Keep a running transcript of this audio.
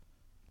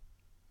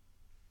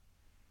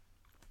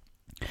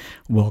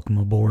Welcome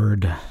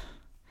aboard,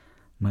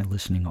 my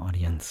listening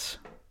audience.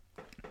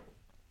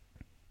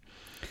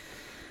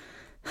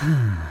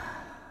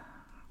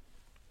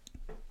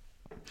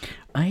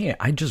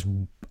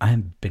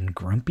 I've been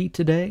grumpy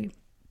today.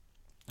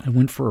 I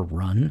went for a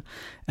run,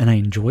 and I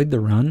enjoyed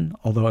the run,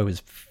 although I was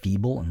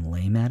feeble and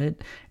lame at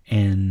it.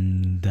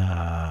 And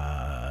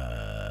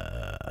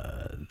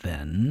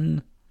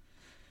then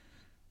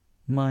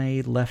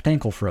my left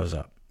ankle froze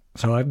up.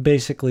 So I've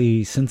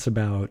basically, since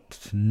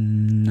about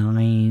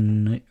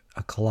 9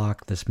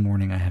 o'clock this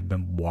morning, I have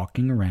been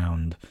walking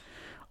around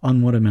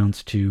on what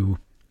amounts to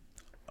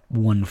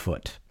 1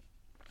 foot.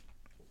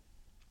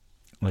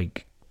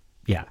 Like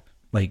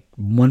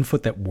 1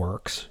 foot that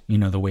works. You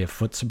know, the way a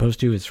foot's supposed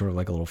to. It's sort of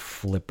like a little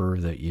flipper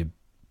that you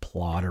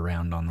plod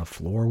around on the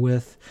floor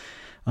with.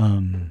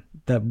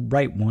 The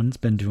right one's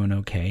been doing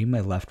okay. My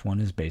left one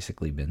has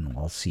basically been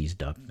all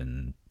seized up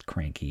and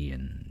cranky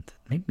and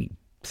made me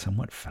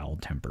somewhat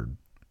foul-tempered.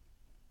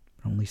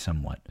 Only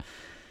somewhat.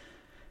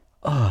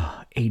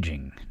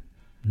 Aging.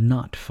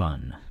 Not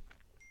fun.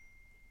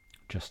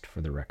 Just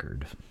for the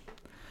record.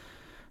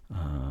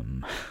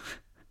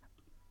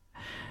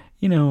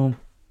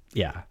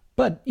 Yeah.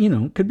 But,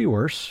 could be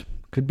worse.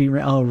 Could be,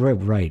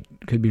 right.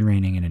 Could be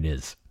raining, and it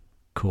is.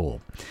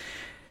 Cool.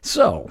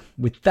 So,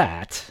 with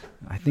that,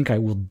 I think I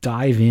will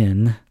dive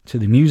in to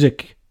the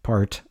music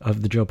part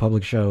of the Joe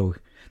Public Show.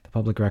 The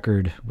Public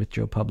Record with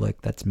Joe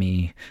Public. That's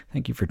me.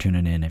 Thank you for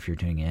tuning in if you're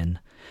tuning in.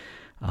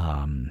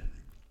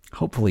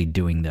 Hopefully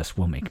doing this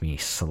will make me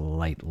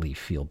slightly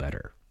feel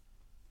better.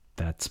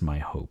 That's my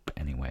hope,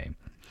 anyway.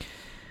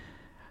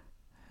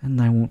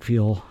 And I won't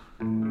feel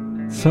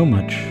so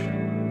much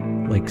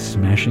like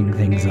smashing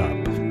things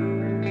up.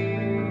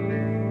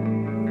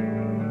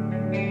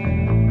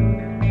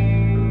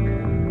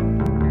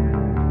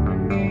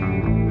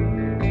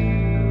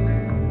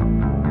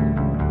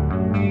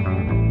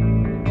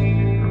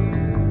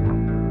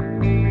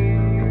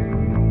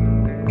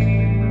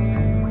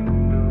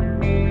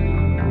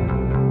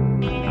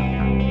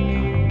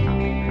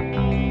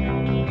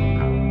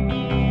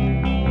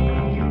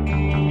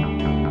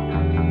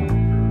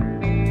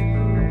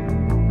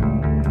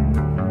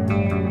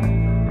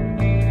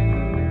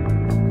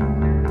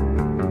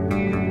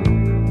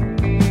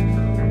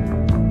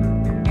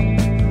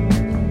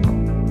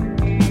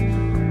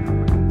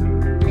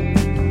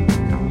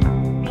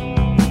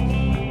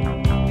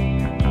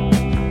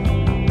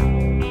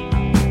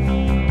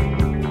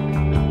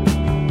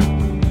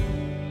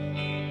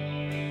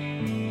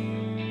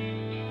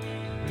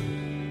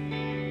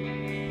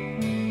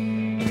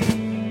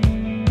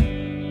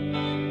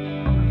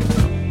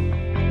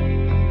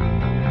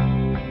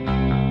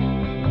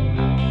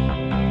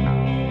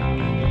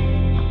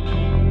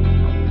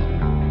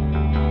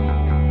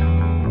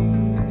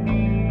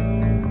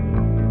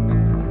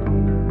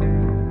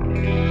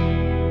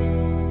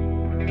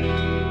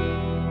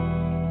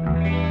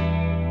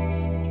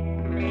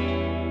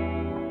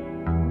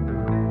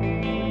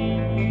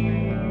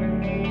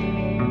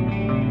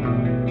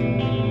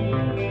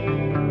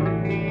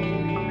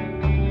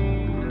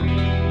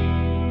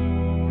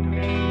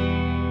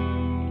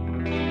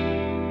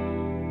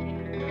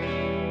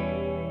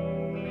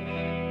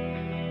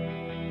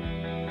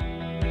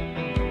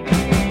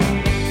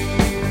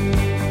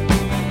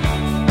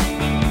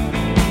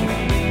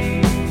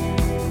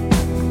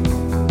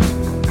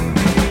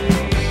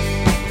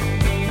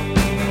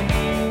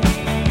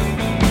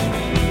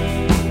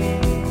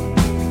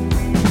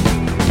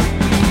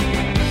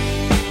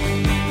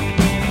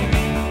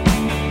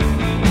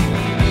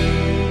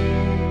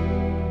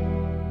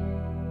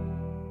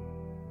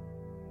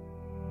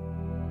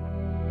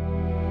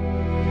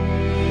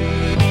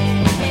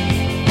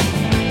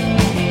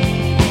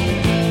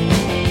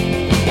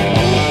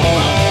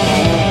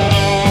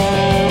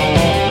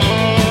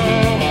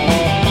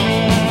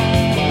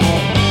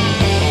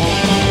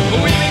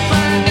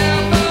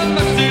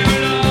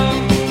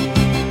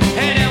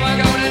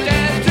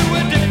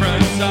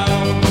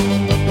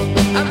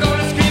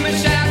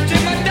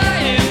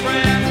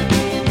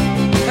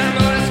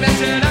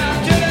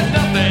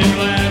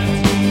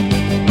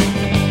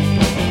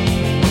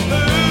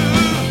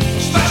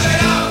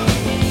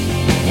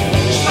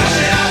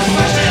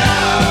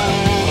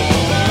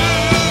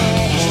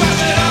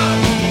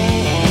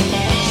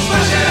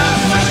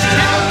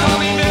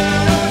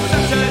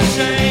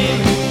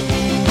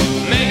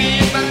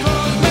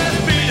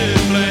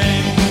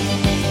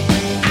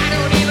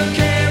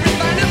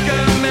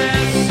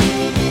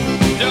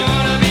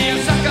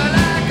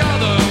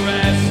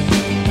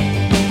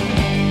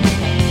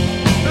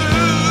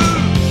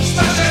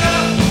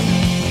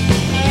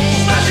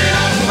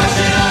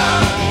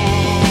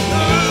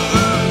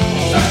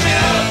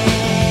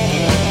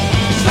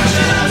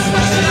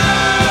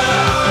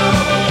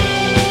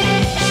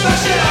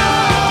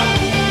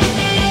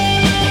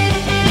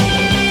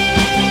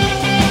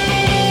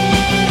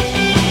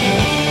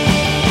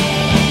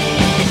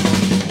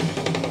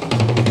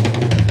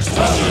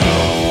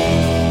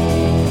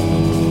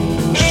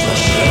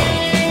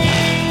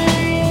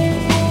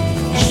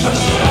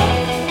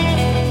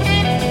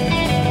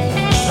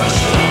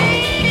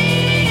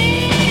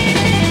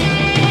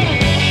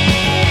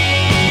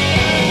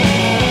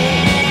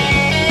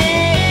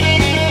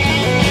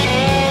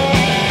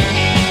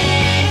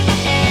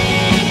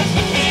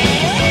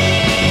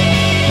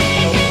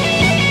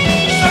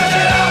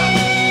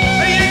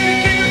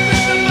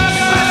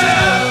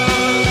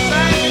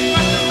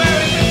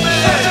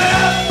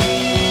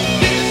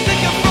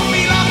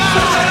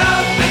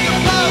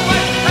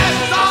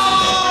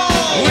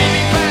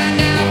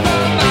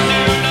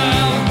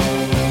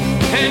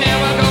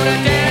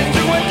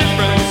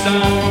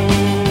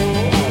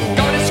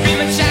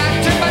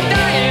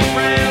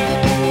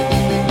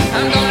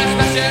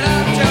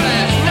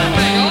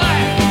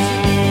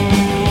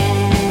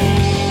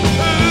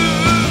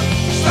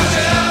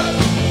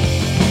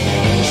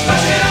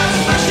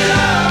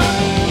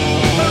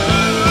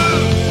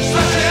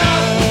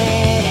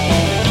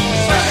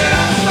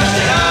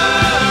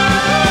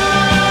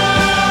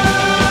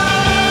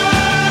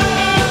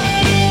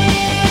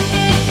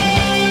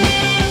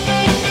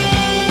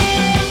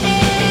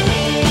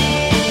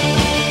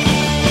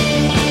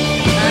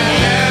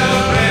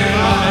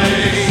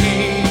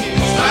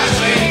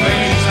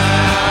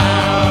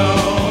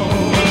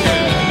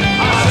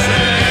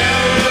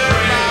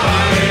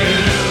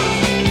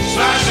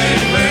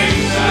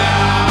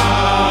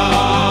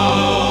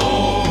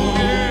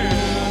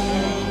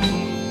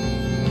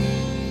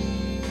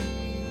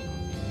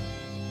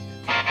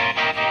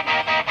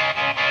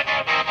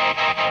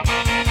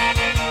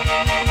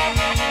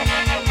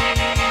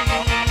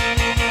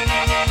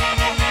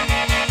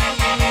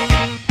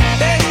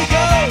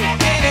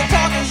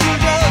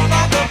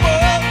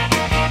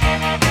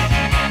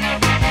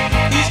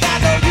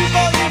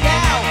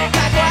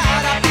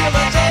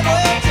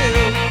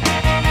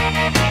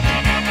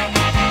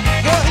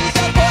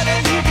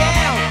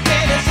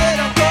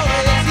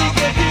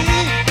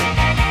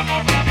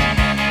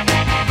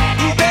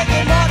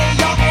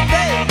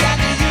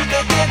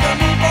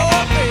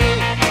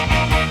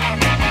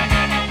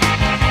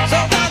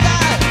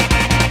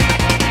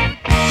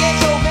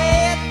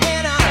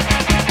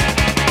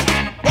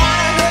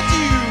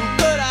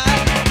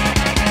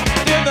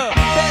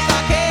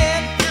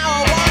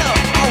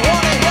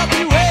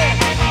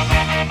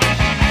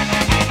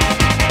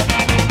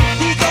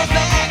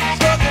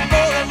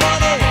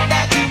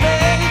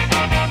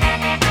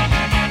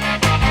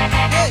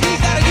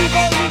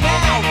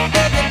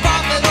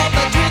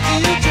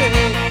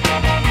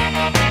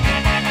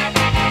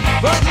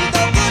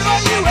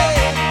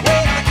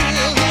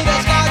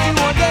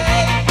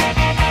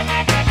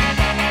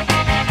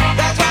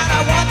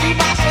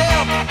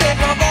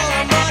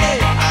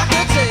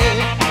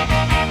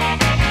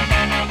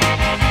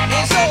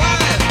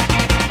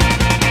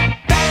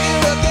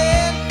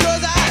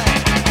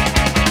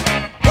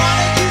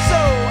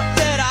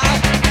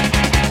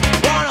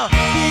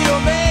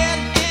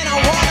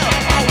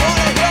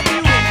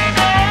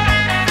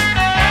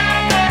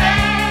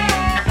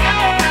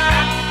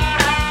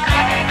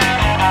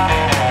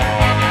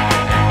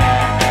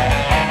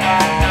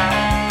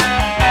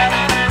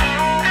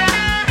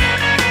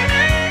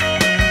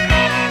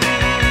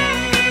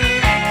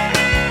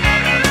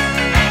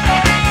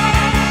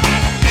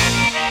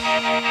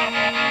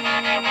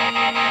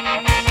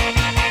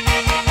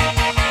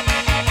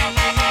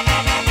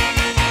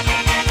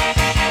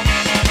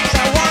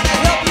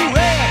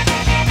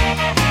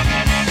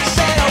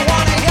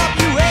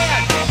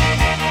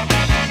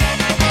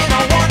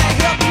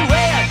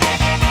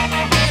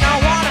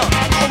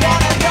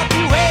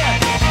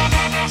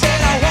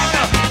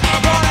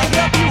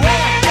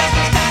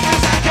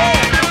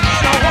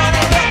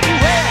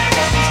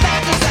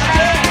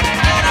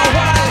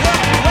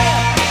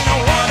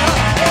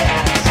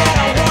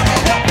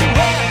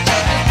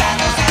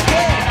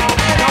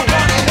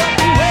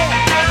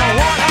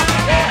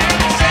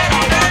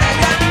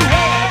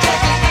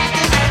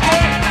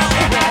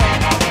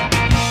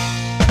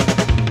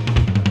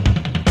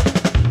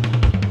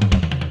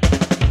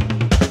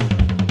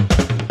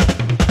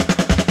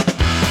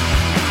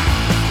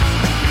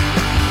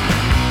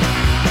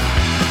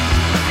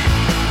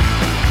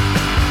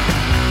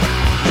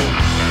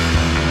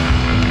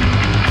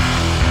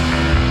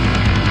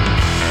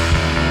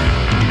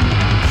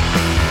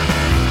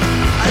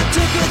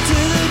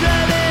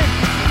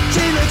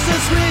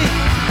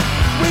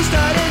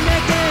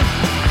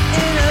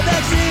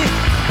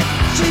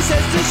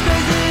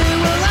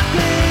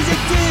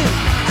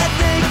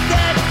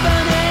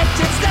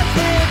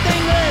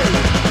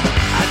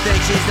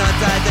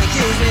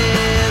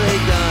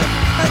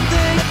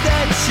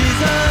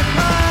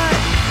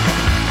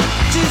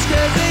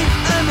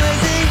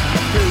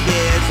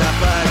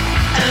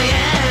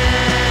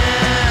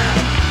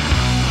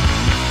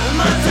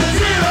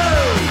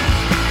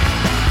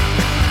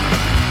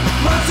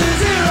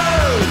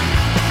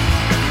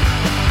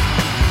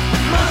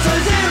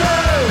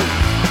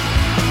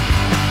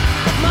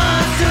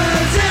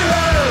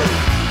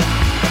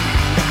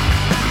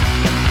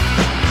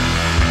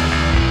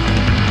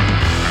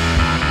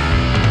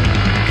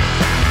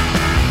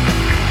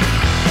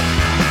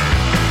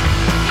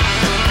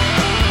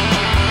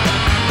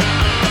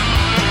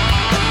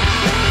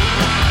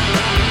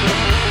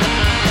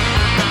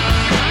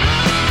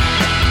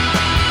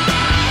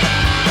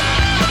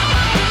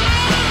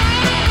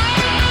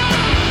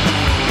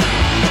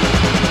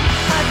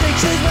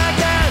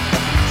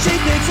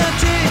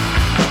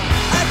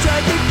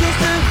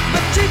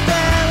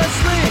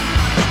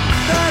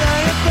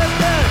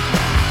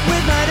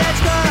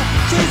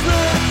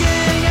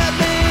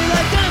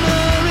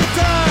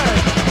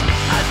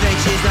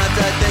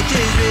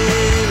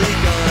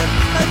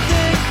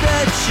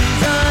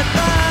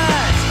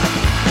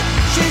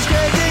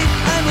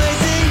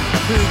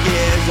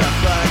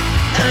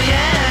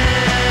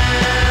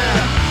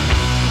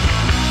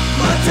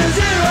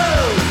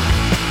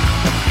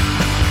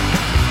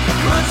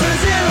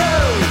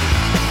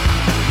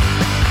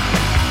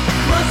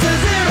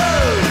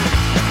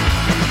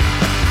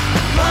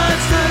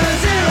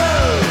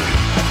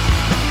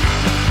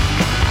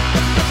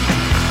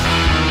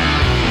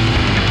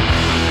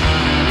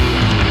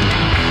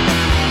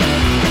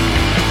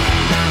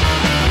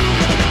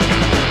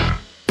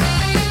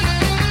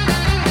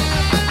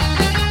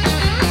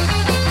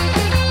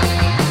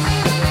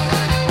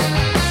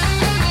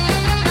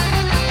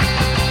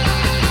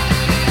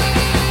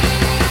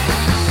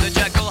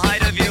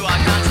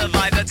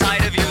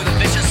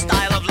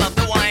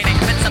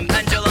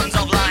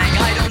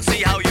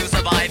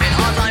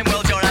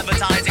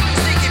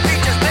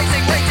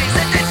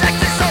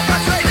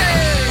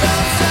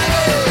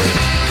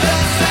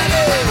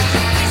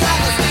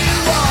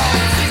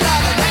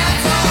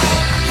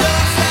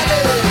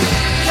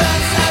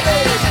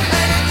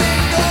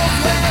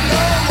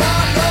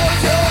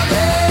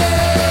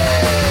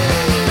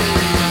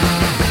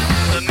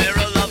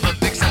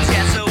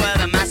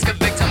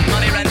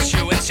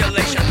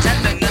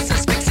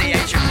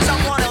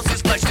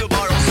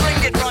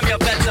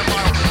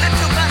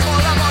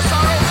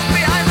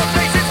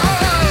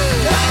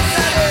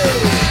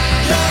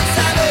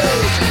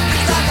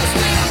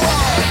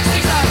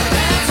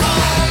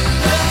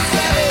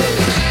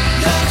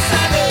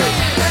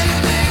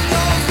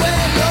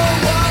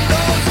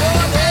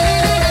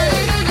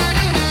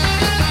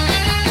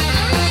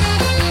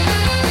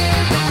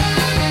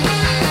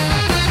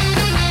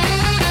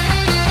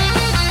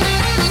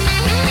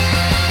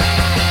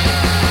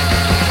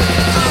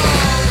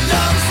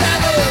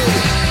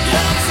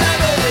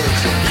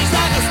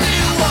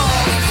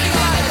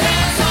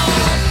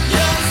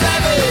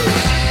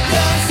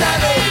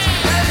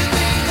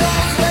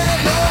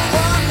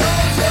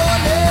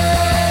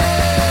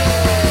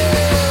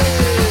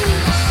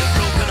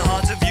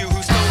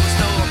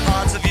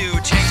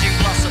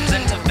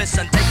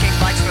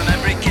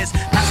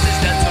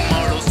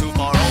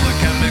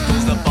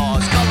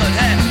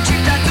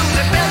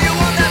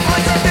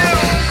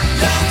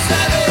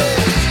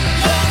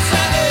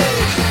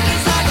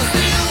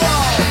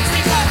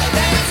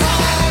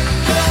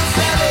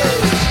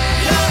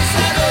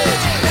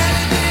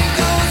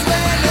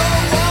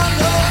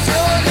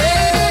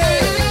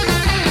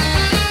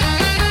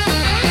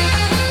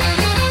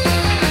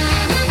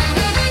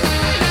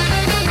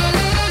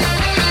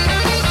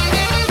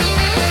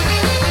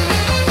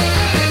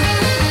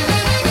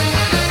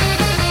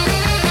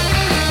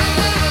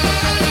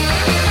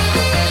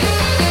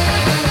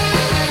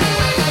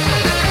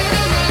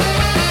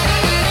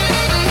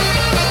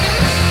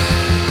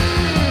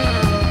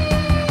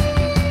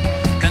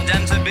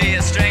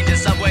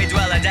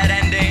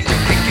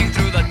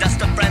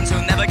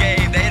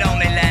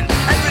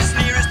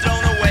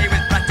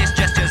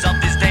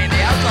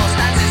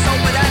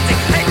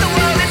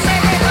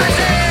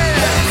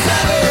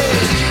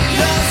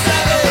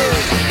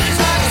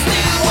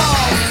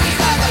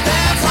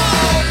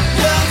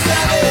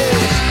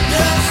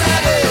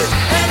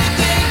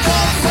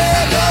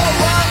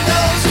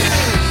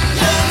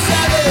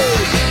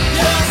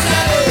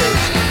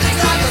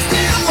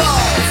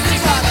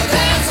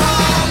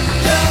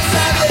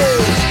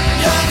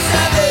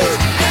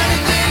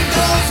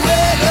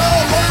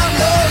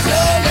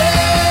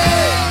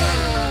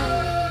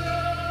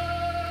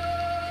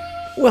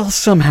 Well,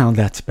 somehow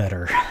that's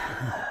better.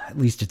 At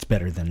least it's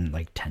better than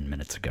like 10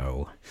 minutes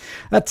ago.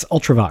 That's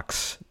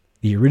Ultravox,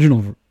 the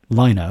original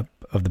lineup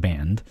of the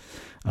band,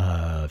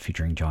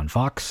 featuring John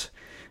Fox,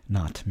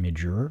 not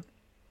Midge-Ure.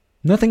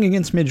 Nothing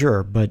against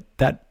Midge-Ure, but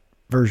that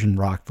version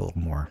rocked a little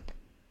more.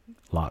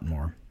 A lot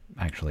more,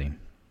 actually.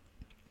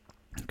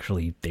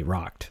 Actually, they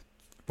rocked,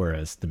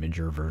 whereas the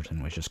Midge-Ure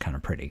version was just kind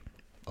of pretty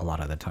a lot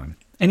of the time.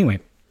 Anyway,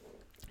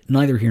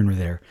 neither here nor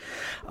there.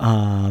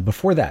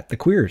 Before that, The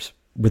Queers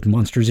with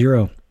Monster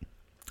Zero.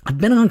 I've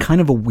been on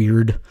kind of a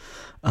weird,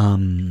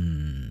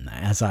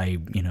 as I,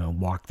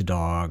 walk the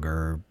dog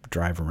or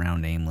drive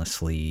around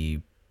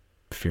aimlessly,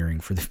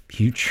 fearing for the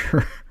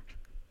future.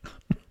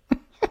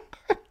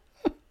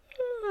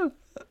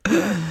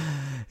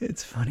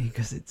 It's funny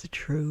because it's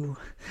true.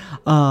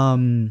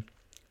 I've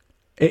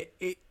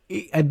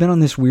been on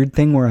this weird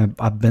thing where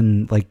I've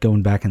been like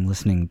going back and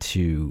listening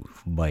to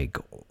like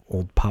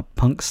old pop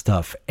punk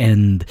stuff,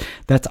 and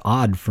that's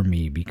odd for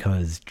me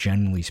because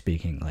generally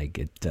speaking,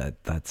 like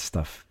that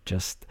stuff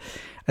just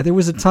there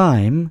was a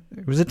time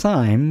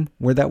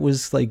where that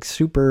was like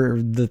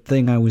super the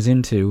thing I was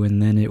into,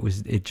 and then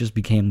it just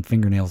became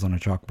fingernails on a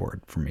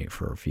chalkboard for me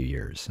for a few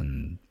years,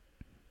 and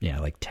yeah,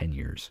 like 10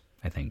 years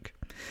I think.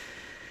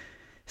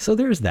 So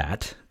there's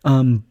that.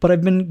 But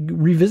I've been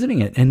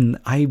revisiting it, and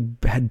I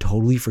had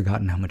totally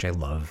forgotten how much I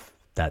love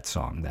that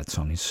song. That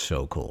song is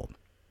so cool.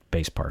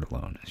 Bass part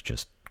alone is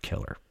just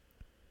killer.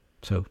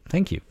 So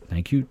thank you.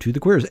 Thank you to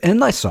the Queers.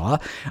 And I saw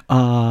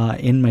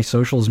in my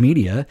socials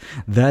media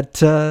that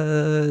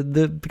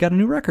they got a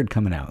new record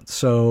coming out.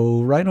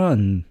 So right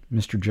on,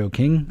 Mr. Joe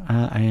King.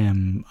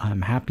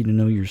 I'm happy to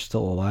know you're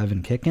still alive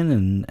and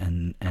kicking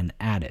and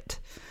at it.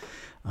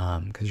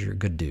 Because you're a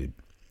good dude.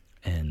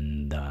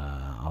 And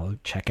I'll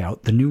check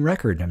out the new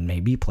record and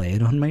maybe play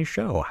it on my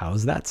show.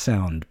 How's that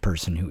sound,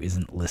 person who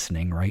isn't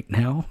listening right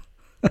now?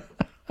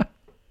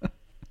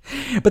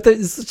 But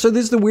so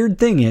this the weird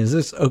thing is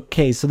this.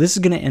 Okay, so this is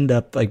going to end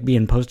up like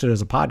being posted as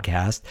a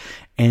podcast,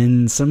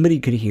 and somebody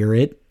could hear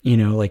it,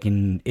 like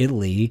in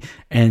Italy,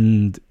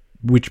 and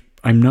which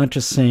I'm not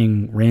just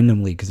saying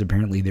randomly because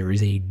apparently there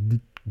is a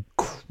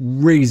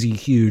crazy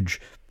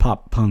huge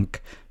pop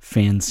punk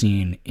fan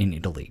scene in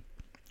Italy.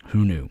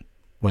 Who knew?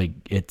 Like,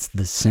 it's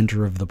the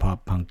center of the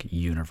pop punk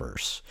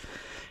universe.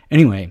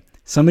 Anyway,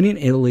 somebody in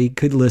Italy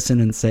could listen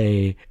and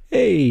say,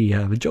 "Hey,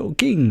 Joe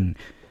King,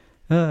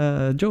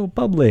 Joe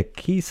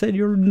Public, he said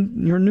your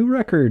new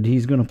record,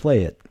 he's going to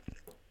play it."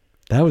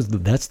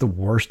 That's the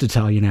worst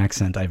Italian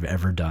accent I've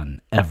ever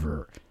done,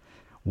 ever.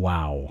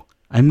 Wow.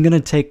 I'm going to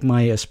take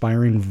my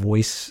aspiring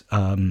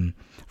voiceover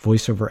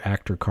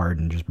actor card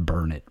and just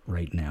burn it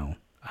right now.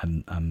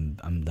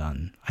 I'm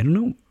done. I don't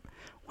know.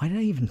 Why did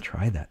I even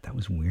try that? That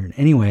was weird.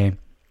 Anyway,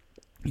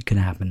 it can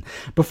happen.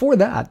 Before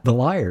that, The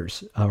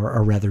Liars,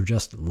 or rather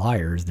just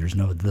Liars. There's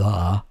no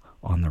the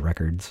on the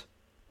records,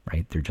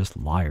 right? They're just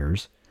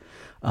Liars.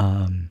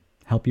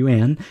 Help You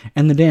Ann.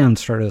 And The Damned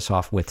started us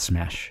off with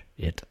Smash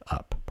It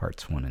Up,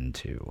 parts 1 and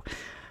 2.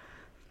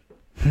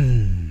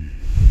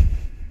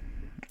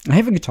 I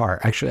have a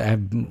guitar. Actually, I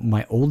have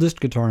my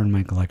oldest guitar in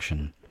my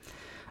collection.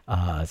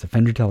 It's a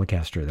Fender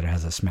Telecaster that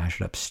has a Smash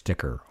It Up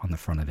sticker on the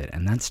front of it.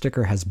 And that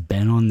sticker has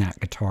been on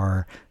that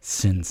guitar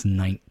since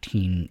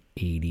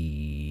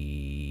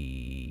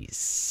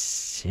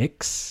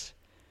 1986.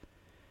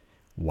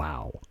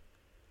 Wow.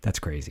 That's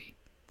crazy.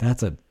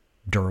 That's a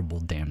durable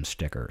damn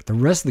sticker. The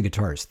rest of the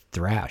guitar is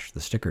thrash. The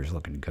sticker's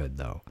looking good,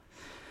 though.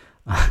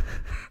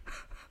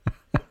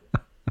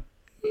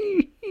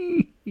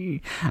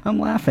 I'm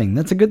laughing.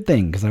 That's a good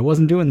thing, because I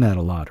wasn't doing that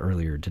a lot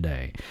earlier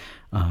today.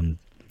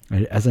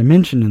 As I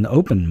mentioned in the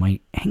open, my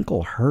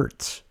ankle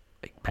hurts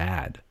like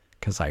bad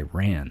because I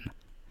ran.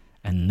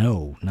 And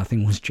no,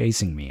 nothing was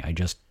chasing me. I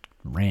just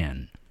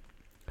ran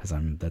because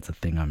that's a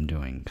thing I'm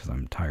doing because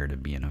I'm tired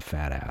of being a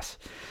fat ass.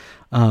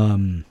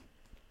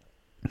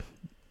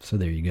 So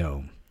there you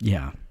go.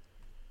 Yeah.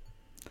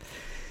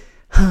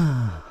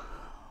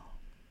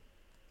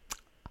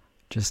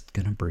 Just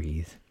gonna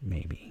breathe,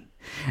 maybe.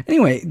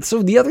 Anyway,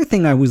 so the other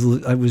thing I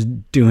was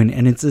doing,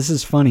 and this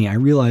is funny. I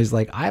realized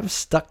like I've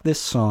stuck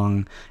this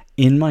song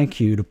in my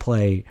queue to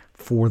play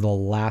for the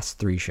last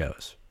 3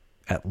 shows,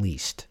 at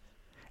least,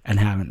 and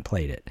haven't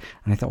played it.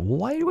 And I thought, well,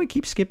 why do I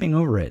keep skipping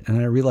over it? And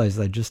I realized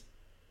I just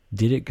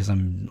did it because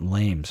I'm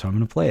lame, so I'm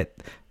going to play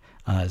it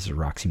as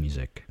Roxy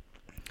Music.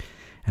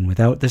 And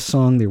without this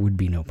song, there would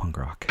be no punk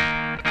rock.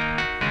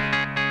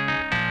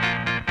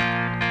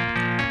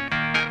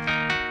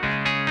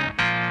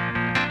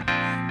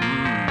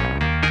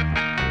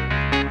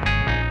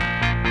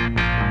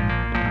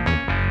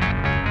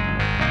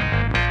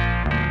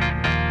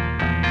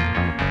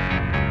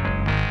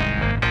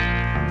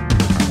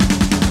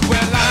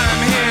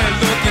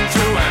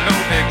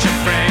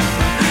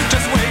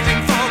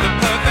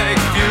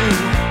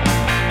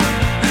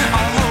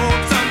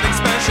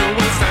 Special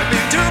will step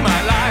into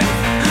my life.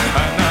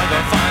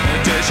 Another fine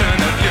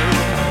edition of you.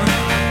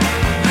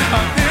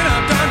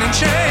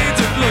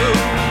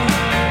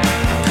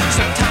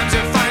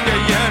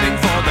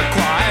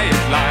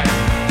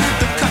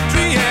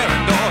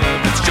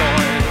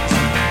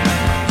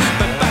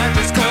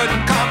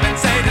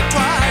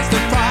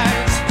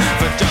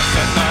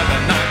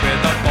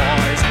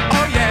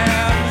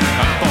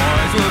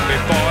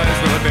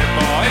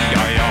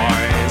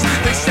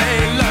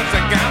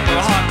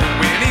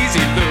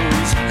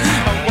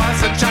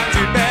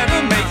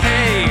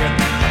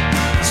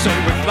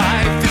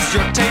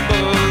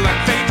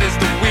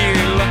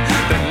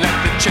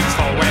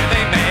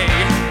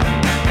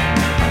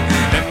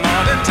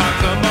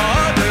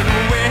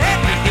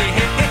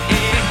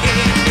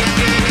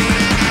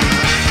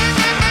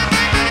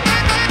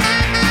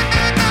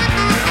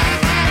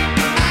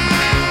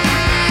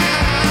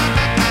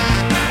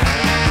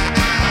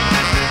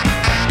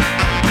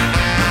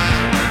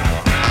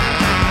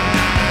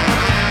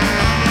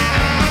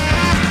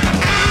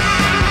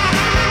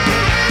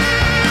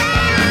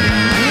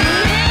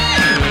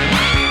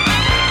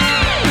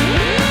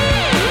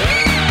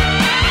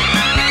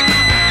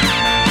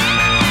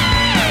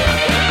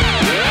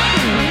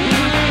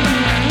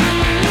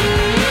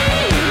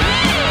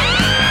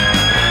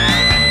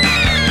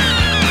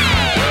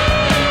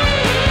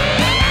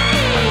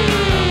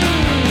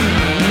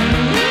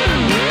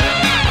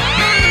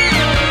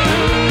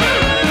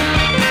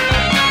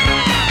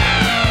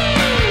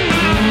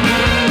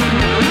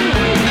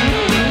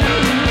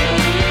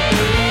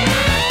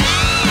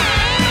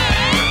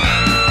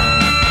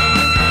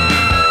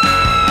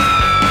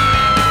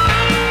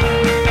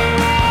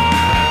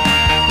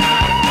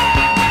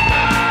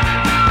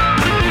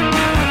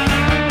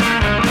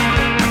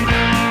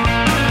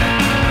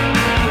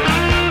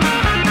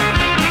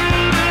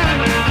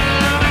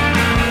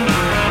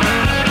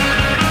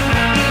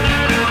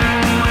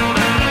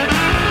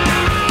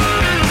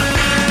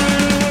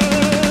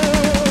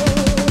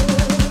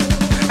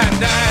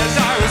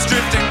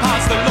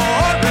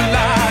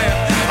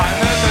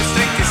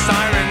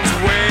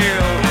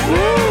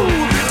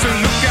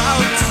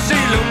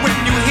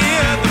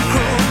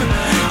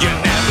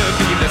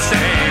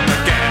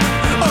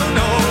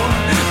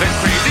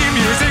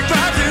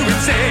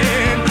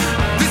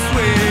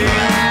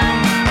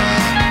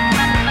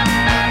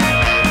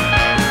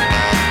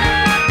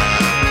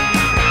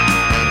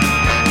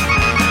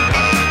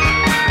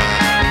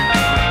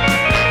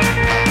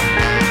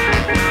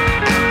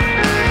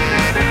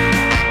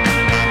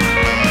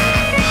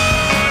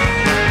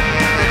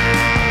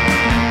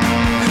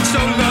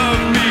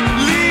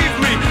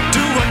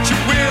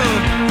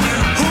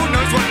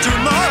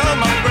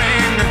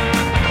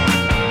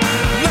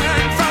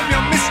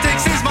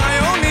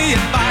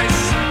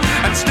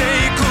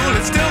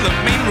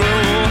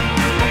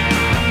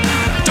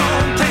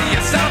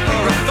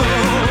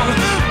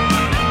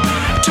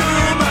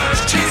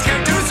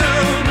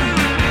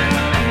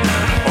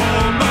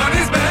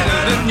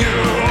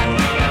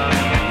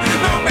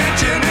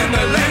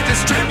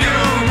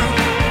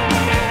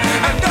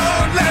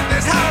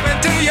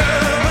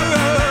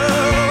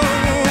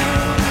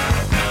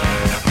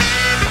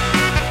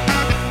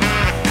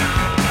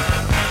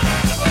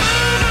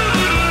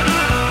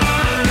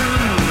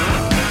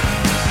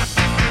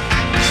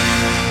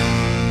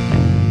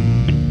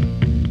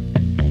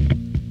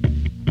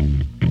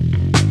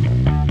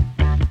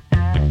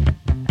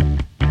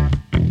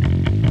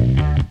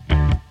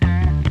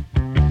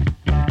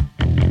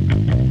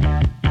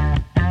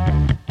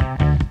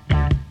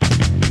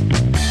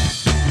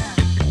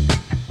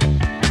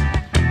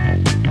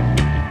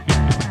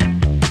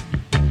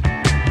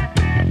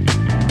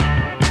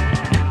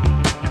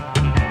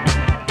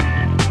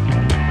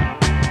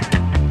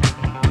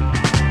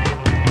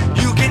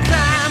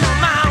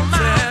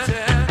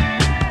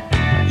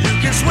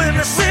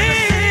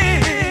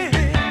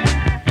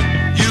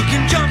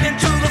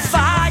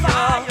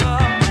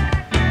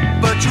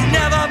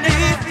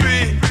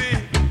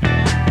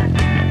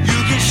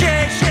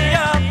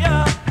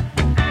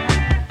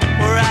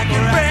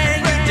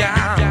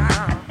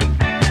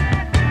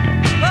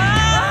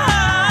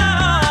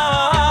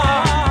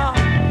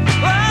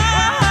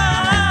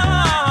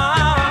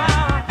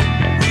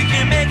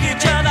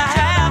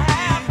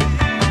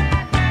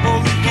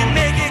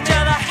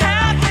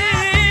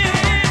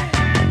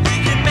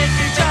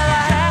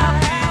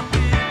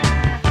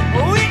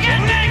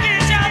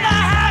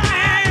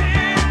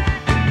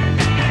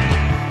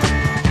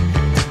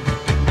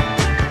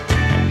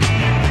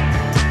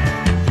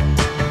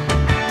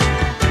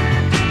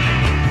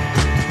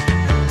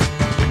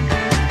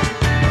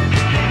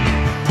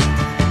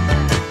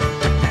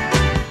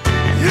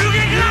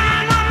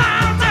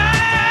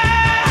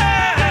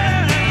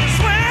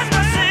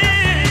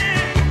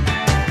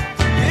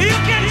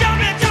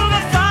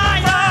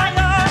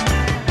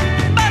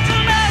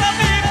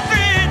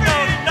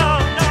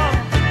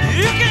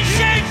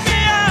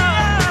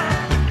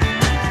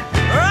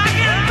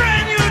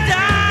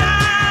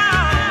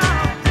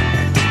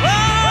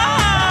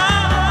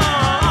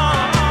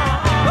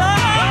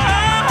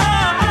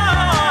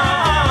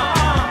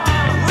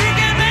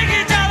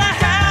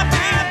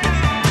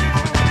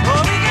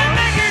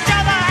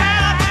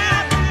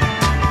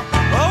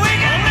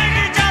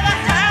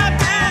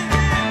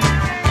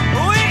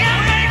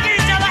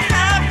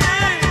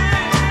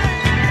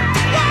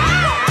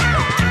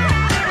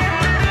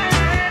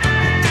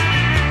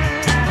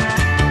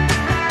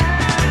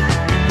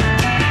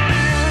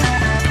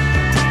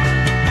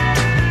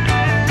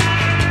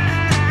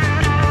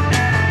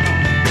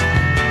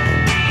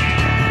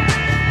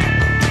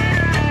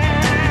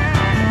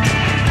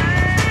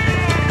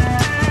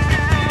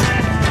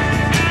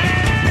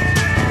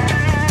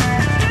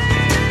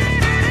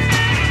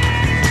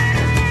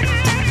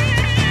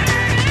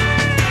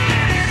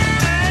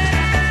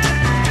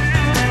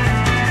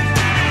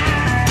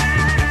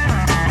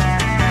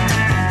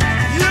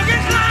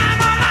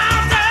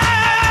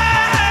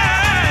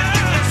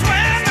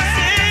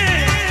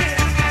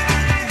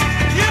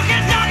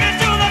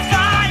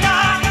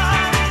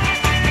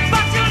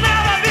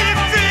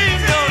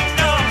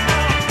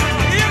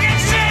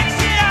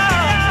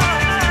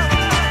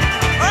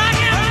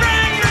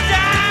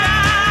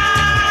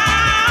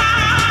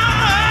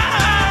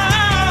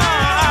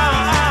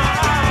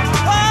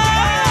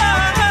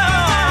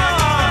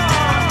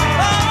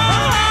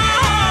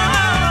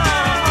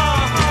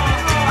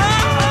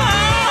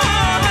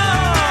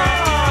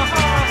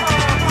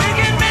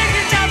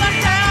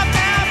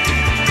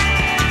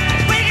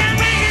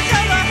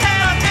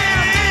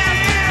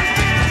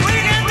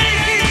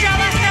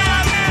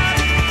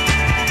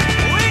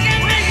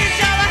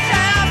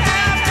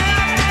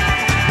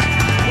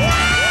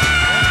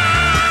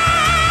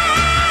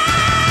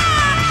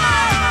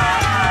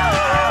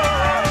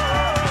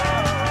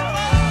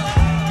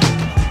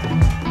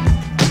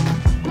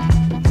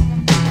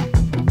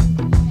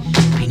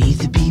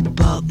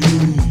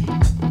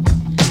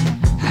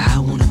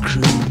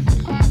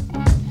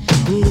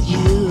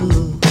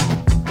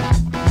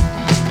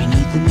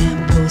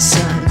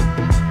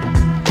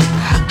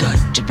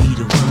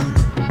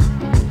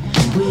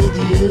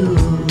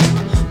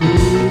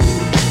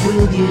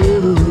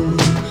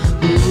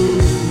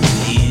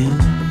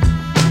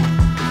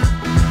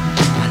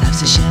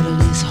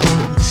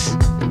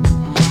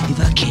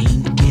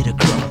 get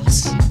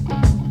across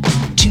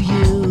to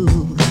you.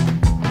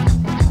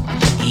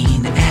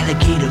 In the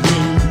alligator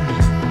rain,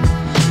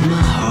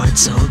 my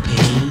heart's all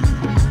pain.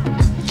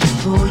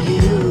 For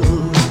you,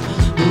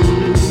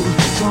 ooh,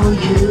 for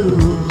you,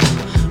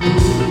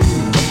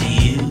 ooh, for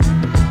you.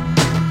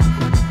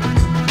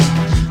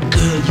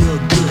 Girl,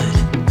 you're good,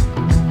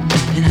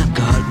 and I've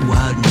got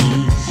wild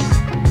knees.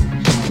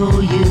 For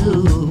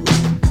you,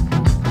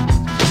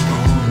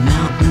 on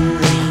mountain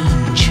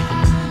range,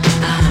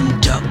 I'm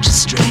Doctor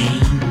Strange.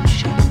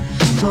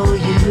 For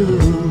you,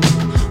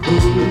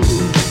 ooh,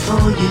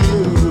 for you,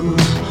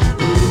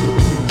 ooh,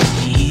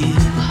 for you.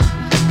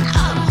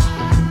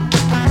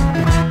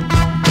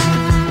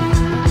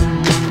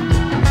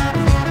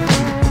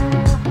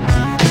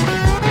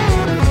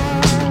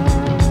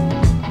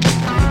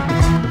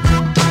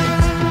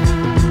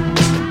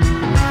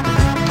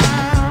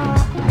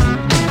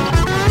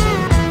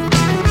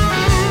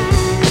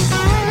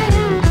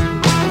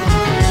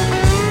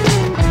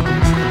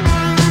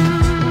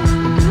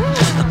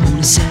 Upon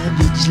a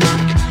savage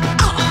like,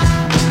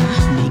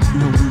 make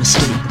no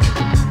mistake,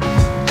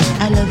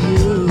 I love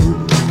you.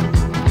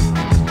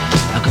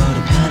 I got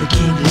a powder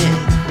keg leg,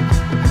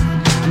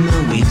 my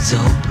wig's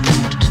all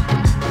bruised.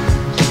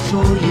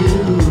 For you,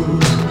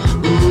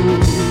 ooh,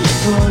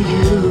 for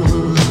you,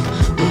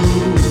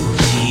 ooh,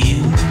 for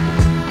you.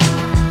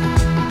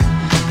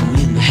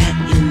 With my hat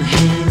in my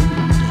hand,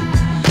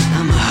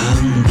 I'm a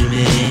hungry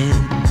man.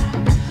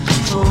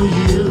 For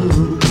you,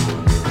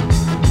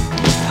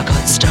 I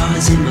got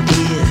stars in my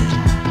beard,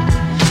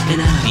 and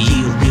I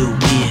feel real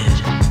weird.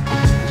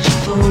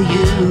 For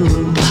you,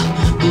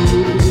 ooh,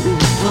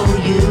 for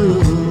you,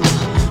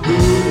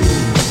 ooh,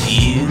 for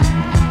you.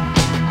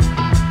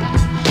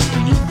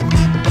 Beneath the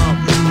bebop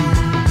moon,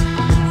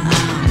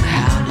 I'm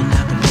howling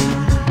like a loon.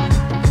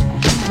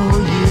 For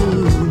you,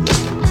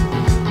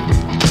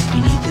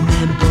 beneath the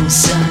Mambo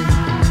sun,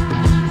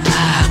 I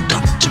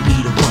got to be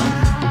the one.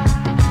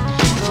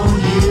 For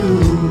you,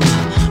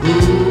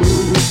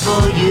 ooh,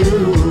 for you,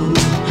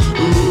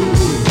 ooh.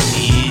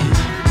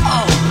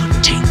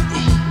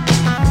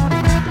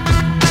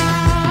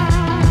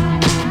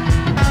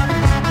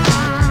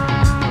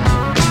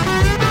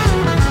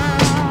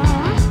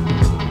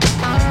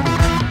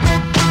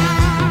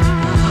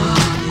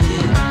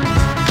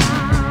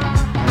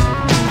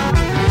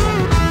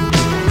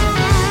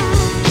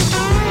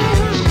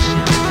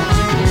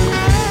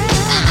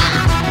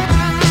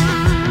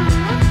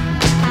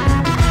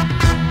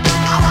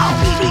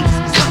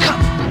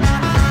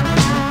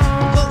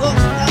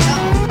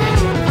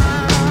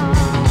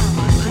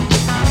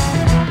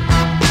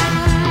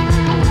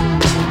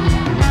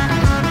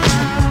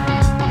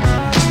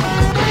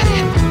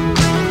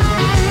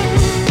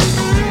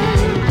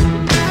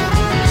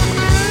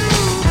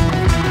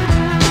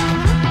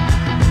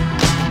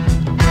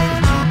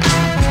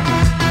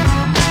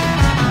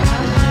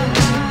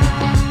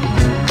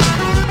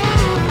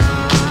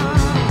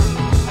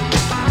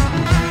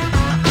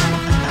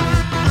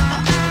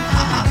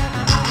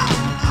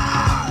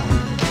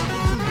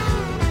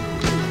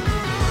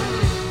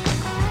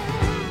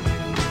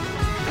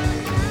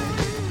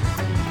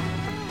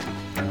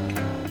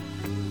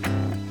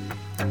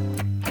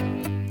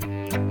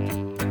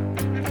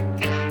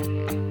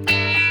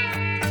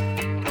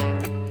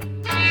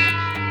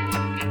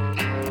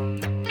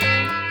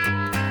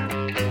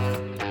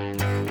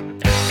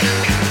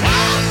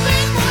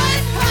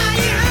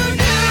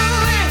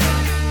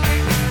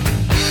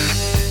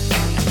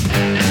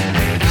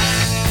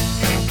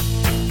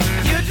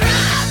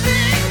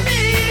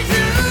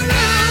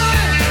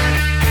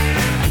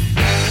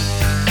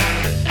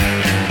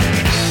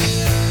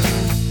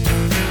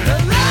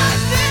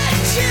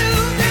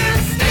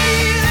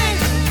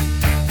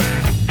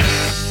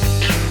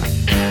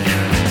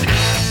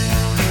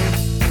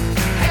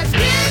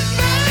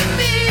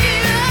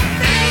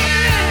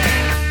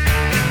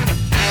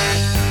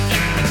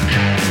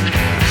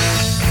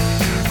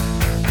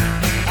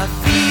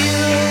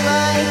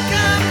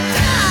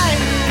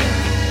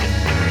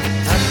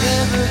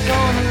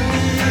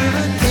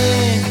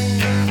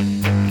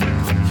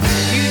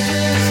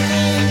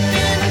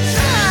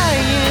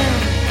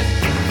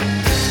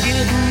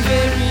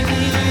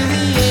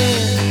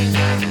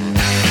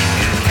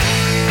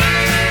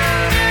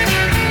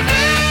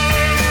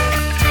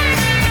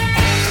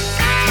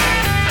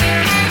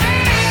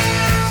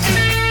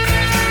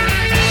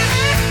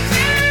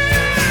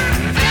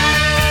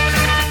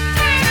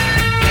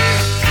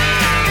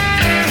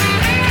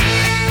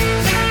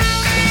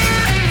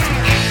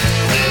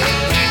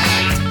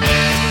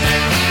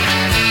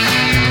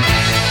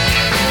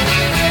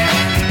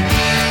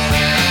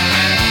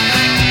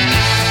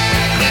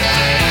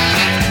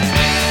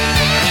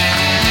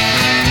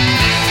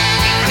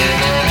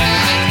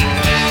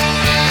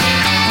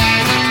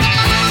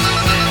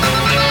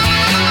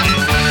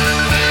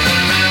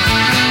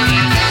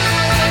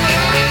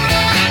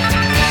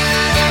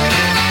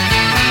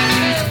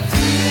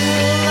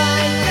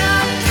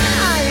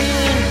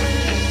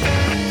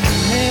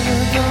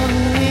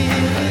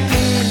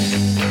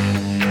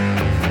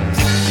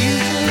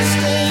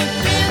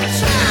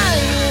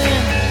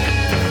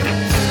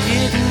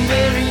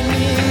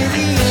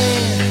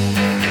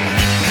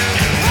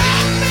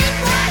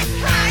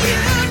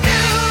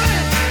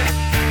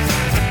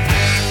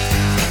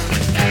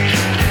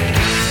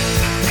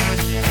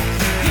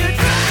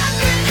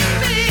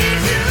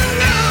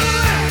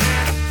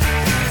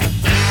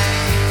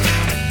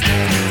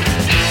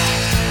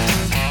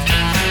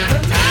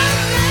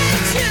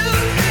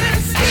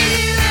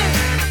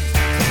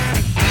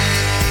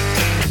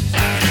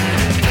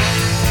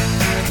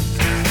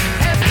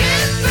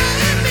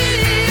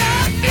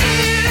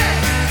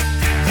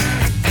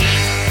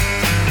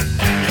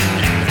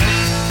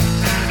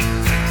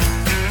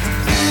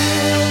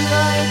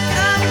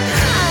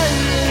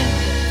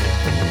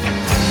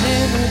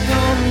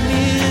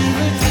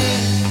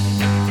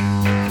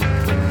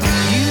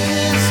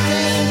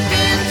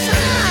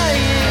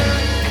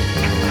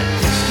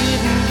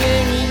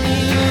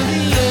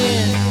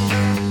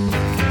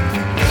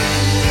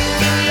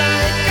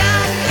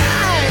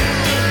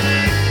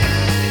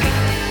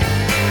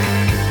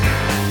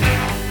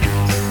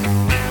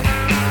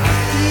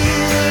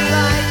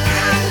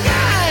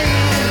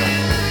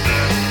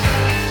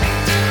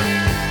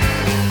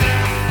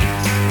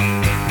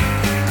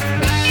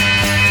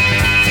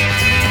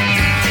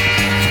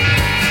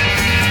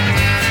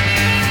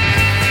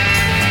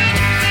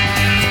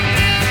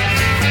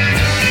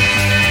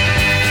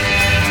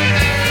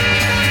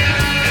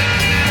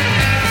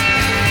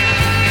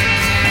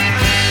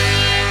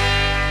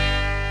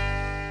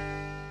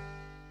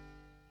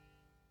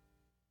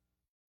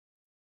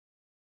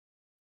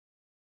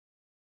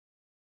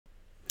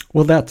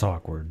 Well, that's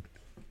awkward.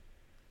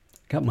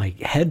 Got my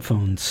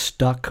headphones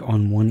stuck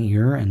on one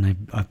ear,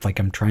 and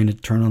I'm trying to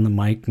turn on the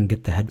mic and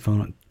get the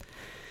headphone on.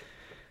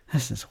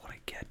 This is what I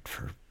get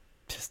for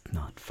just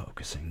not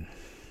focusing.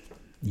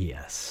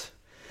 Yes.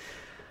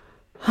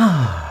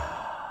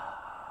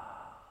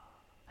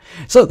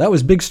 So that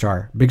was Big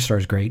Star. Big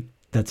Star's great.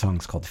 That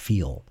song's called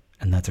Feel,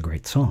 and that's a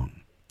great song.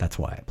 That's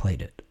why I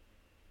played it.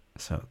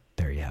 So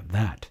there you have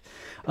that.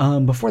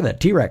 Before that,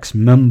 T-Rex,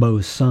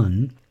 Mambo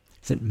Sun.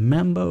 Is it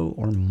Mambo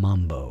or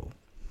Mambo?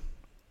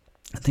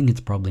 I think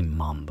it's probably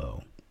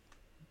Mambo.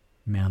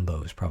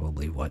 Mambo is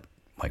probably what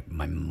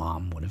my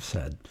mom would have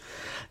said.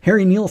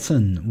 Harry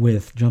Nilsson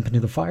with Jump Into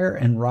the Fire,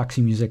 and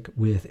Roxy Music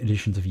with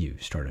Editions of You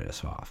started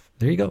us off.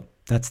 There you go.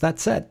 That's that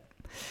set.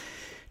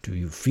 Do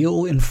you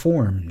feel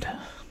informed?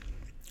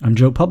 I'm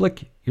Joe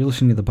Public. You're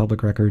listening to The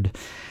Public Record.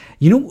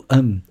 You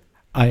know,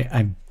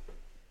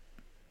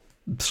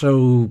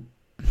 so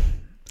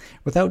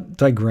without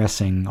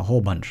digressing a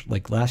whole bunch,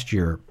 like last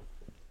year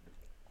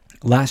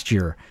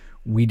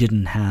we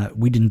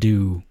didn't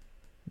do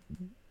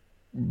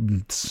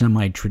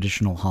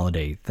semi-traditional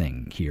holiday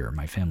thing here.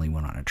 My family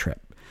went on a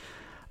trip.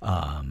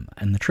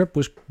 And the trip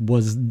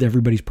was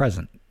everybody's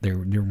present. There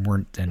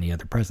weren't any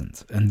other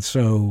presents. And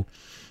so,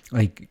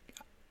 like,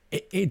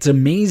 it's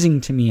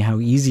amazing to me how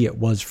easy it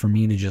was for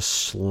me to just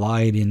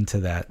slide into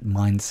that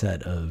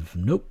mindset of,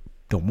 nope,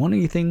 don't want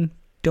anything,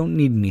 don't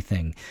need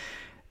anything.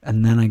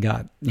 And then I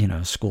got,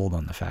 schooled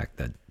on the fact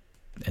that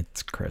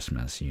it's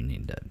Christmas. You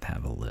need to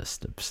have a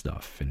list of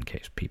stuff in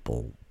case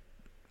people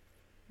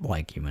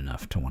like you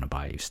enough to want to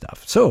buy you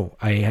stuff. So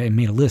I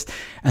made a list,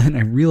 and then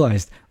I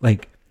realized,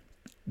 like,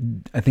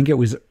 I think it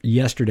was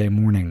yesterday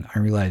morning, I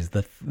realized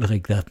that,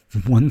 like, the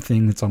one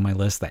thing that's on my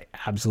list that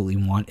I absolutely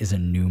want is a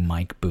new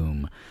mic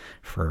boom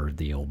for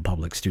the old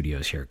public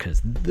studios here,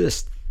 because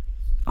this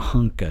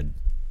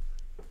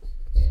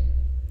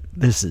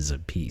is a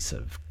piece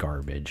of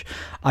garbage.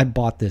 I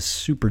bought this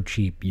super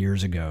cheap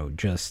years ago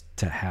just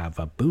to have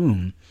a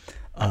boom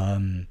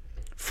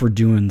for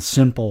doing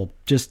simple,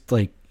 just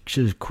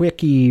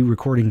quickie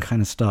recording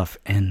kind of stuff,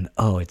 and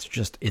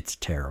it's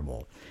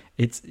terrible.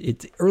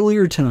 It's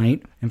earlier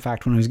tonight. In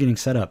fact, when I was getting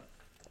set up,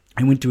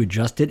 I went to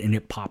adjust it and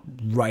it popped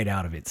right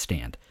out of its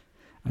stand.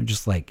 I'm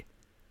just like,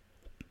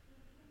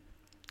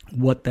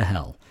 what the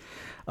hell?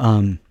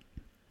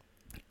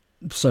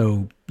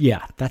 So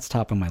yeah, that's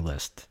top of my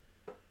list.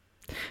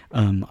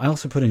 I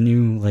also put a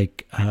new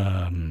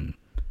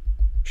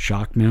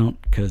shock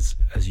mount, because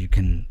as you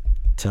can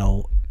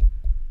tell,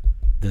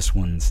 this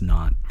one's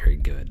not very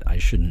good. I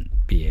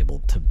shouldn't be able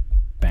to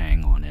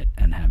bang on it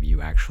and have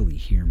you actually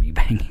hear me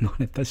banging on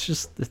it.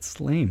 It's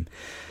lame.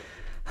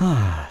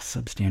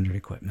 Substandard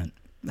equipment.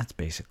 That's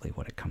basically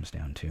what it comes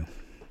down to.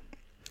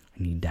 I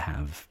need to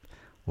have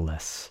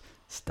less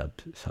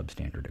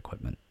substandard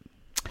equipment.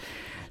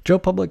 Joe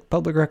Public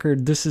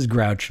Record, this is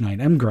Grouch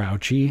Night. I'm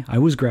grouchy. I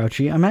was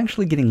grouchy. I'm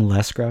actually getting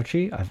less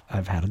grouchy.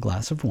 I've had a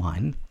glass of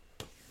wine.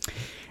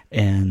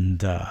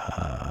 And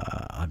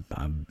I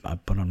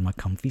put on my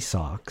comfy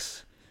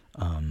socks.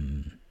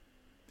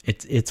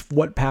 It's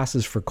what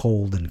passes for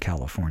cold in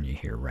California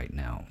here right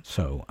now.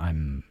 So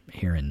I'm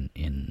here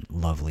in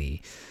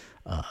lovely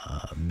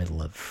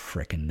middle of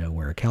frickin'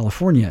 nowhere,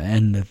 California,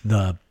 and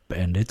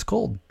it's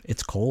cold.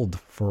 It's cold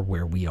for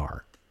where we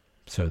are.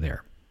 So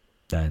there.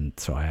 And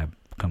so I have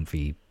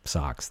comfy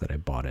socks that I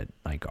bought at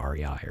like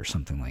REI or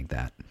something like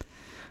that.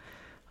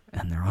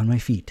 And they're on my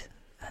feet,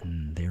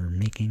 and they're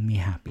making me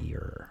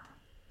happier.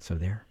 So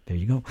there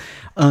you go.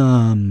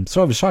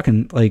 So I was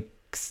talking like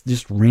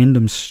just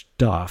random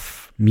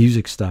stuff,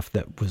 music stuff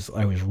that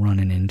I was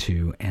running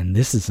into, and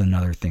this is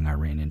another thing I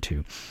ran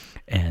into,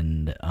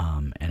 and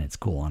it's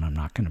cool, and I'm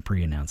not going to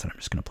pre-announce it. I'm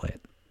just going to play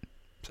it.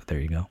 So there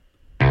you go.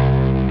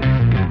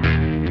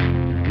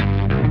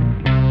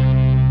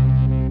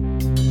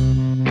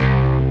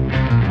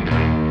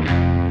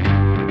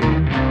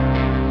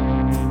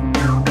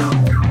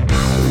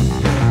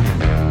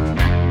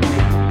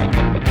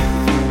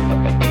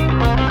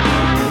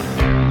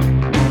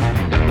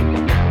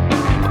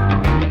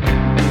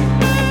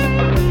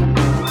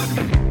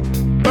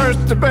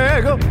 The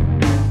beggar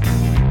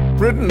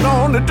written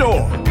on the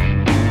door.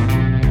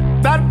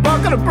 That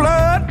bucket of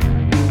blood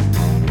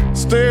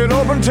stayed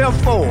open till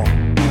 4.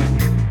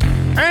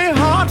 Ain't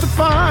hard to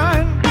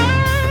find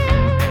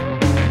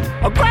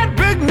a great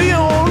big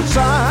neon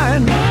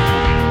sign.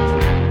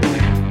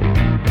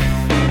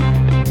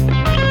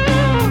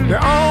 They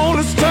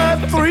only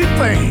serve 3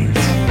 things: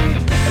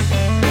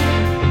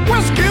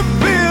 whiskey,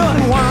 beer,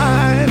 and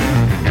wine.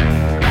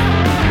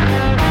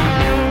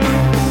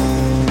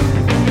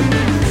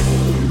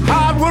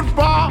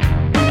 Bar,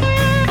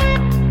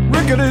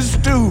 rickety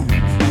stews,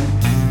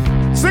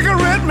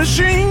 cigarette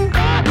machine,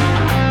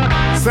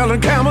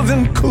 selling camels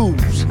and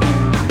coos.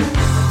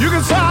 You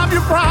can solve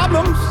your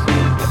problems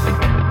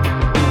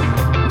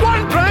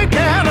one drink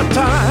at a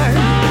time.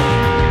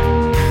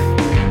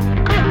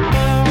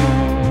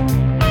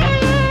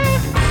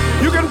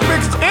 You can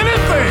fix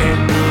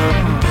anything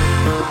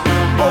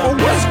over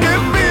whiskey,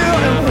 beer,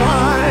 and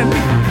wine.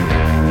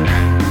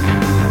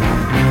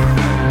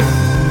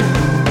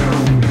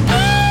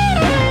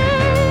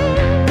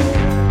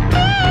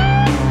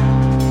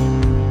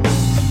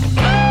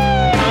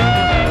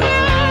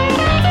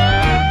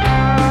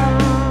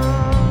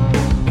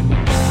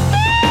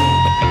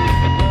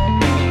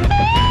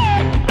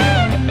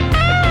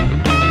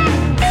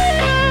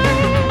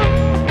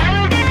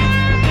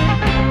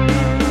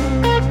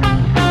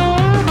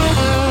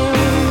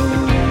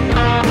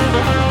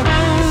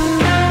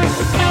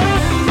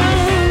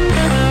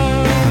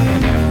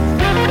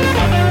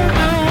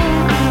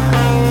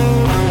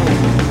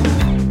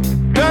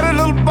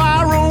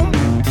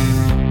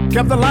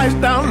 kept the lights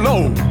down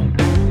low,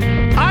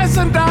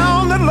 icing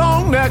down the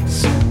long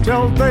necks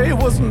till they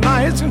was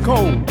nice and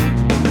cold.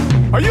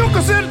 Or you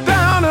could sit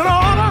down and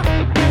order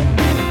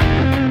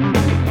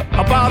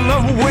about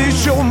love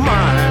waste your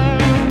mind.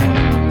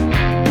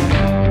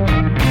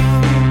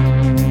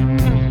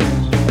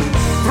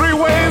 Three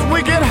ways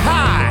we get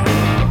high: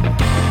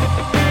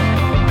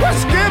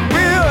 whiskey,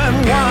 beer, and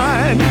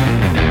wine.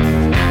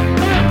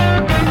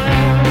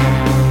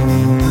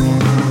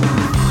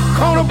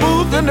 Corner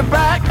booth in the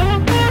back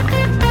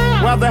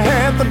where they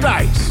had the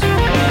dice.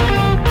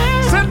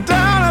 Sit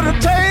down at a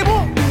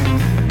table,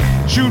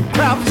 shoot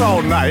craps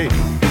all night.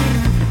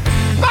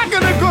 Back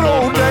in the good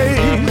old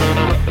days,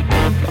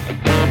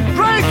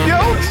 drink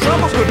your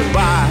troubles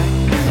goodbye.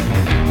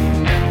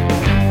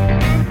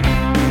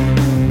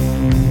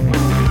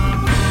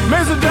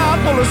 Mr. Job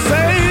will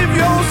save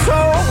your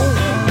soul.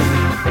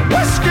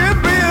 Whiskey,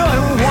 beer,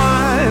 and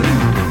wine.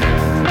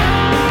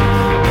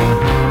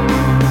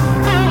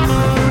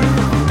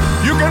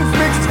 You can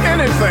fix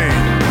anything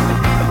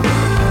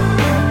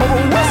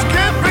over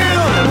whiskey,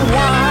 beer, and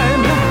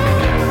wine.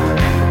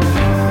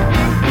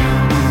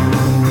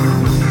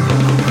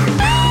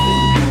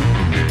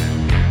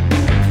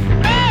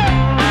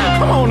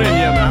 Come on in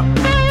here now.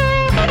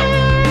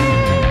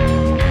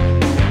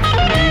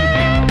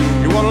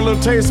 You want a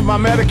little taste of my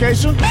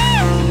medication? Come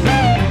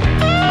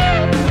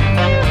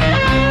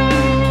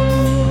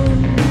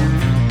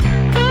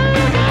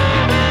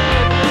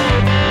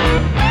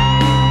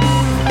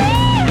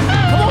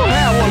on,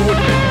 have one with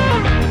me.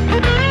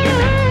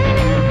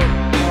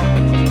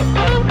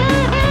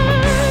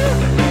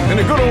 In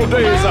the good old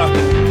days,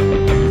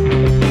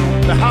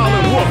 the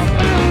Howlin' Wolf,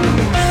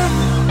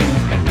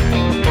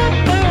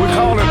 we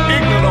call him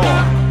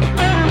Ignorant.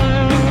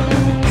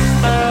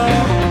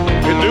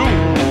 It do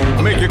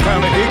make you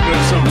kind of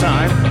ignorant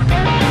sometimes.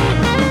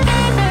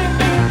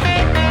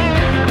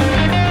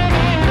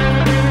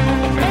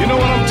 You know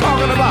what I'm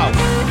talking about?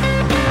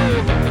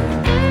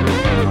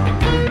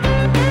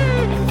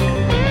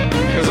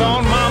 It's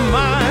on my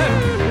mind.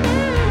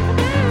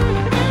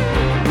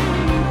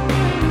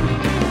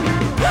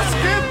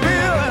 Whiskey,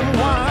 beer, and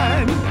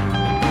wine.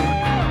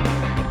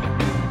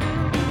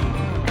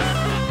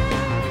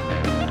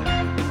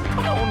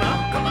 Come on now,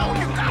 come on,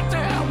 you got to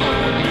have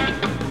one.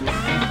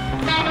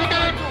 I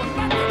ain't doing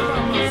nothing by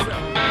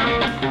myself.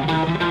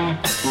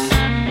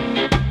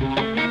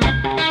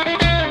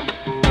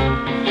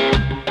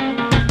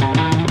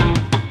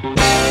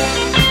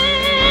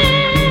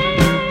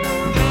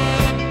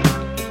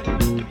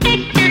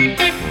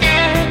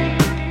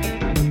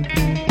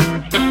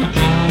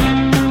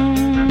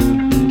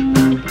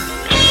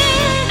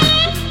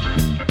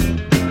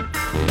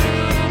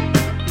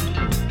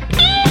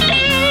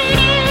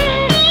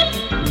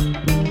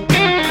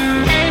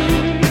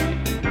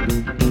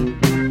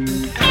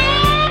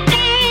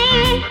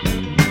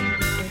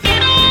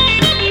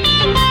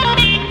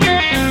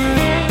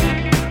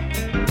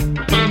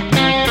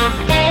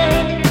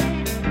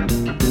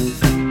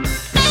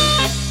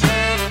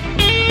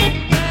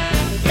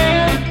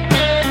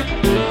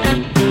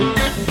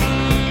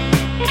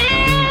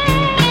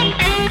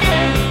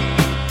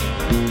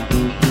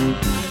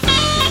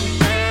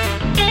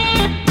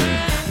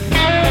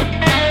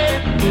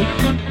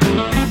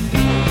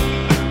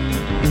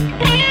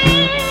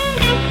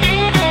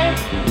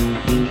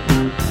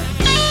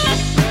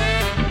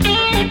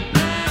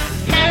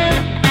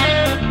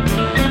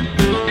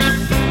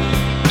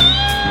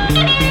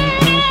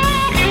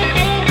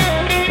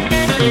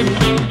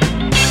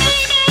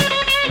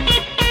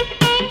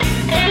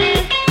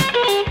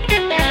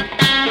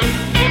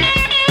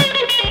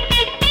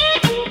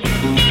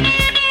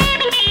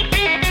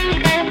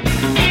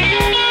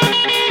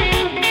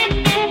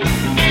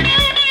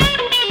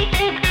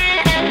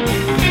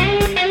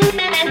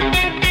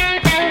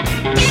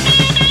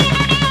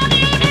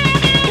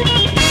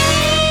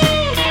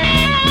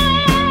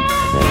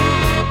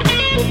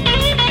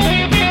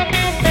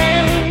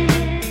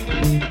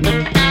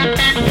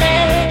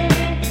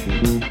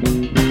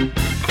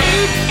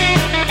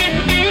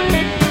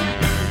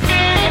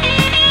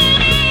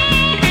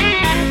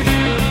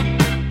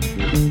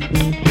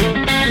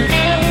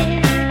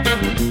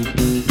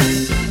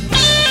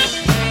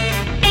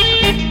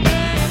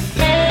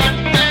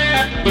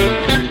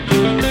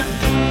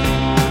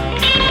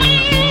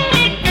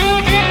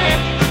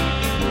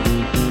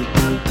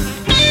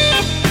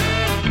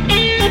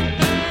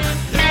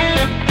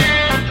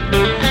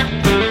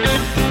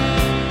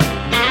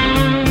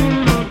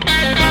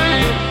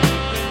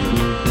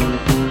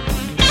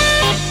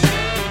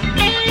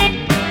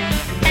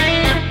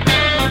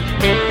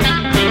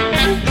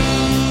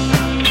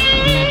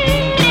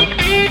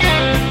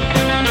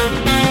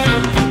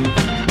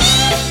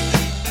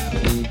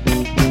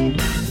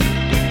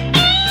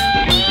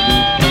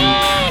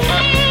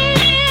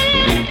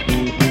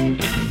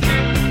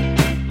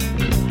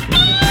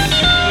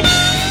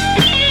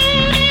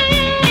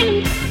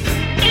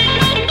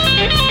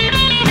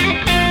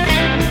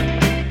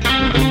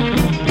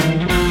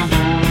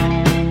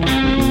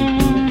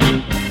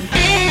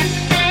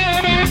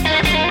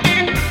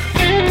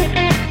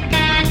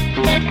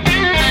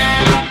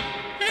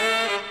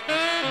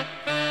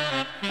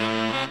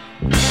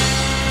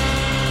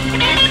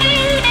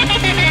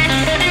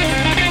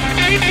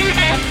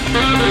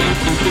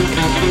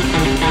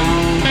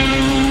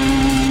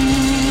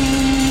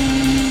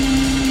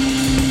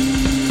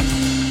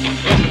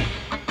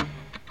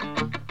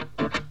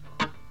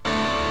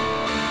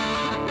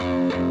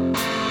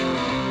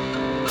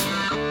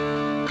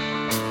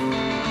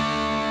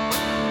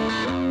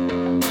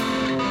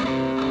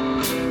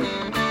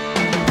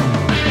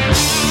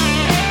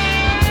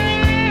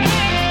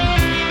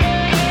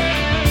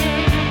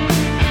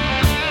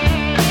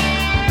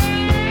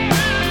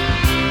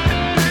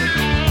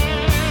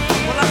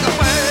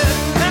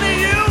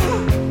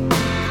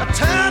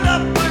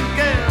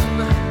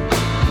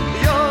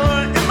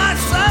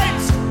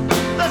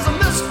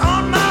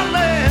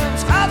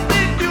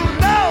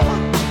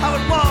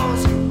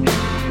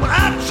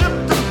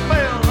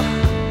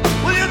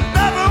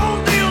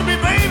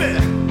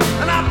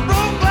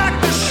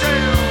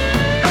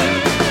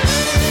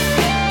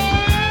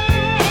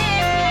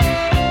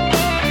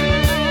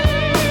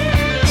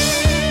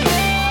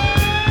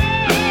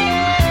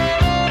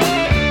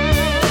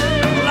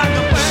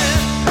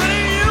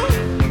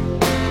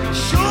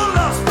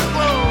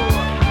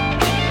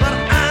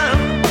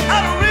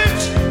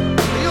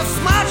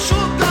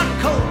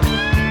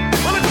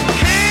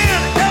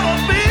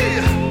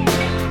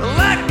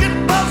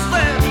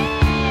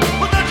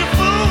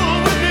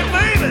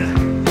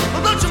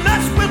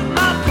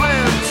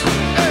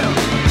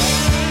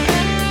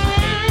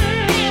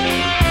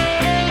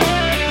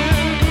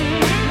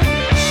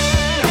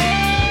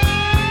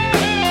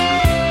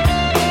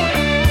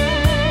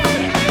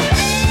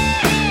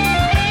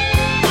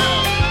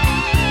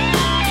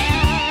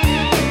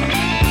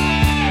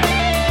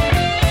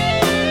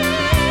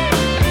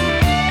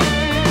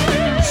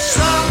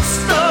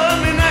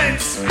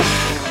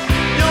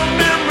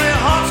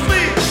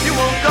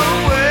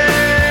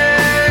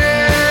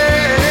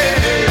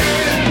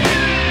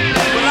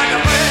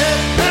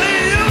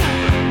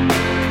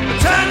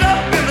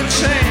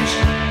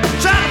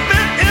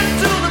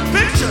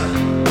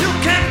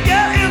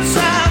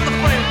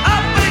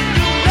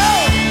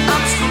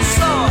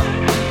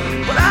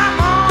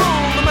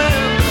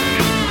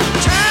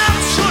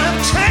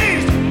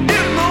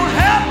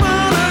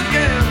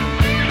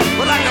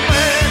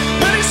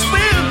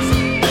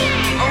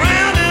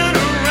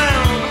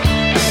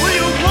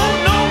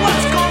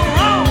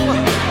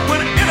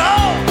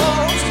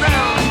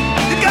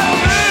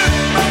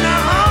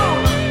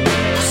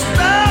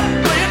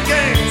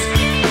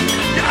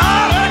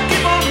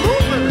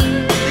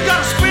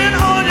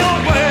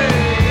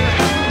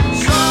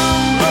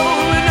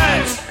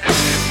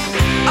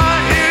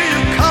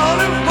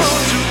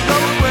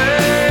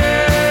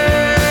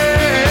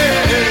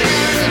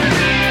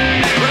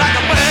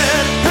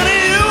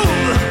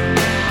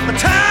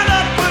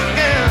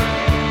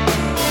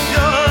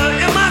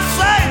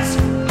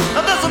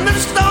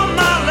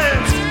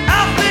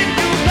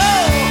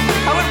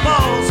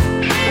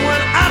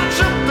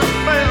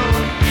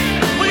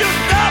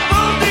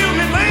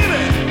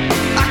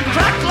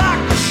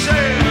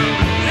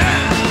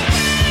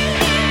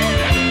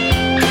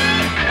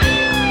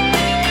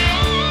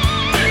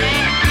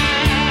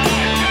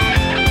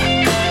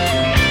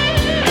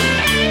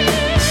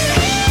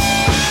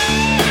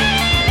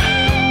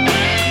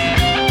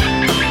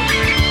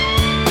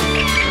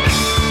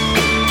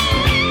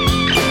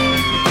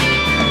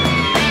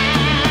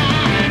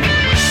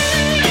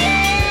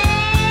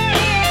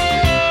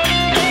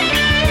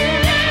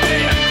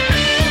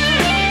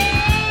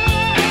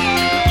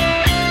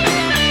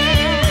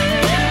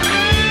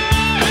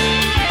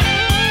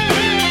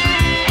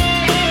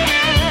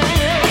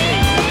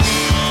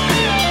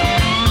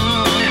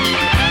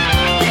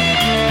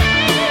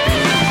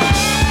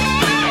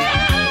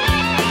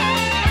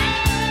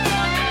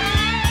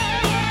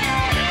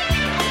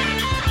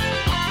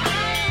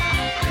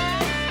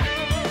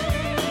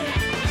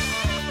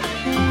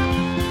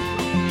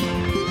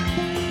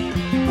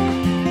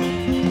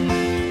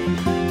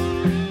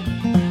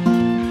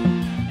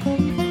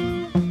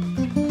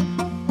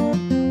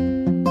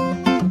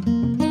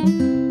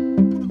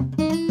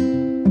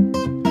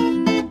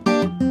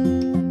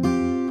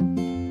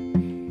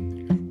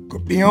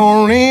 be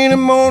on a rainy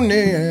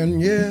morning,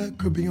 yeah,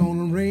 could be on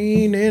a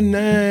rainy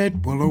night.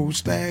 Well, old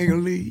Stagger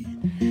Lee,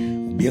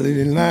 Billy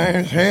the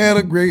Lions had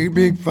a great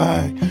big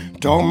fight.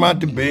 Talking about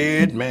the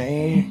bad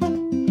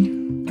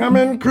man,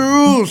 coming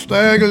cruel,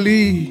 Stagger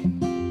Lee.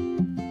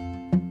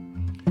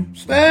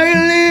 Stagger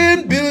Lee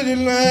and Billy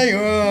the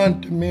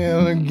Lion, the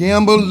man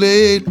gamble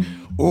late.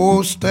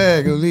 Old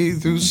Stagger Lee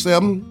through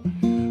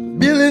 7.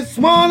 Billy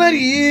swore that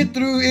he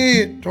through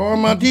 8.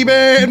 Talking about the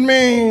bad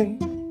man,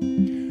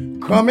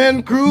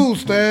 coming cruel,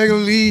 Stagger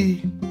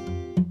Lee.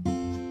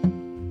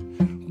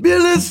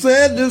 Billy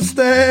said to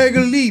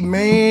Stagger Lee,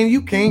 man,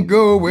 you can't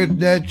go with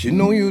that. You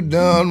know you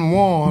done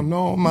won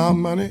all my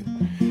money.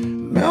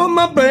 Now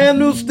my brand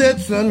new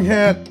Stetson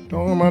hat.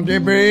 Talking about the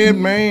bad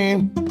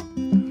man,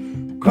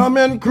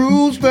 coming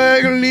cruel,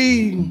 Stagger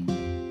Lee.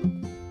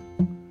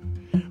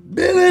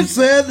 Billy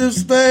said to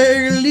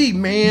Stagger Lee,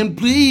 man,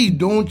 please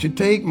don't you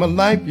take my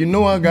life. You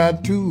know I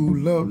got 2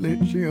 lovely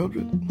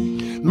children.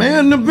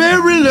 Man, the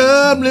very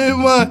lovely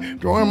one.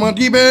 Talking about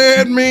the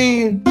bad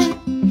man,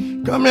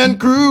 coming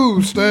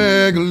cruel,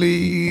 Stagger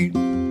Lee.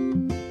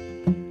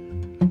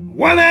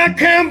 When I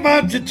care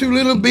about your 2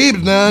 little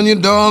babies now, your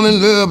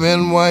darling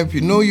loving wife, you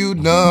know you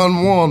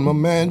done won my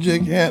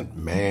magic hat.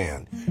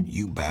 Man,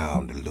 you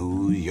bound to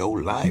lose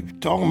your life.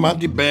 Talking about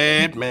the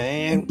bad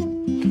man,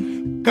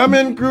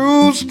 coming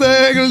cruel,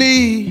 Stagger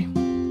Lee.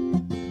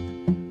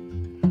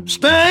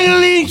 Stagger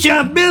Lee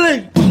shot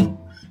Billy,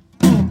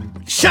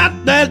 shot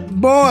that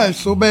boy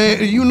so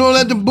bad. You know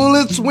that the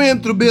bullets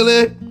went through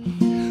Billy,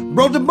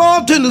 broke the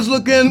bartenders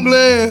looking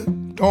glad.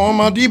 Talking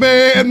about the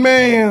bad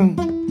man,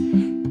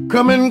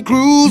 coming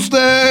cruel,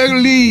 Stagger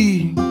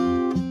Lee.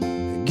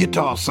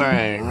 Guitar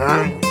sang,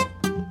 huh?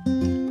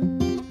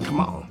 Come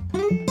on.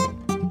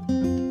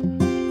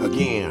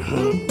 Again,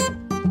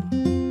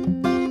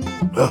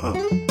 huh?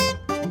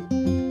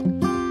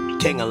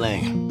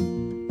 Ting-a-ling.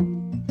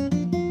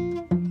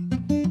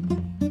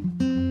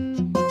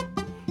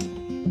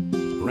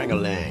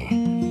 Ring-a-ling.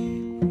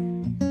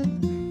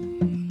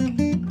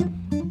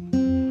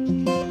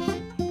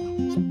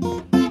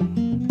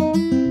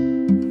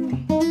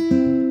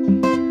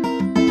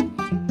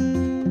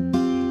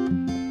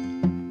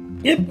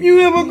 If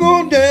you ever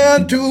go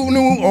down to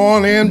New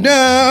Orleans,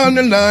 down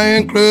the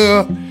Lion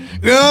Club,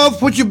 girl,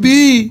 what you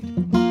be?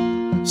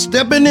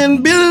 Stepping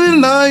in Billy the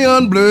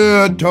Lion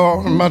blood,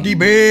 talking about the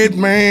bad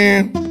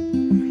man,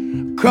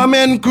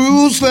 coming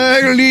cruel,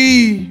 Stagger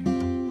Lee.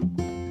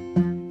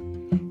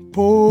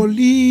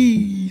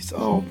 Police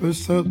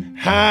officers,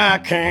 how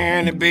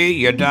can it be?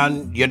 You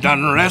done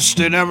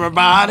arrested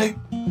everybody?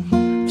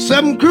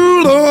 7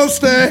 cruel old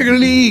Stagger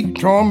Lee,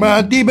 talking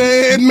about the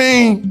bad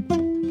man,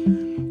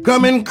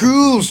 coming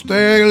cruel,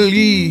 Stagger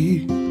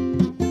Lee.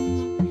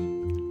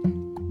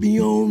 Be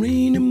on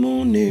rainy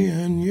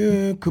morning,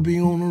 yeah, could be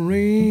on a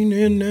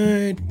rainy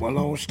night. Well,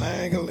 old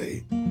Stagger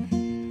Lee,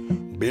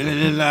 Billy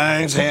the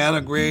Lions had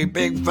a great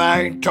big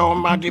fight. Talking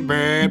about the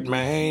bad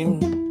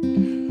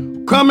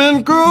man,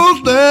 coming cruel,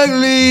 Stagger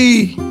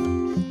Lee.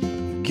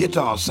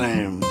 Guitar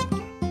Sam.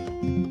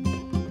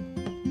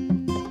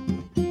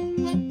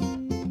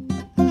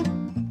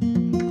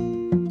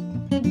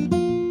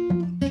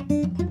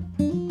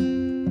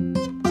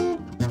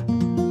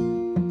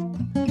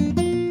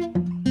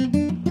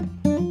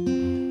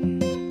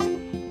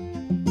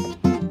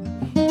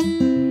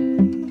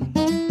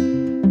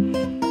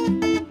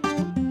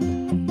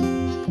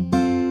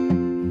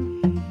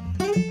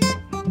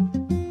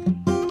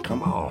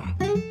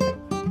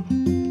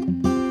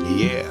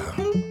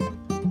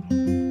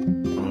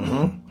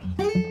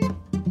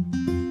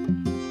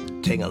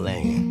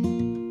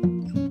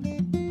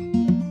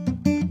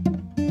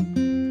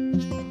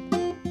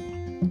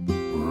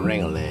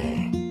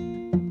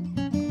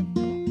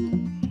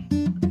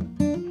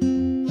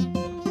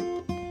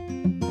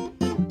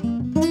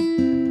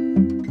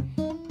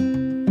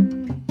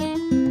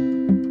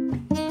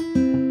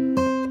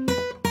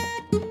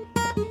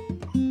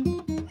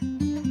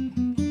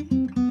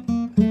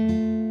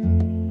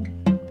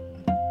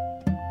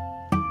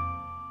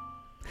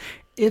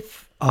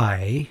 If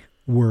I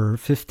were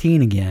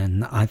 15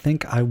 again, I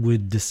think I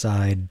would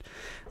decide,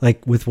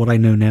 like with what I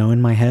know now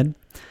in my head,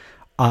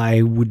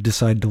 I would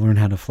decide to learn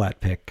how to flat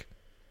pick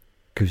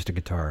acoustic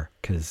guitar,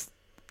 because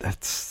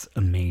that's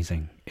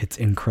amazing. It's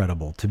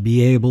incredible to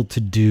be able to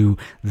do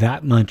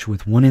that much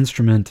with one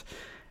instrument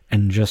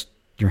and just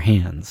your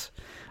hands.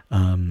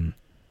 And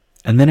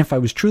then if I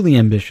was truly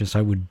ambitious,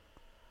 I would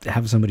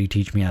have somebody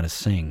teach me how to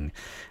sing.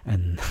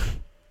 And,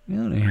 you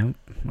know,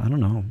 I don't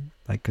know.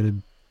 I could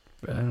have,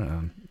 I don't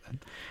know.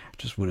 It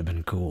just would have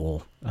been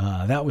cool.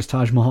 That was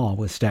Taj Mahal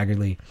with Stagger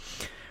Lee.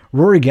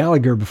 Rory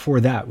Gallagher before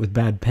that with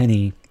Bad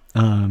Penny.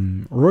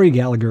 Rory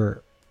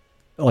Gallagher,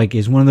 like,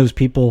 is one of those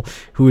people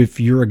who, if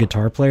you're a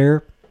guitar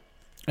player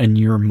and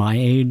you're my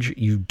age,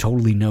 you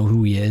totally know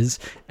who he is,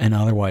 and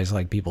otherwise,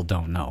 like, people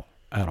don't know.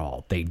 at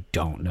all. They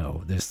don't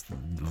know. This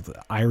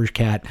Irish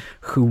Cat,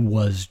 who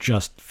was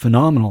just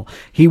phenomenal.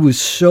 He was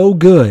so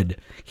good.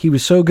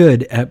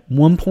 At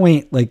one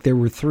point, like, there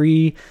were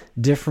 3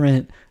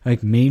 different,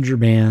 like, major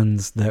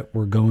bands that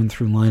were going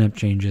through lineup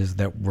changes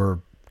that were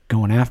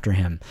going after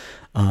him.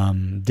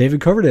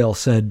 David Coverdale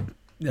said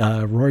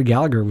Rory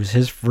Gallagher was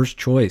his first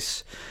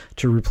choice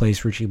to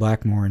replace Ritchie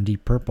Blackmore in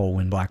Deep Purple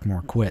when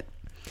Blackmore quit.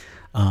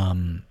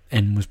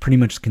 And was pretty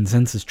much the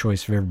consensus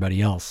choice for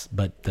everybody else,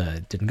 but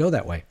it didn't go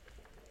that way.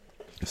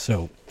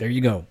 So there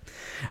you go.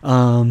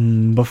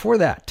 Before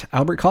that,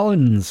 Albert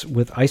Collins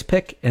with Ice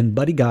Pick and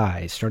Buddy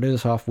Guy started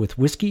us off with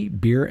Whiskey,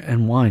 Beer,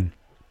 and Wine,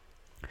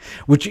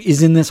 which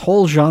is in this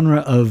whole genre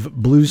of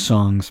blues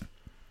songs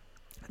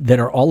that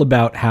are all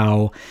about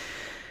how,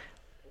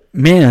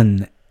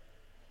 man,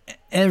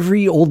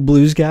 every old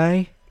blues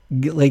guy,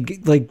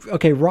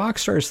 okay, rock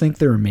stars think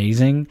they're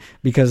amazing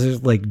because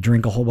there's like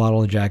drink a whole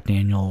bottle of Jack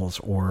Daniels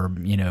or,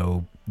 you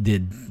know,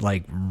 did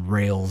like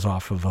rails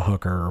off of a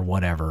hooker or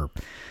whatever.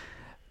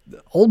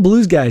 Old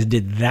blues guys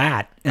did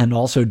that and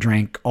also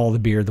drank all the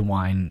beer, the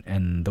wine,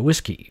 and the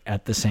whiskey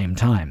at the same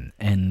time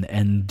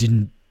and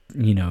didn't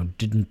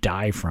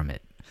die from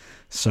it.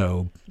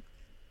 So,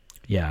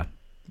 yeah,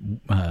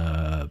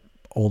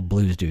 old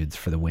blues dudes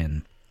for the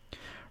win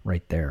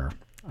right there.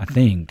 I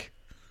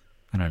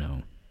don't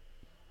know.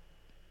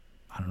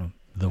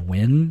 The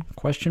win?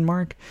 Question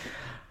mark.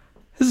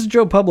 This is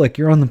Joe Public.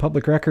 You're on the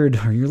Public Record,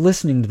 or you're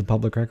listening to the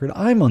Public Record.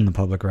 I'm on the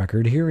Public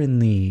Record here in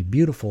the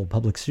beautiful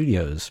Public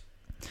Studios.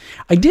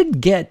 I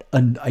did get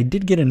a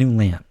new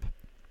lamp.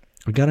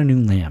 I got a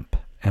new lamp,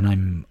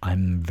 and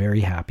I'm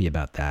very happy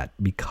about that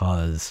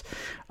because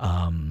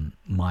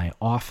my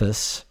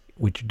office,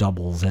 which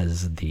doubles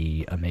as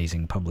the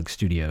amazing Public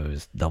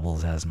Studios,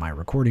 doubles as my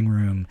recording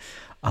room,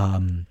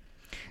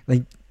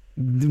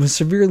 was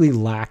severely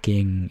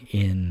lacking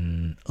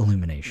in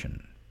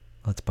illumination.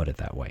 Let's put it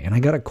that way. And I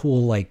got a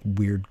cool, like,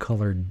 weird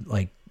colored,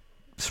 like,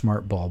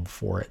 smart bulb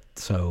for it.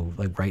 So,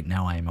 like, right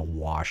now I am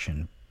awash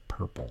in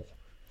purple.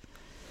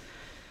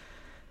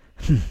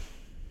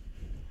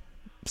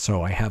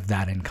 So I have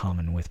that in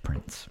common with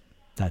Prince.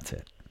 That's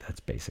it. That's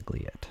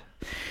basically it.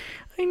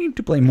 I need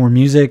to play more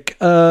music.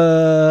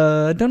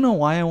 I don't know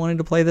why I wanted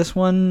to play this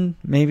one.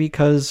 Maybe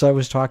because I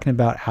was talking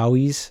about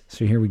owies.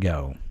 So here we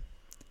go.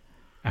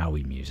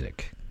 Owie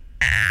music.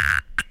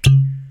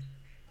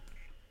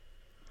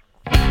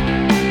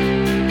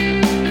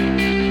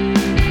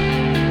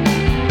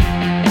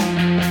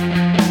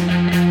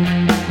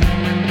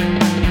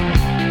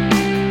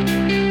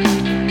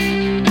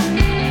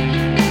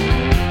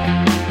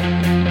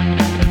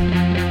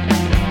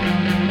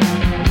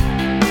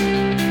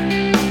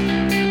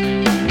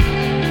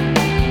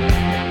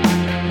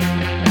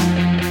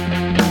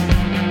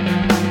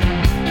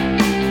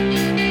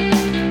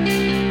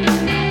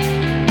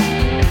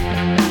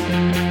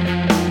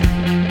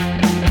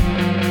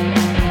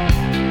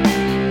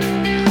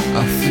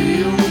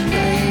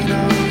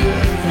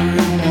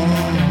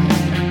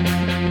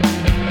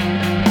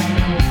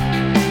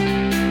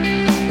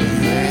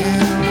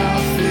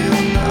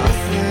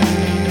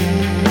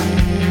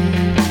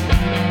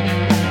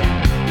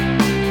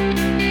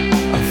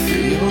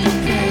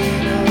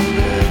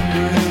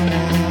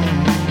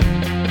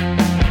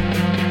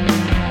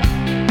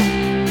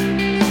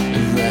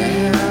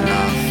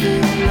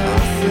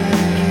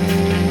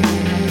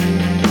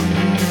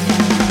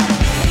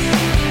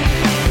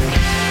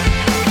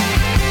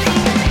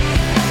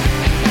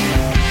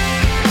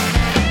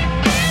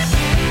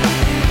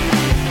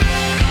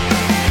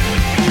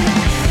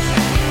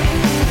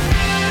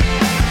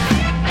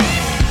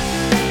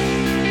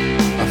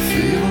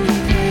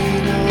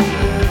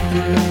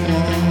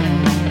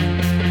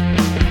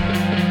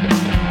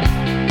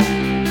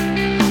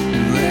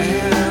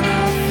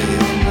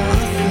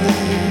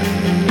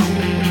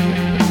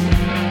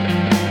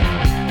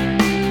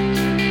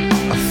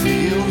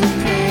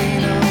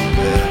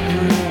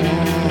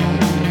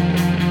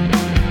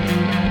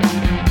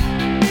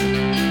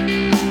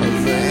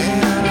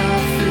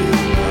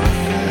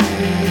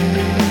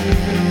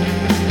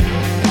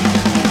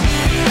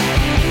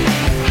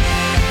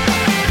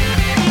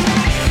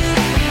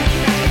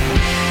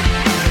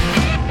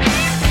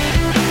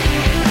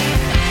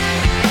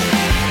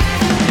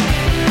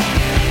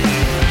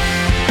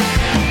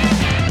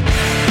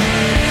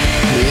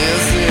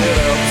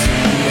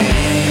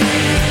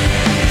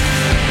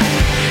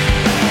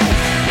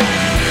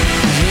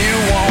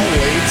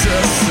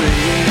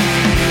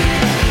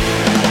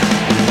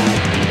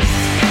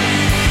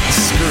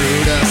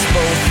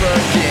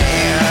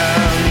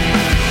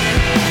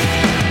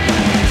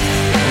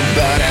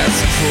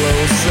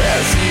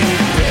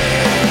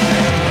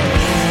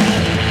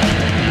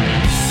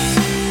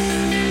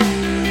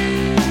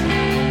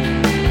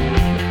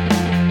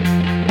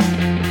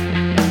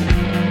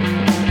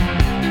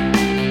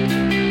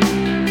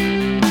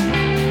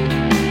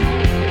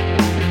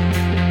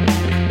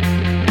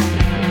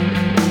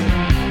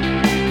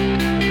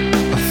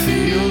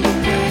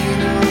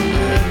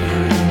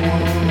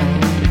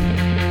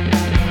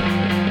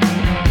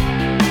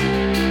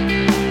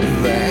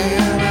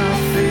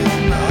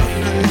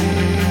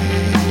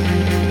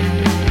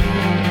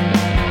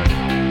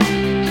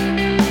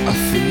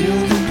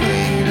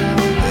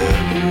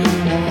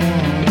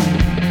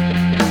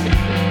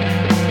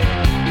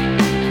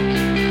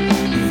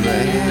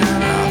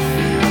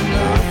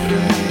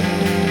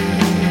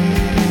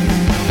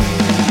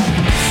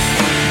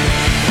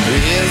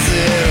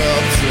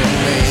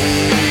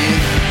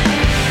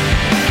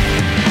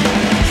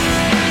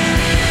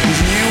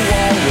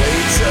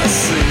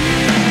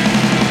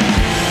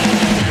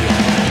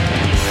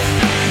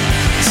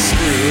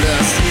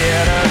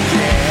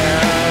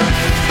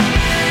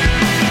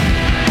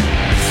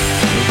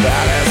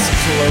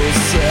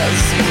 close as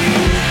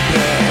you've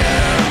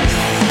been.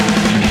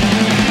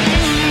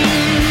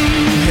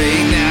 Hey,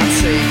 now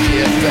take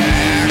it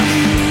back.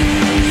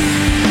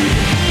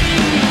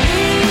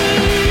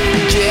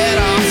 Get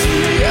off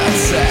the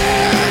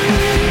attack.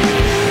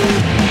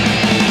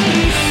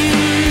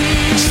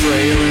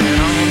 Trailing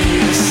on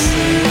your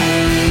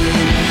scene.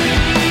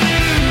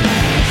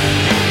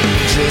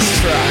 Just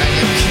try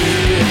and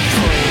keep it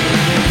clean.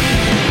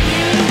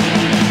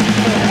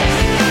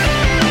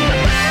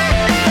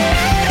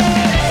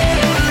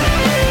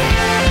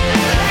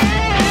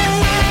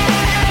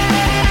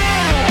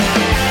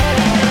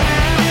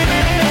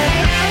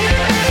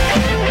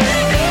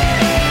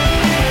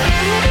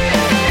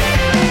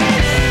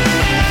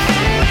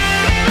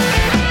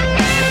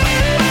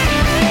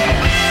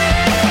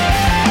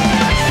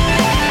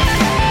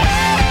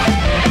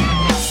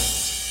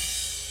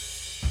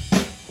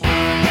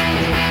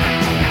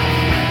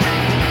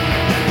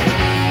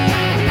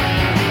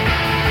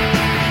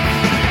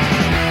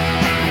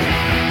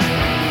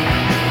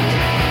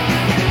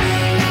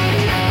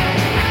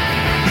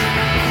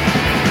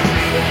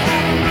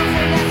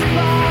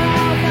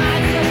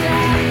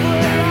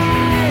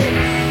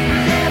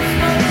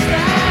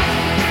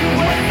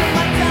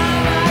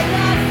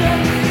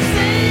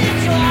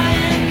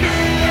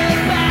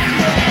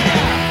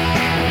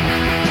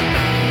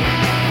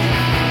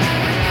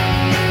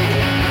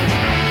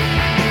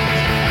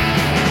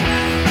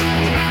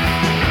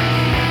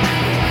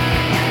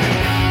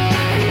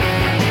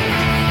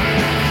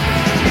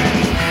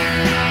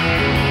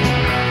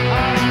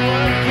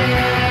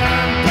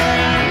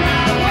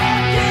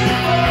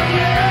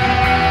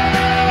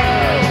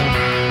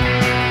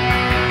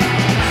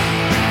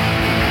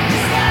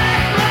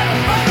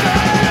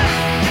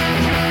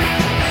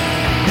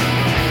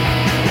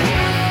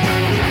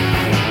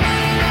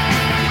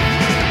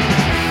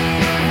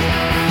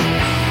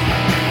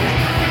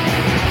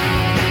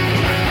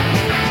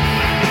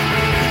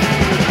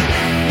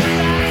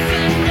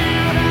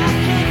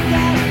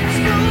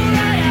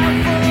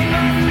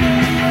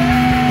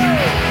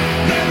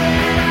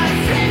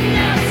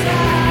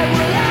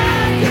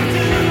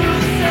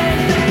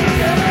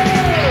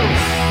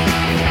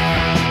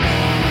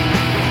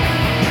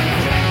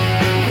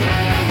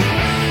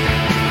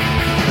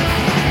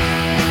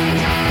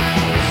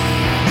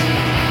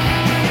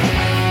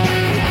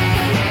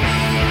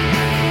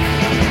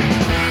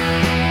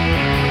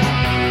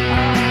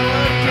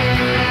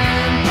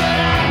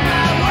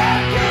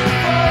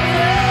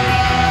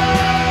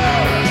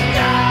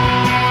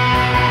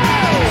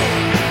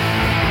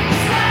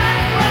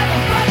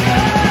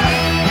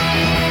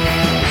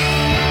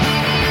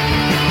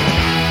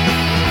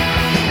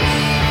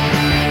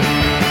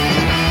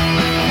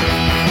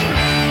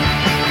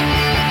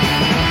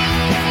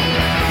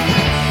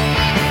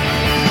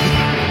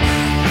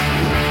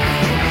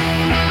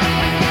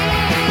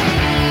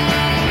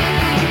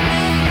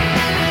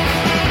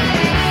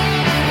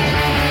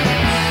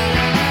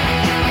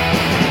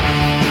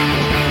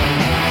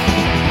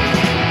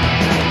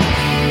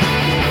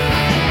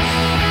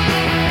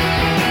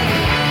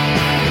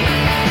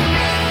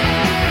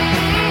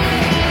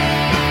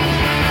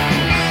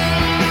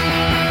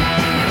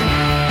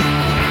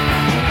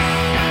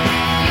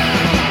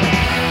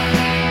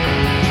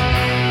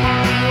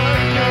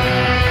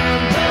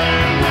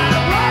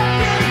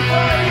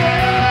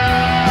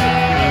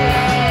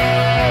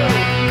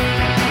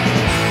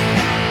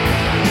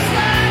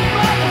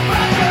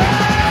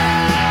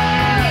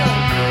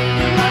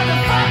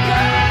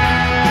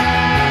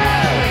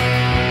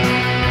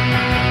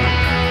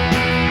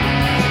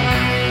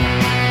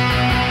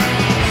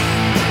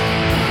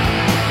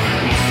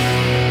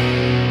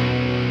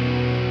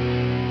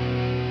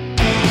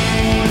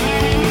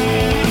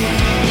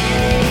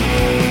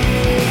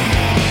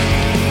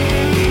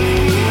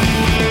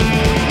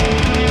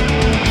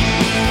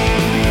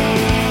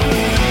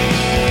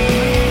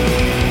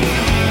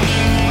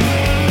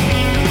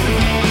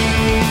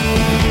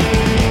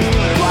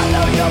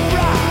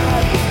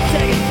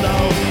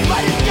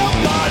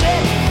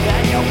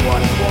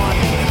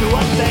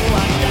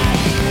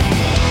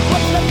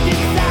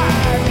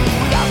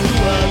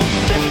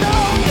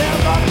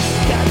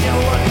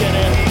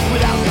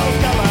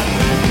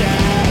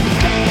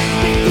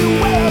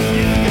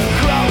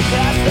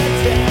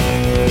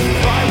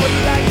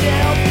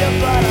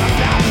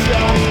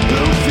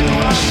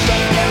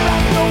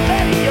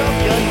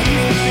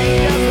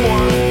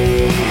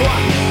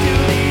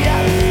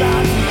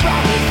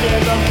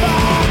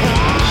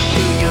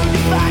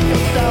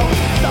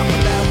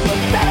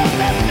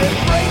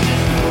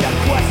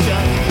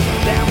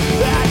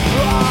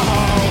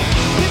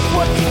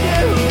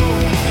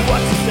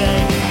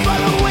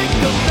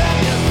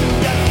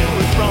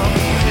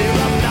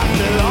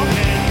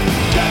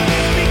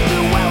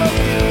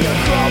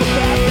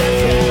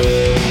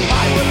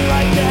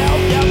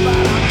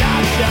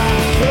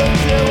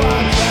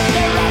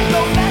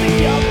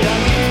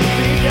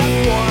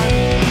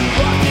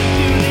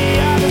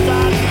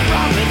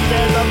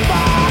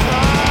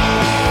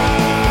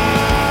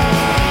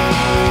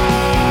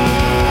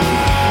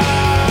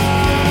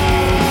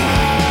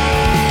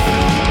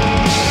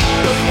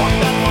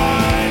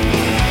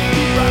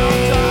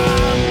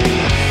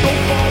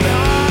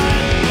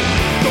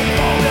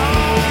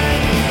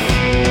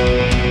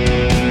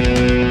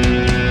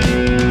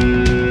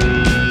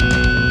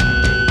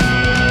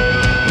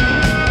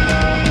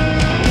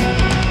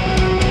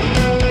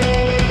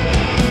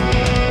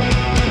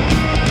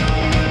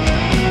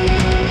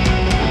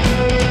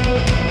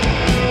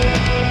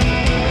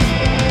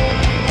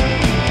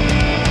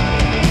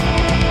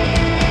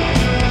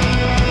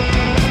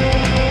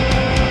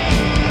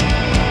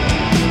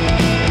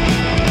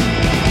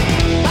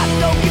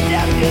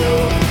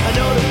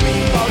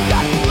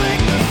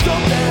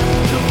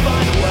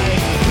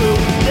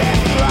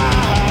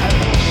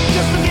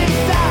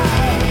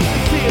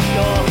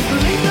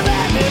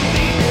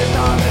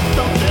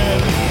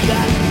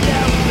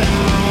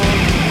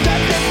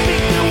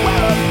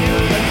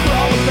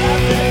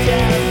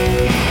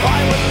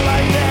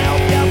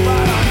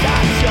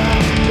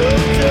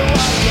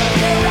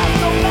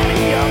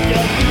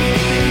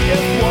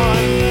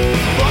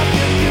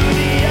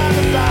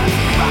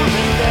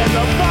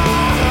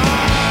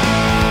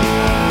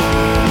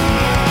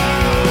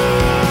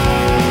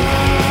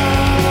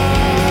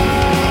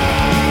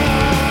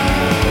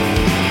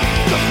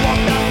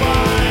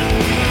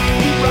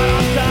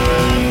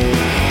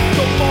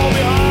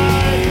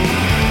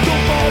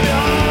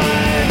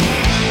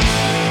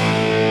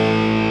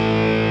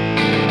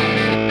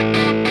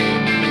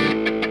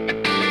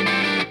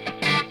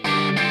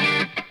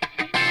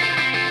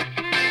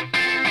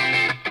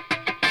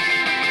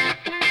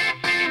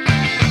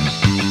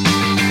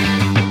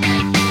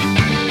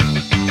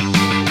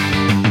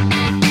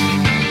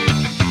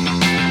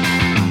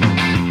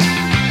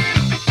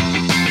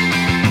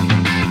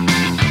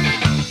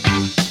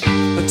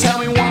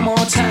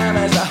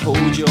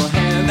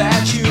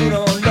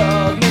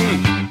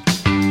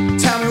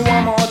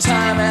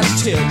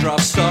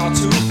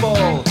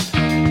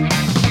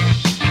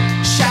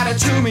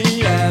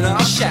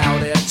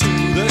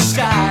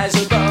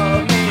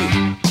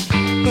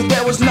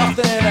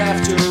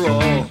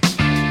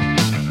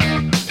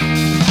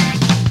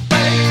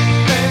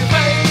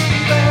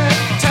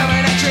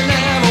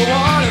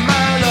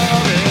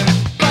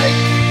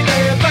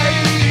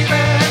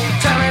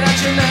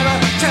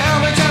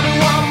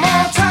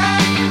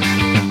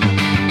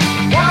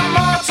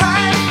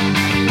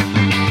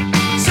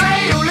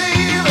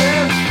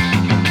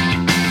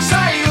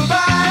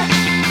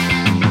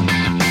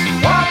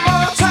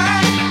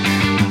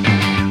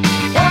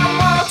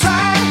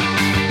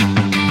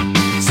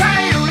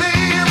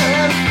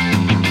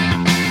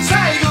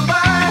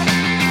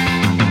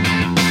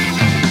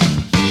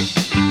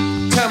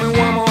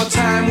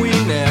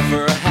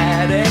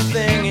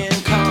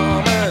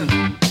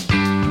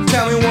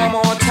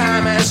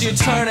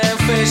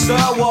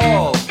 against the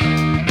wall.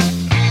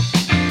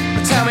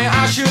 Tell me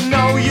I should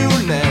know you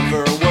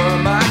never were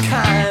my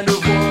kind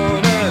of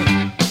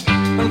woman.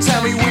 And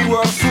tell me we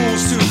were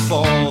fools to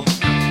fall.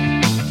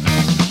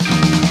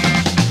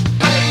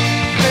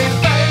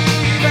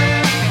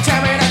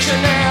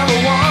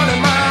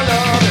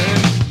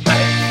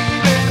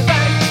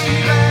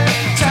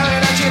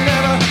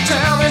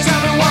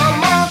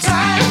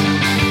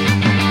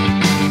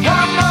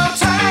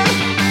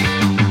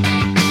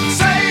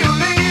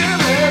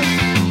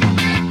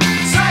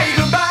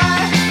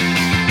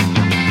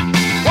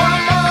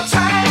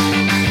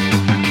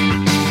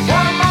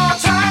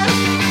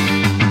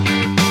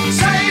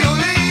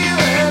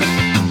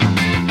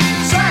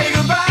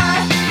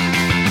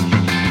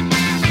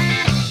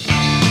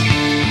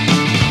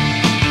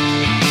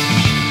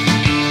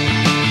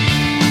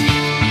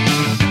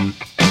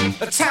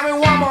 Tell me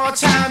one more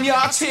time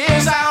your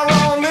tears are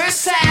only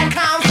sad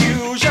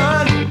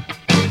confusion.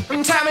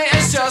 And tell me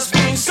it's just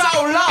been so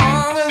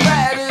long and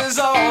that is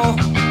all.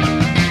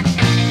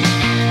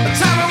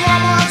 Tell me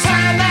one more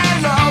time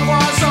that love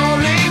was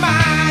only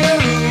my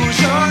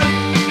illusion.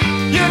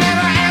 You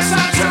never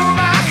answered to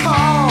my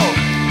call.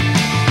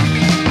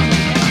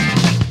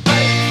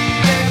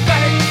 Baby,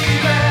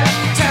 baby,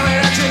 tell me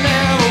that you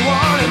never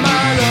wanted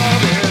my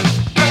loving.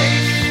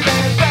 Baby,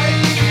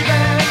 baby,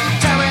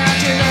 tell me that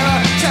you never.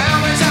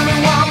 Tell me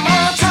one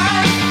more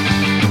time.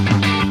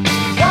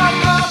 One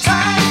more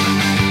time.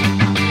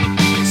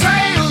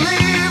 Say you're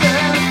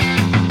leaving.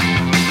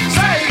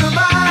 Say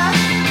goodbye.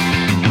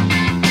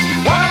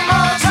 One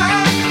more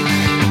time.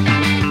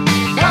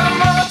 One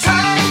more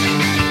time.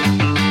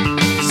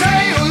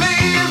 Say you're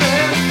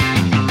leaving.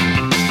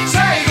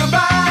 Say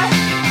goodbye.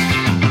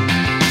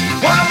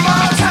 One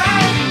more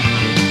time.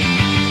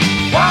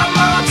 One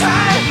more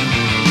time.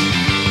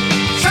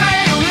 Say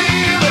you're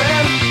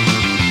leaving.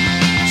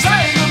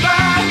 Say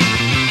goodbye.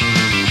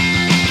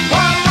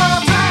 One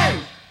more time.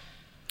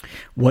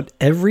 What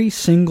every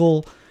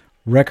single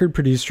record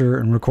producer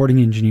and recording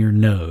engineer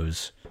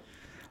knows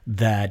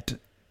that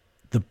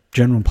the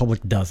general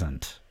public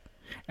doesn't,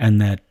 and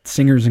that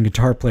singers and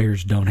guitar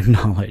players don't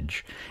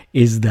acknowledge,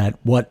 is that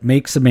what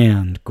makes a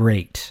band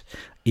great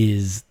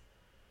is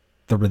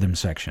the rhythm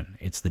section.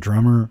 It's the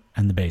drummer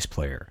and the bass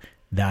player.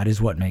 That is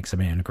what makes a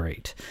band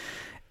great.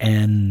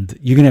 And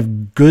you can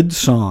have good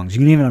songs.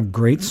 You can even have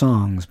great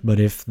songs, but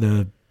if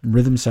the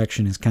rhythm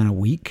section is kind of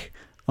weak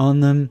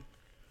on them,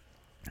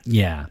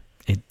 yeah,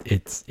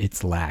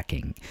 it's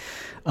lacking.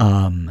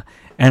 And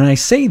I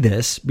say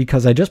this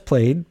because I just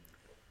played,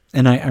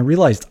 and I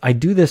realized I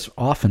do this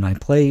often. I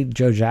play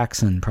Joe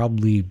Jackson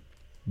probably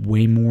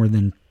way more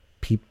than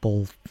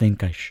people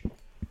think I should.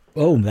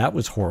 Oh, that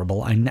was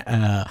horrible.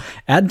 I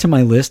add to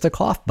my list a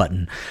cough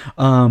button.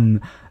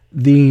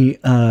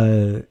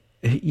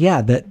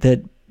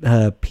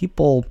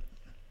 People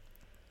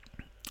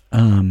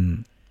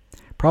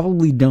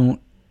probably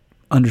don't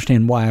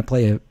understand why I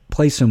play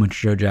so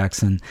much Joe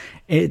Jackson.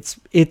 It's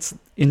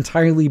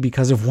entirely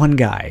because of one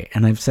guy,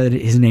 and I've said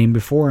his name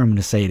before. I'm going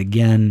to say it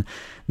again.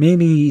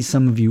 Maybe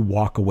some of you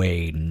walk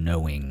away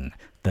knowing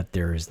that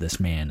there is this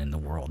man in the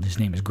world. His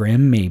name is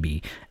Graham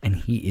Maybe, and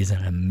he is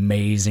an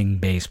amazing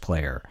bass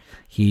player.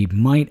 He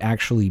might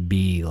actually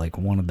be like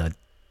one of the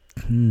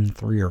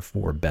 3 or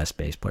 4 best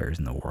bass players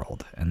in the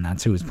world, and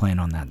that's who was playing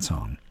on that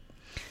song.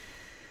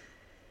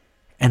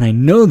 And I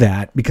know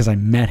that because I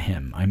met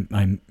him.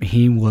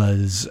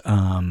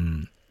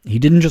 He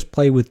didn't just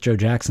play with Joe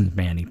Jackson's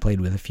band. He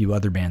played with a few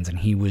other bands, and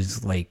he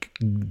was like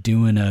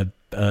doing a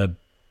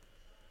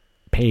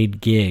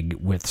paid gig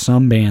with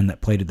some band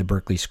that played at the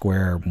Berkeley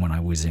Square when I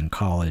was in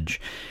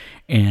college.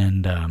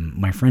 And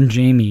my friend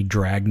Jamie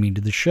dragged me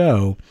to the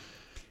show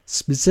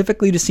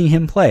specifically to see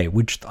him play,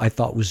 which I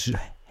thought was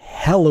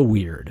hella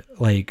weird.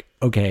 Like,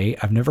 okay,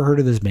 I've never heard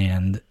of this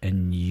band,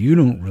 and you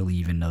don't really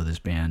even know this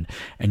band,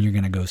 and you're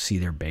going to go see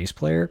their bass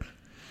player?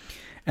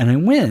 And I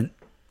went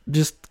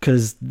just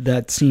because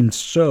that seemed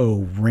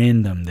so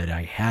random that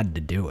I had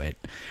to do it.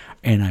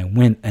 And I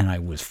went, and I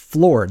was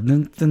floored.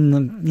 Then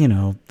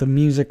the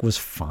music was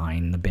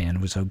fine. The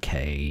band was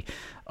okay.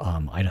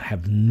 I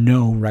have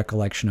no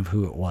recollection of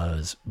who it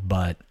was,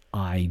 but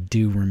I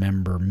do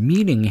remember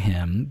meeting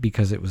him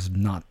because it was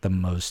not the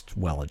most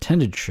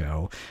well-attended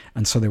show,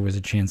 and so there was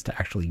a chance to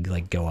actually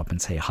like go up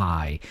and say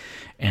hi.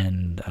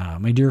 And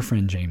my dear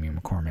friend Jamie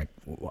McCormick,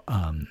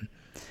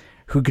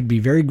 who could be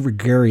very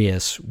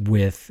gregarious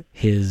with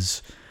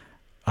his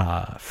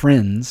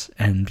friends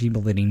and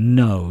people that he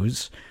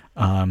knows,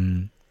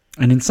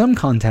 and in some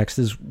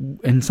contexts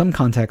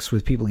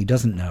with people he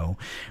doesn't know,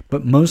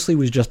 but mostly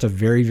was just a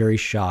very, very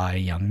shy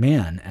young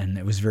man, and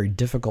it was very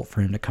difficult for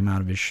him to come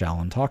out of his shell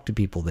and talk to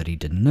people that he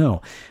didn't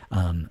know.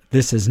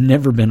 This has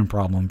never been a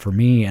problem for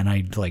me, and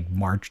I like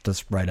marched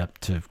us right up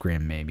to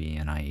Graham Maybe,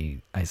 and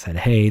I said,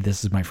 hey,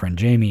 this is my friend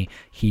Jamie.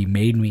 He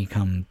made me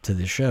come to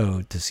the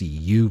show to see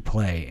you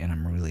play, and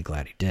I'm really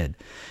glad he did.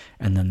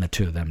 And then the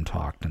two of them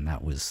talked, and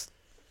that was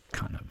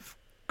kind of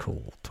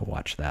cool to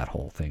watch that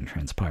whole thing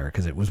transpire,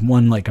 because it was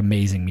one like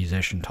amazing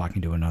musician talking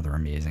to another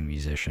amazing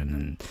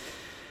musician,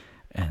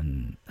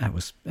 And that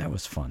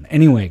was fun.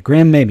 Anyway,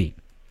 Graham Maybe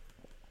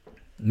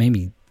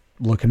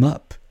look him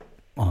up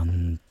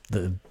on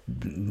the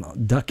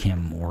Duck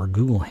him or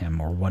Google him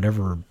or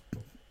whatever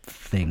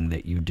thing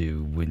that you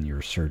do when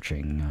you're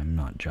searching. I'm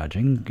not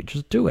judging.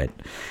 Just do it.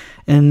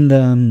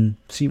 And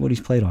see what he's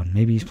played on.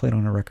 Maybe he's played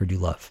on a record you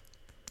love.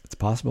 It's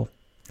possible.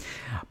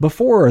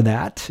 Before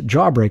that,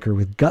 Jawbreaker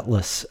with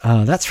Gutless.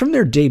 That's from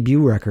their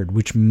debut record,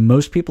 which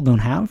most people don't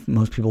have.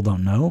 Most people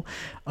don't know.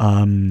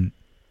 And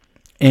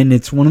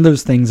it's one of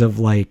those things of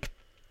like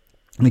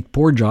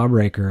poor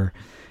Jawbreaker,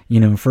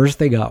 first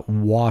they got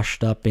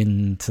washed up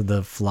into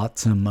the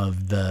flotsam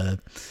of the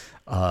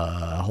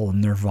whole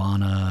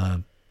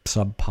Nirvana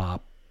sub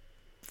pop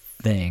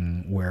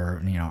thing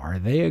where, are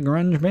they a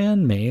grunge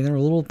band? Maybe they're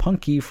a little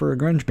punky for a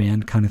grunge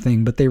band kind of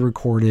thing, but they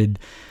recorded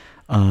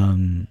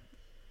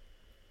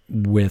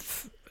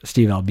with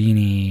Steve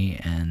Albini,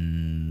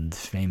 and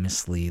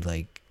famously,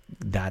 like,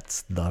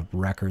 that's the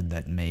record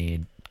that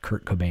made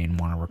Kurt Cobain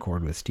want to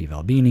record with Steve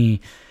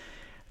Albini.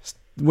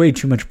 Way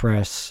too much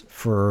press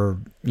for,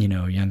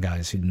 young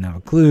guys who didn't have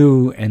a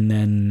clue, and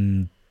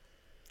then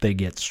they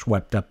get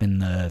swept up in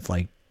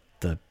the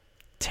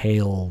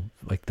tail,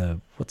 like the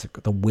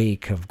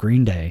wake of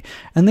Green Day,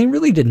 and they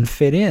really didn't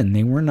fit in.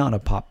 They were not a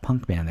pop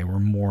punk band. They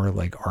were more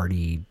like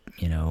arty,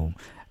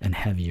 and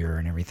heavier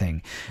and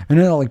everything. I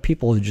know like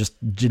people who just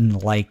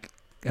didn't like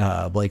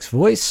Blake's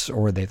voice,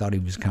 or they thought he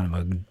was kind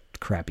of a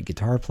crappy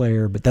guitar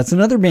player, but that's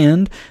another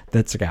band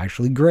that's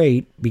actually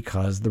great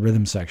because the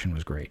rhythm section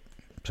was great.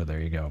 So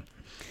there you go.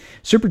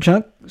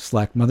 Superchunk,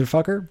 Slack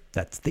Motherfucker,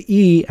 that's the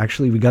E.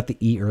 Actually, we got the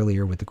E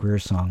earlier with the Queer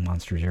song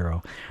Monster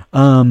Zero.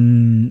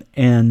 And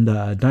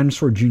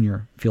Dinosaur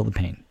Jr., Feel the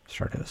Pain,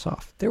 started us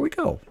off. There we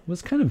go. It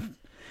was kind of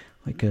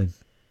like a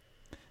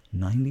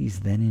 90s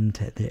then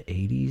into the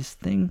 80s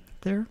thing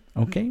there.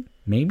 Okay,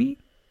 maybe,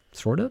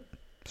 sort of,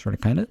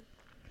 kind of.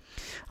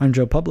 I'm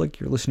Joe Public.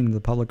 You're listening to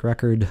The Public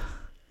Record.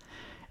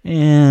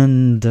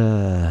 And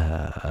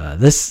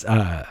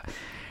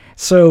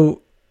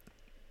so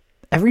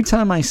every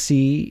time I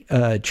see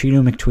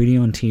Cheeto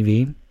McTweety on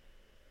TV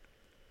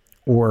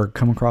or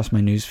come across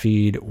my news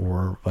feed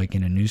or like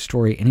in a news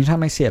story,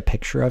 anytime I see a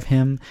picture of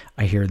him,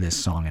 I hear this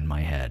song in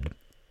my head.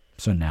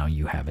 So now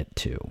you have it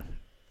too.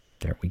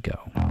 There we go.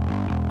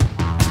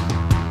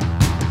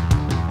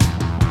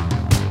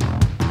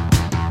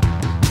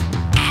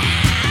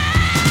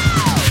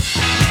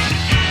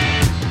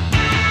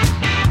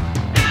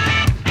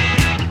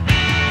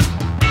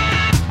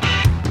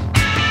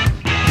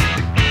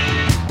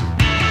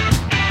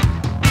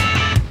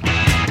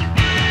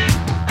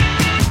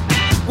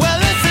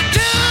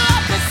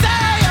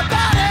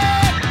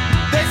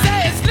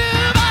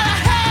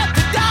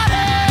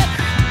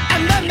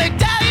 And then they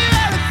tell you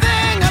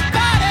everything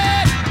about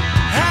it.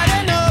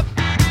 Had enough.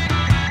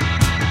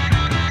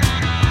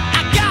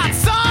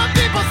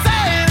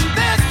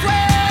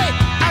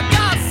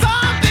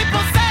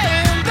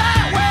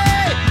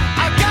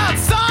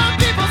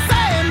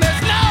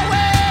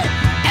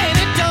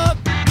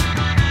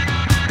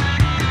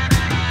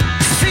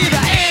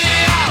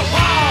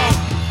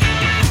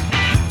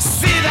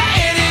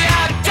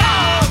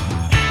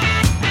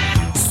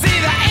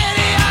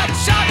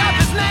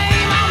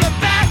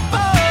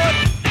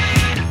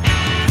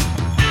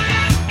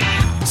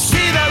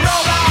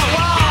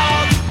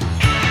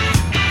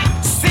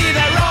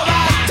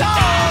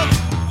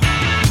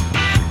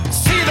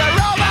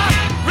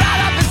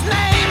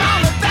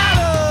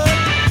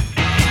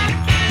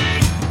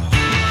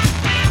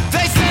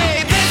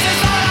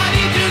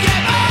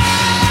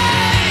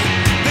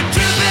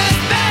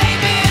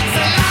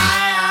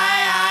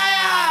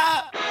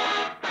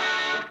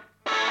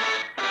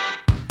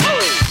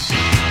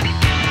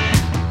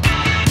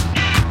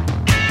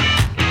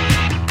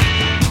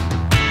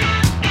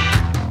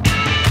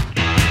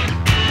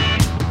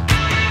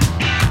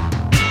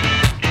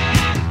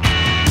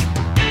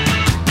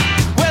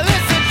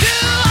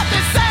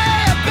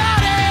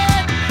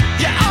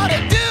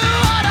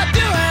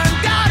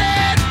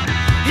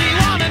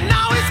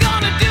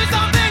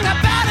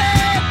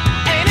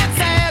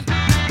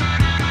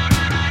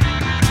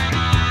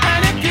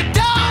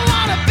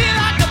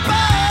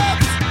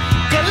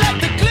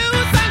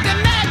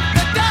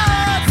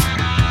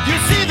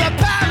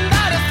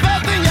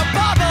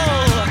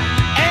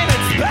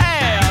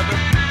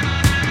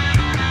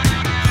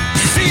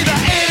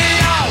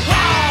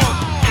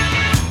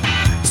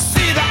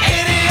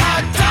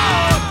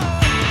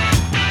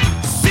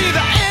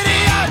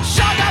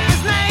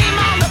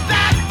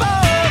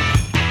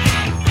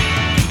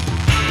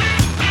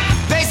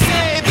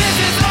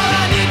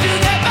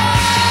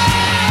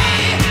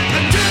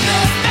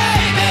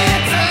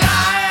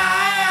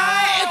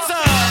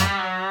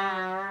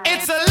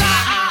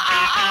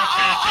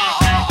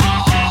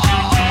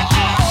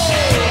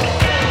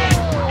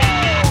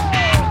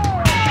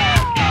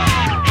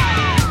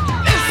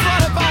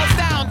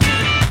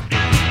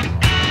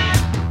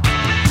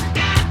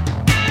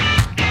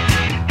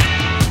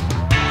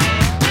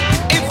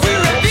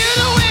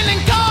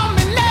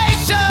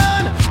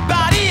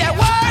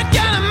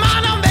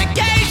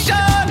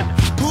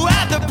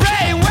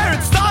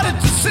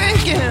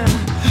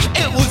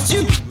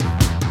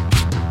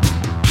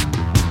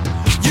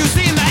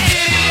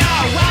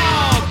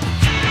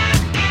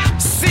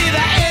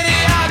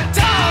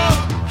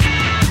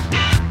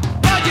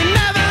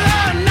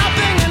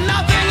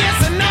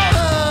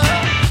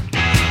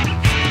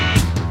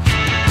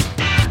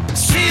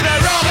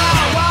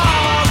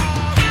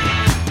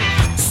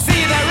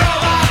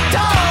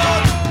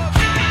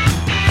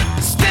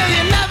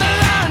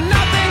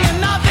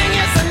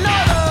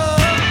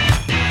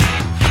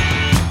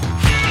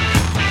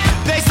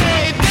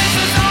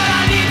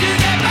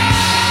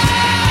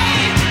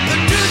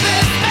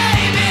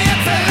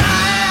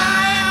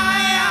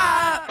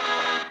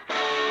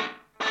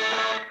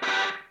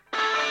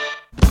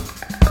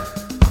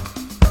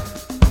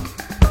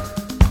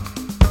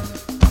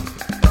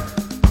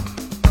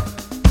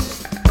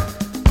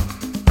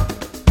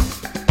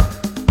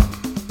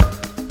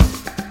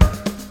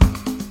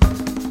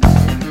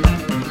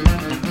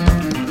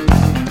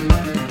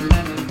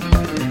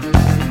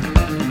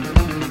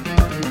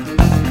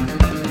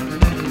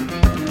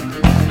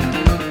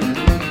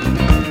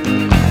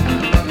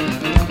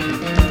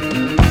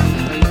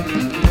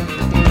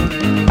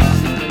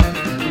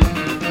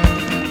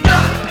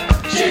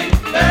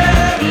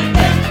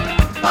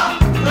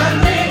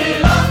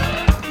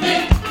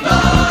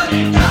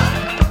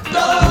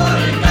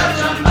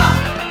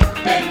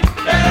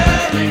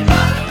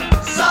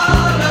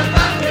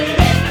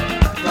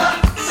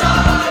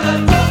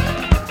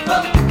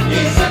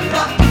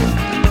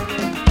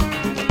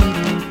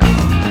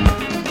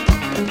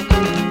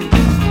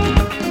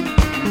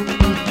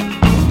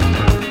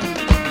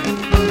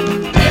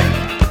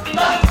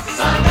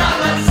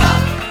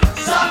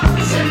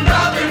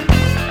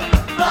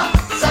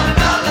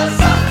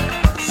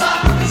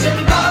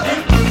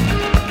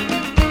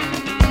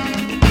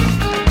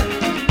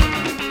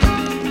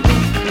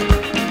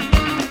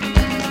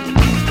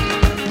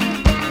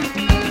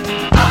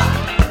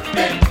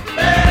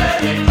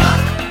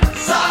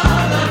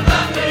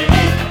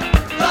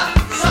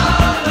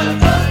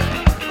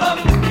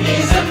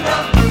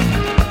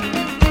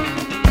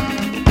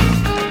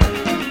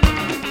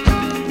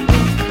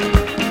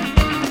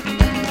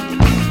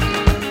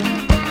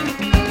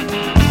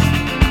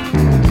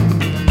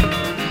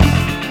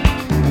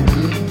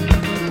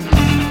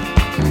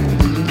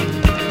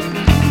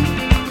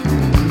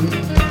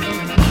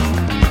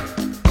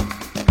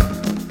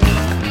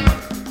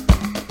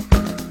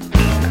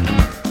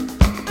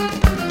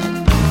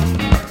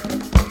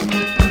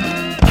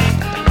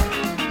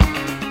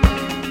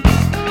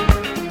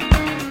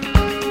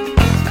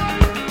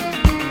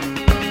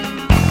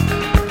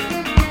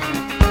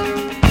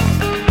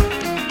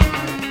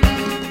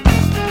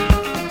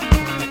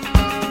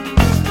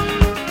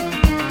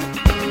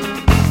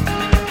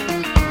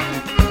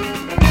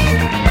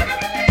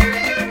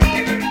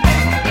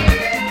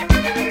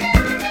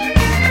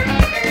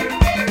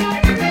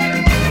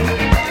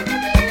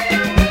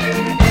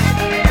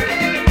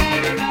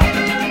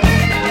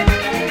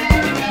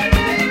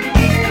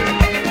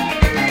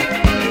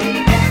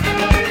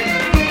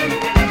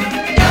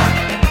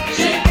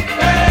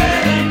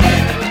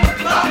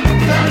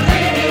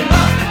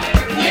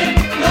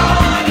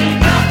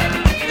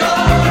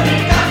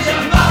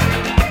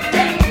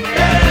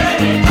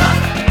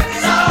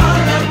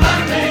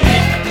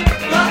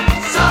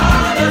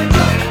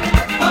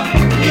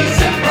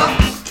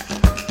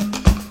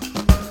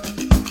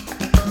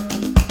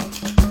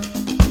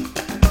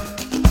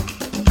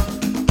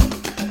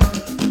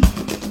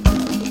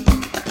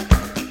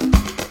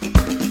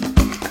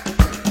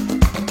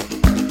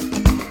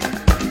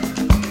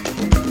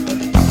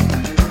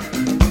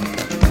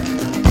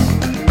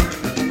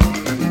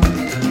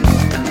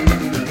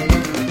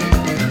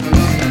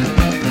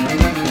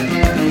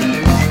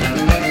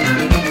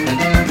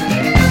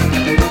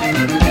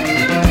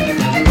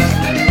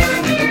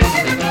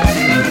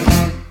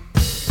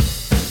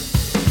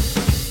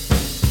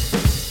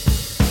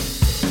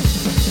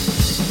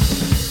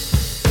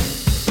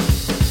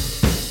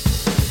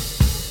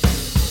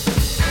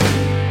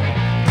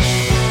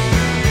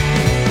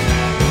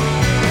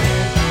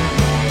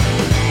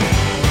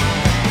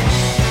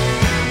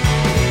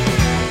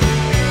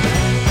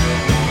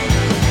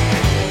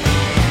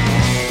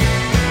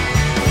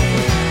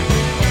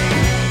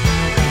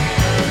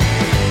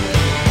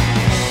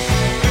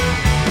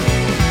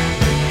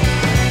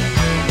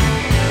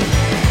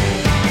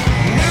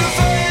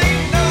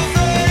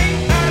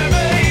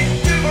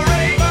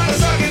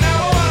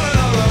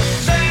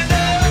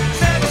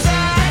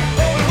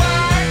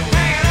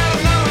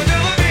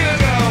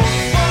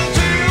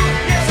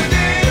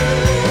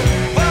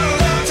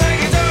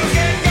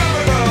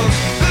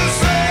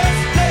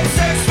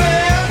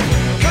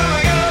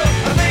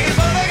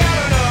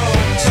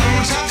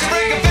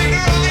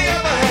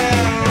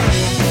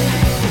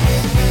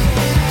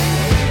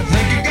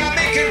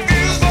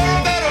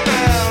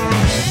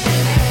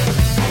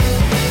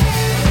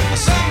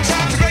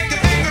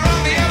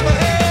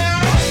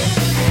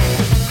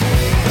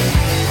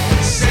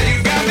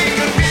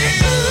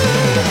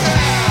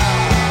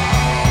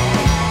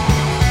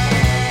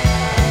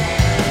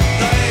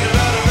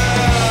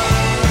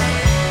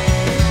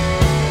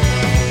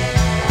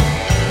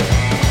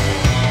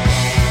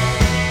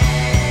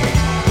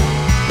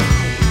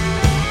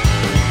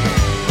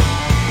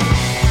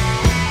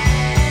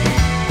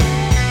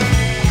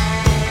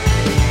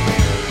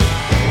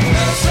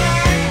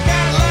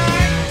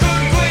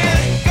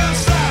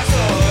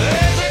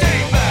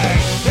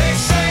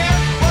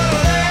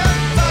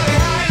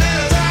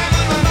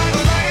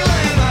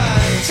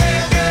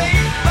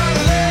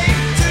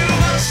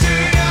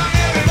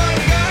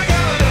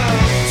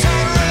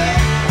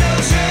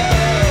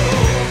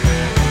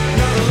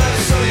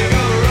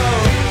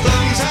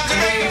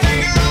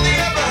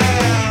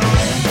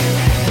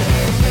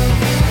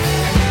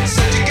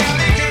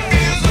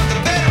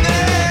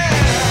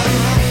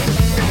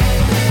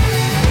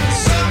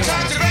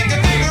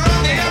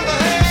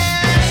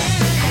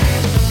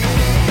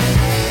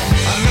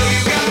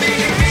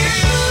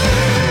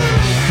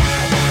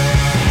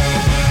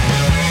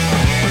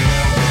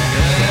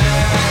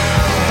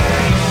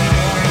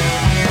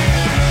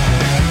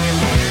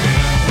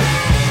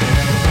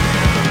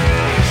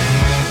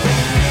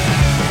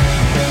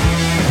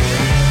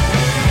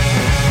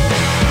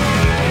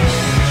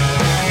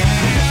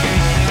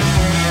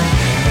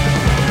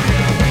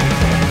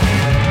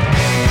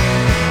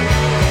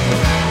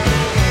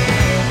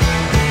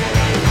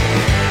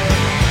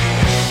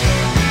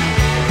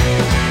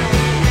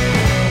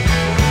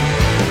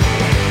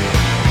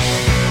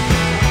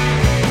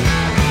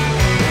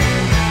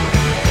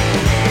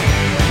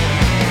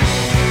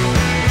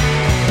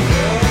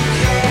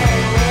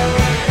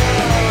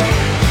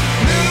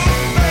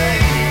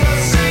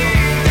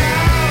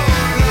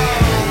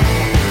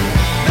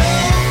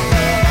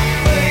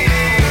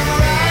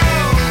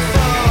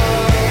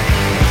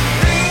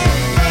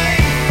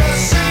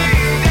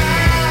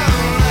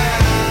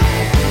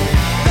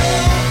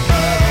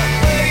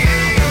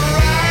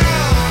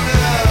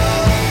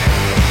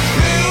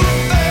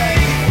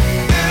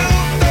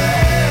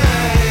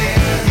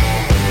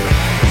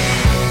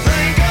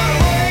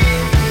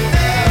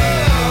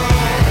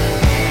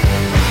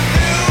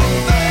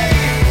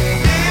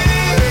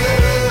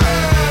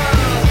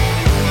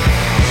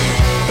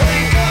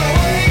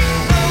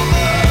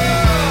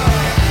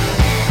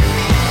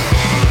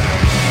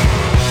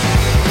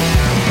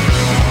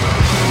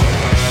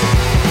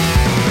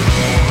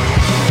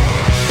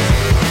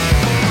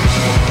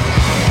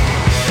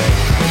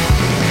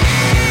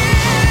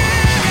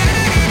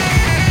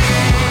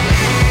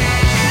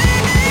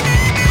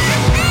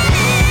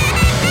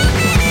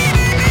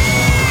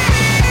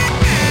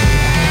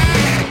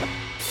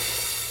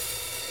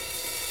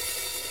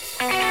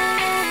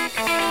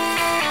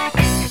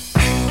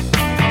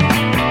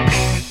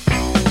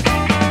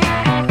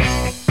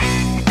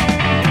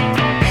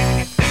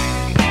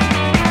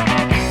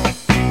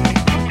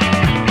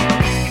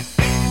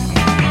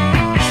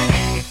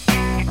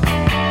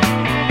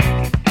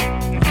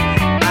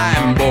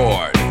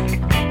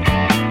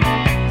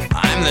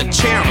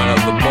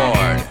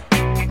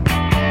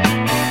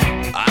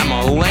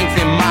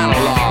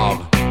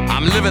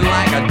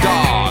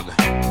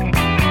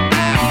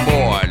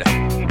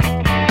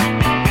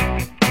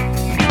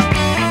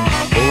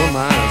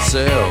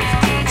 myself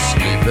to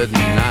sleep at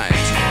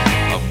night.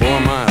 I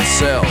bore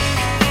myself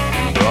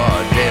in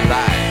broad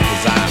daylight,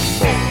 'cause I'm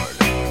bored.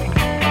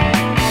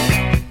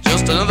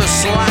 Just another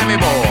slimy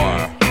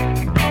bore.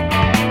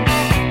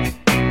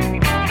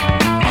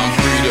 I'm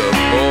free to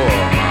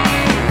bore my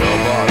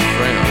well-bought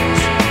friends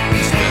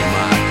and spend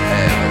my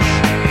cash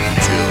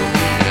till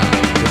the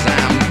end, 'cause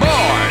I'm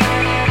bored.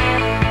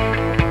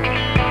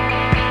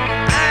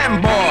 I'm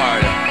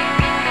bored.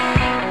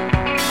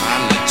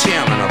 I'm the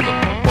chairman of the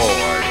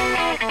board.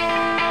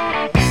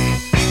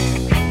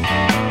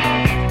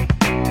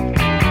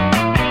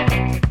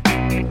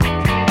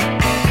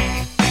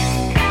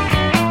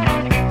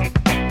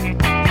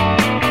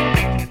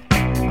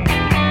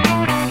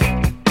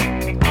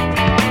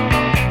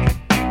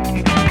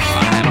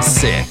 I'm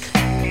sick.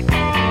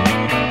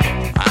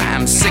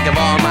 I'm sick of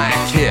all my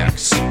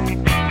kicks.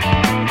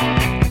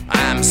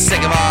 I'm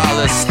sick of all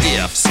the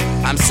stiffs.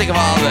 I'm sick of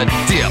all the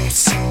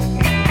dips.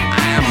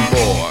 I'm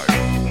bored.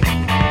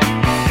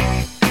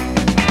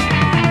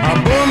 I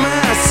bore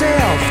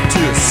myself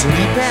to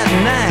sleep at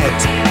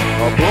night.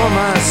 I bore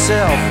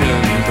myself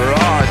in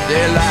broad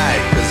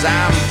daylight, 'cause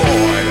I'm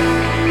bored.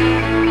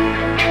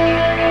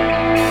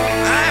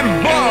 I'm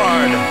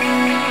bored.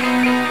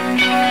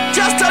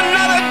 Just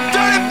another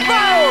dirty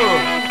fool.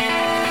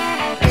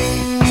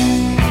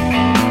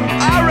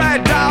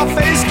 Alright,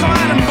 dollface, come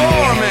on and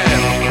bore me.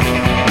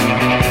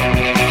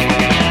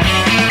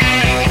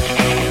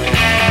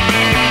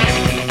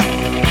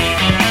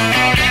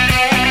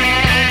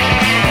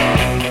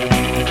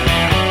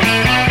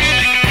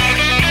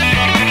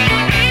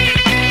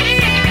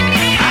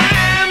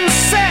 I'm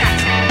sick.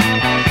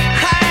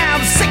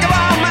 I'm sick of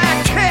all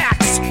my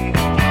kicks.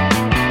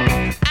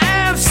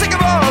 I'm sick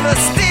of all the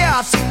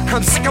stiffs.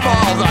 I'm sick of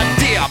all the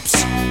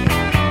dips.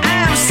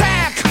 I'm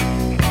sick.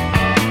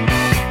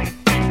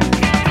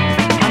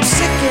 I'm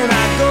sick and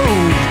I go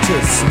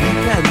to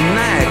sleep at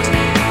night.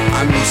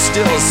 I'm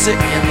still sick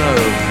in the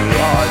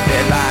broad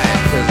daylight,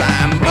 'cause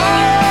I'm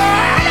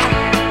bored.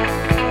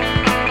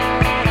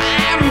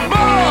 I'm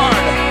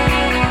bored.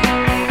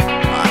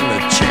 I'm the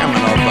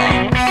chairman of the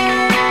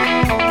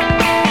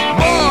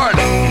board.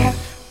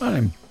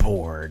 I'm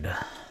bored.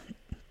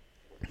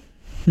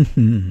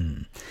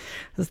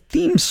 The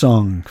theme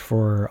song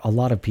for a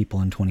lot of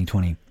people in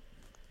 2020.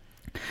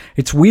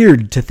 It's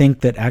weird to think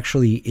that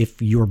actually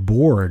if you're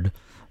bored,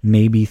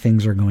 maybe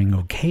things are going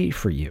okay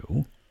for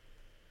you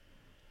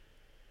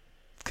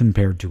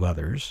compared to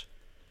others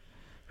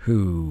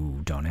who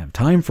don't have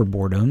time for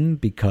boredom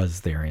because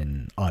they're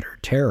in utter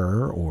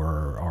terror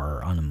or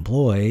are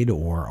unemployed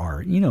or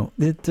are,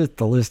 the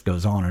list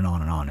goes on and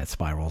on and on. It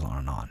spirals on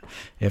and on.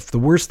 If the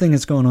worst thing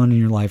that's going on in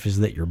your life is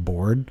that you're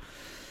bored,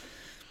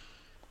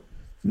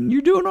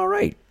 you're doing all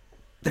right.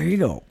 There you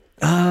go.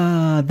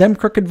 Them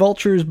Crooked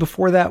Vultures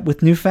before that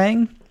with New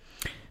Fang.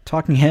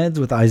 Talking Heads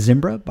with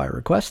Izimbra by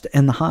request.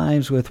 And The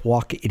Hives with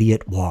Walk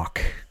Idiot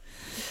Walk.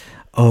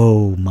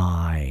 Oh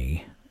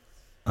my.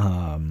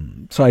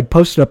 So I'd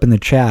posted up in the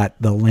chat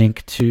the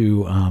link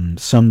to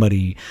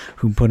somebody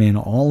who put in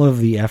all of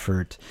the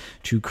effort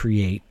to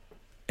create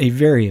a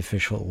very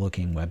official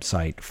looking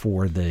website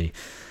for the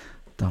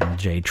Donald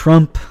J.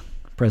 Trump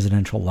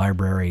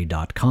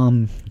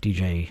presidentiallibrary.com,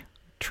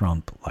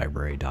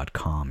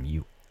 djtrumplibrary.com.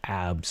 You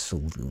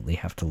absolutely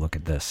have to look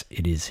at this.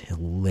 It is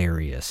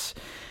hilarious.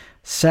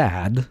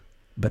 Sad,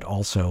 but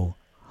also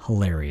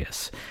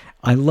hilarious.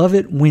 I love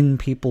it when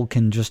people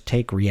can just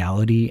take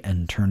reality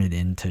and turn it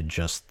into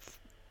just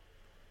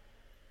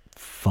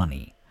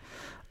funny.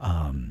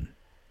 And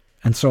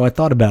so I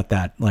thought about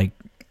that, as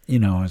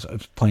I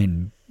was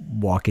playing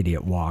Walk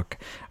Idiot Walk.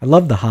 I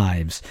love The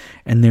Hives,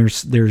 and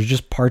there's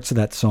just parts of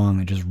that song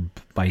that just,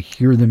 I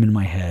hear them in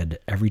my head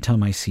every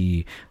time I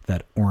see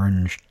that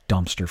orange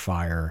dumpster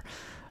fire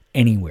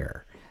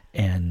anywhere.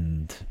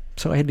 And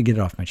so I had to get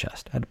it off my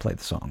chest. I had to play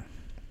the song.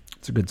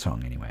 It's a good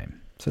song anyway.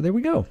 So there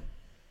we go.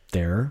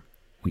 There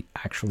we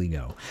actually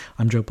go.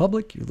 I'm Joe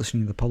Public. You're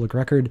listening to The Public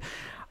Record.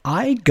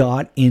 I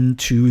got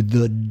into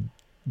the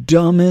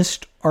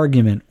dumbest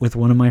argument with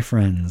one of my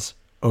friends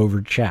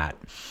over chat,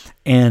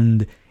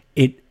 and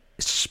it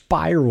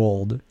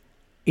spiraled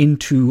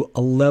into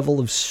a level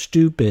of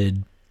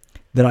stupid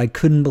that I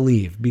couldn't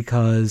believe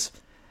because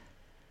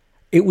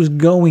it was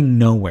going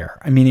nowhere.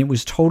 I mean, it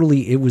was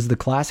the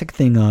classic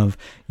thing of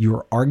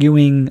you're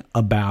arguing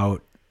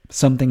about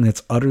something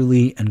that's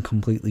utterly and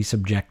completely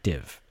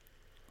subjective.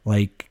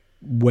 Like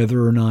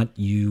whether or not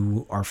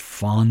you are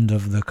fond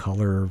of the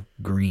color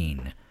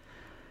green.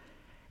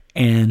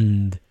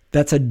 And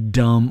that's a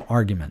dumb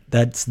argument.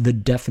 That's the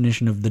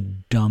definition of the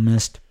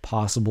dumbest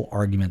possible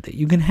argument that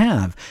you can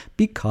have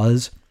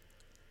because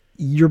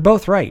you're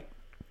both right.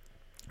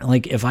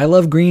 Like if I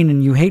love green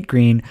and you hate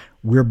green,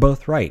 we're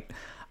both right.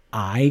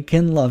 I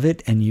can love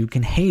it and you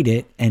can hate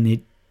it,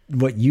 and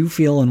what you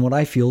feel and what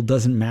I feel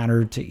doesn't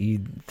matter to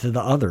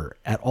the other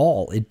at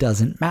all. It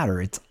doesn't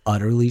matter. It's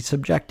utterly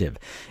subjective.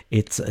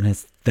 It's an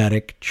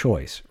aesthetic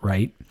choice,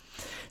 right?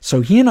 So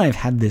he and I have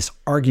had this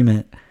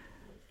argument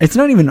It's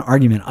not even an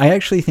argument. I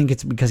actually think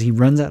it's because he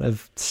runs out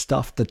of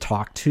stuff to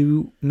talk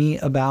to me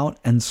about.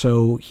 And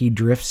so he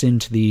drifts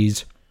into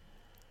these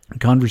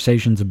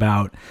conversations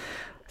about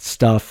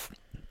stuff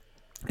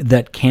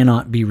that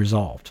cannot be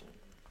resolved.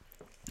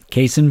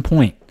 Case in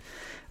point,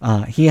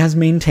 he has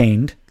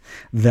maintained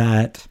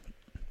that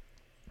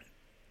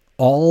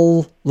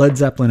all Led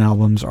Zeppelin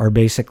albums are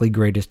basically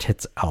greatest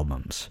hits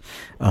albums.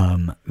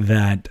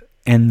 That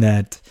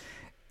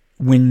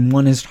when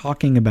one is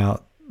talking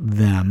about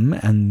them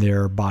and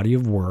their body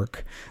of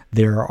work,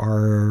 there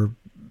are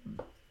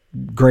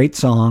great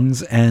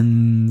songs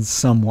and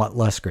somewhat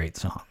less great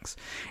songs.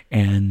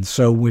 And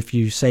so if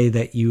you say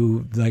that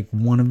you like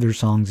one of their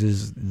songs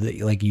is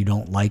like you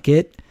don't like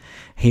it,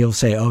 he'll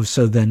say, oh,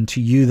 so then to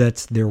you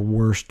that's their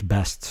worst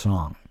best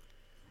song.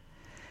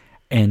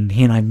 And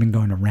he and I have been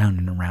going around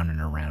and around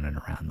and around and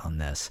around on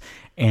this.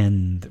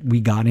 And we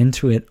got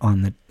into it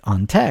on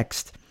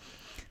text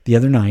the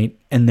other night,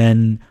 and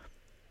then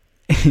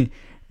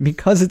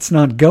because it's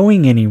not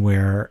going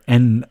anywhere,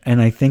 and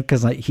I think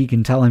because he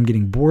can tell I'm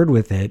getting bored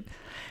with it,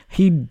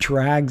 he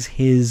drags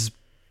his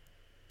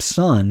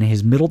son,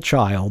 his middle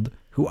child,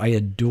 who I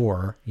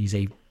adore. He's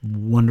a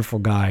wonderful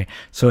guy.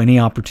 So any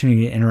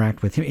opportunity to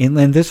interact with him,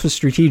 and this was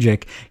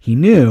strategic.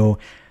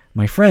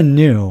 My friend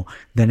knew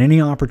that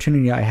any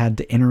opportunity I had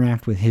to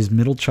interact with his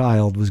middle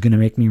child was going to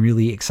make me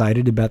really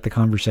excited about the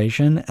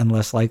conversation and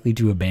less likely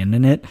to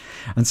abandon it.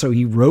 And so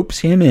he ropes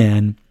him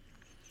in.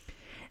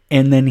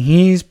 And then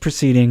he's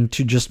proceeding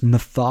to just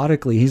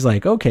methodically, he's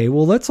like, okay,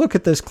 well, let's look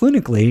at this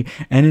clinically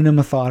and in a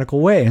methodical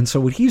way. And so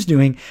what he's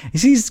doing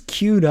is he's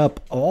queued up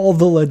all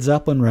the Led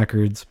Zeppelin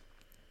records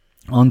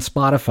on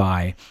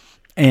Spotify,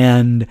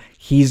 and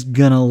he's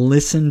going to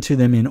listen to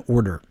them in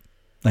order,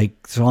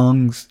 like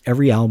songs,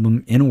 every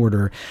album in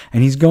order.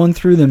 And he's going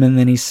through them, and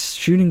then he's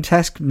shooting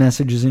text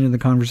messages into the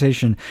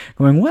conversation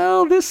going,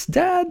 well, this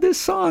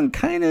song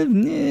kind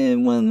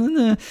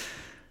of,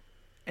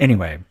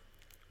 Anyway,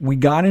 we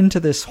got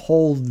into this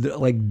whole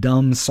like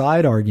dumb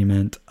side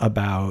argument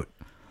about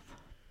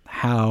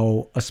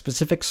how a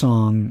specific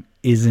song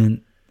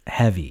isn't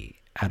heavy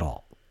at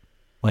all.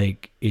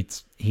 Like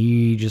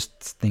he just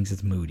thinks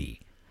it's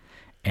moody,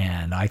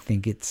 and I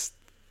think it's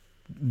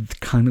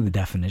kind of the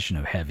definition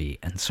of heavy,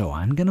 and so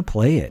I'm gonna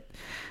play it.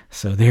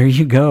 So there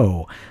you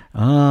go.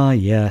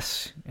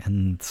 Yes.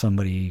 And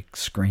somebody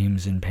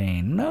screams in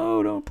pain,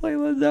 no, don't play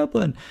Led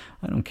Zeppelin.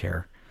 I don't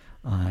care.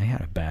 I had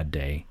a bad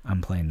day.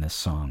 I'm playing this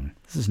song.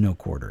 This is No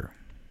Quarter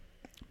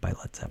by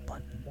Led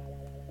Zeppelin.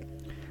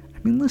 I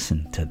mean,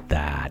 listen to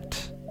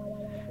that.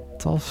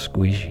 It's all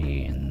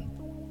squishy and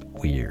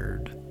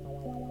weird.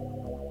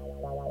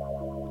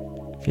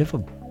 If you have a,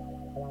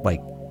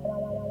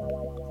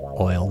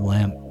 oil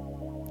lamp,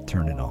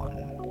 turn it on.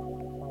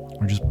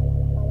 Or just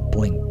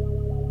blink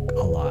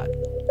a lot.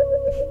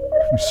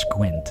 Or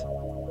squint.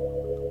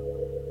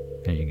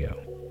 There you go.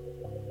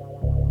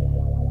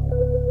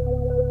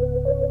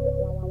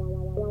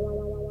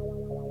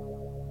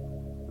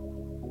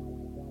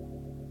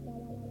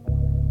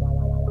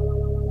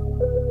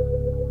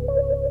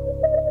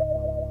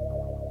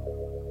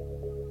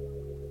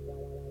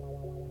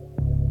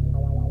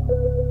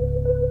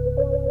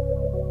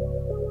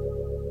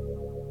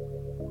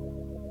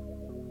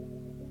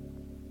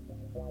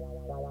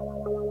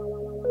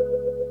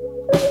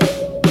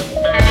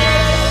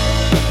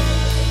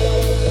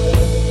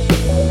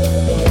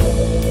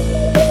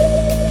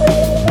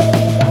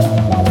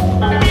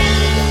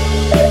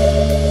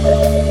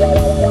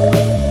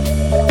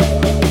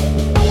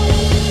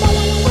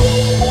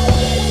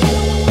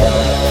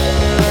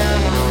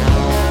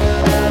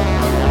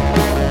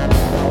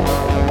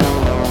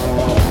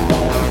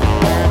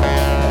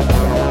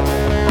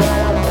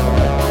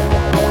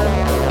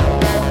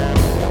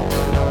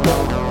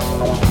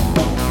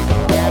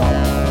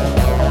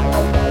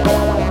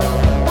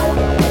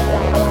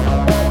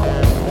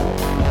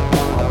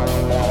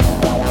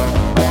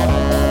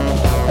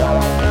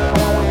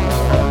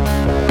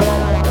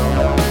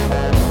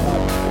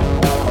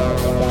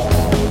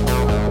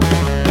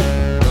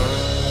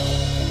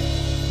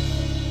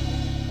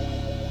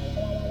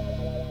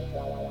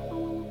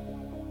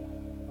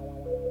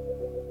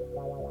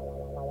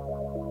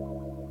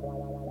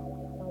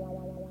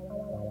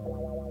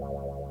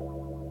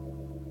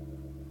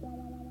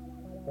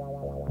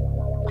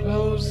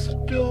 Close the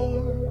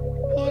door,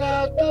 put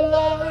out the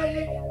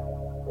light.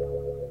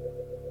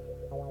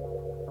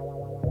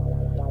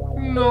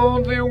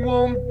 No, they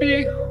won't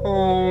be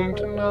home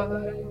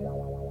tonight.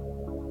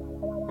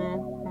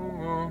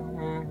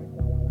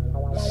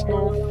 The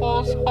snow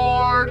falls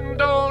hard, and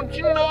don't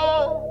you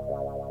know?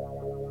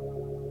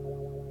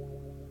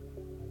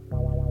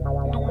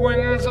 The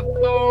winds of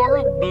Thor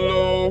are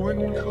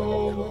blowing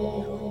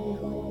cold.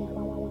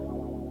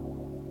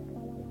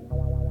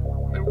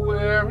 They're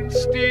wearing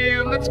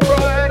steel that's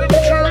bright and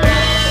true.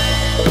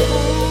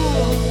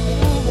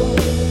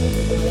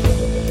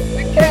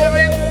 They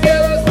carry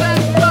guns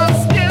that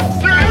must get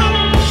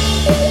through.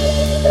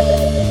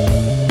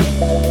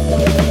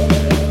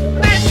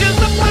 They choose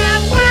the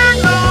path where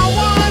no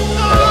one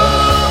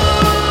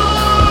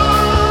goes.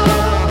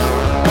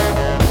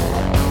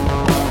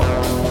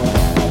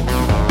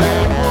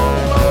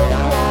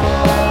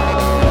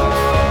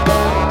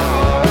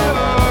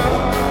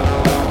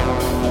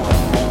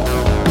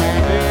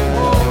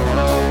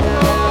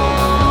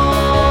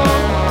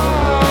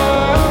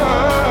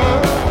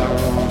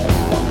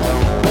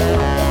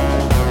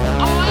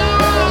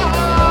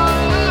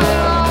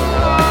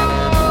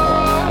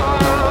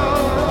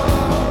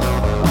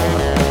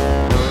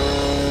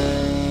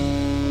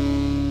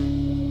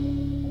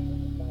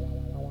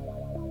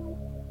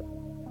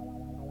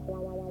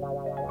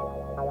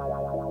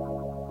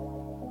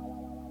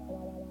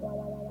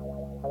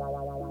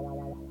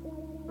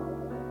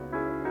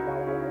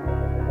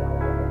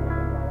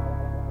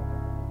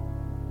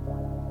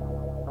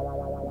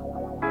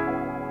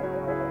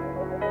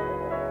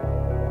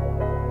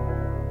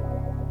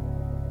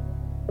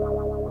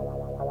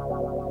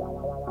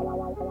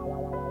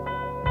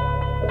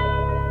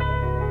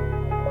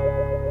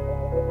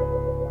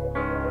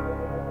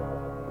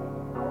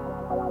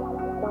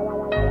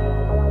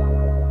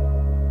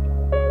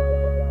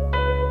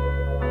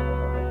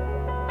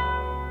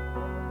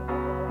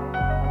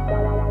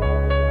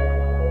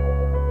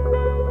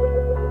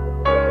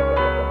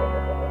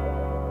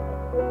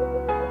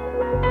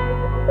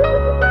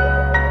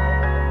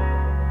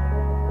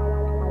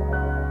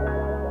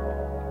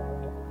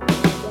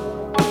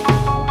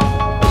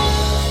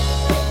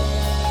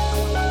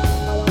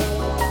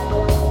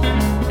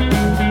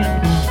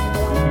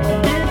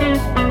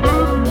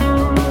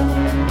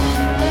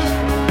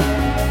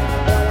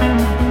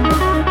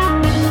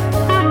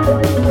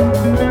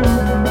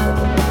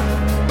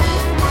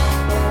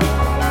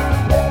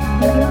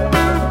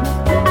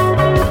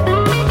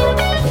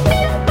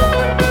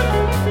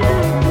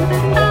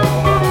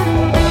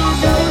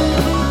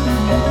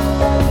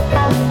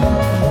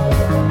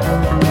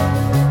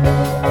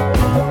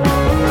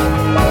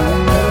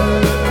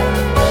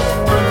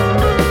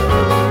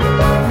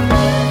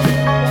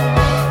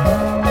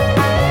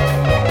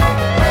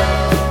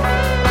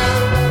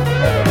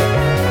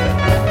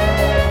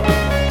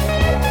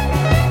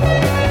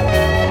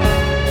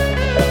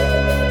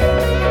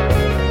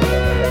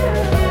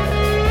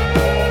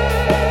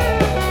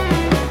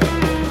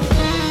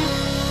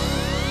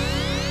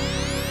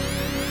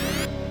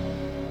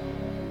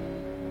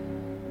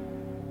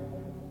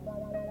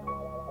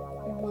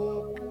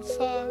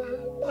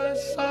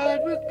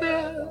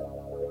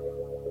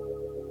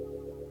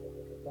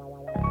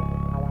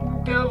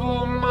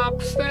 Devil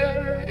mops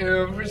there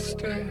every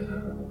step.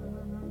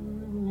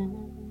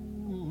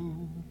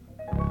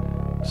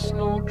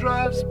 Snow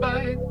drives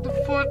by the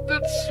foot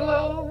that's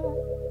slow.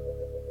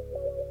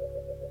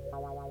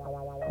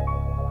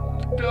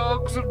 The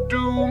dogs of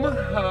doom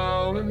are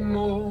howling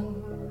more.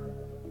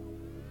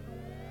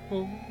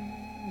 Oh,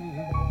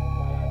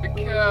 they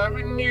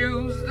carry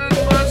news that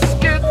must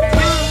get through.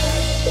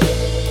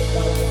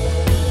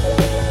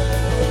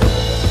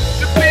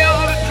 To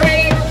build a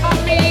dream for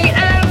me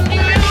and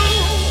you.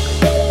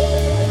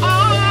 Oh,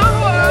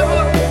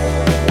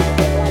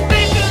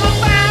 thinking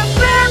about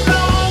where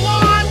no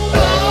one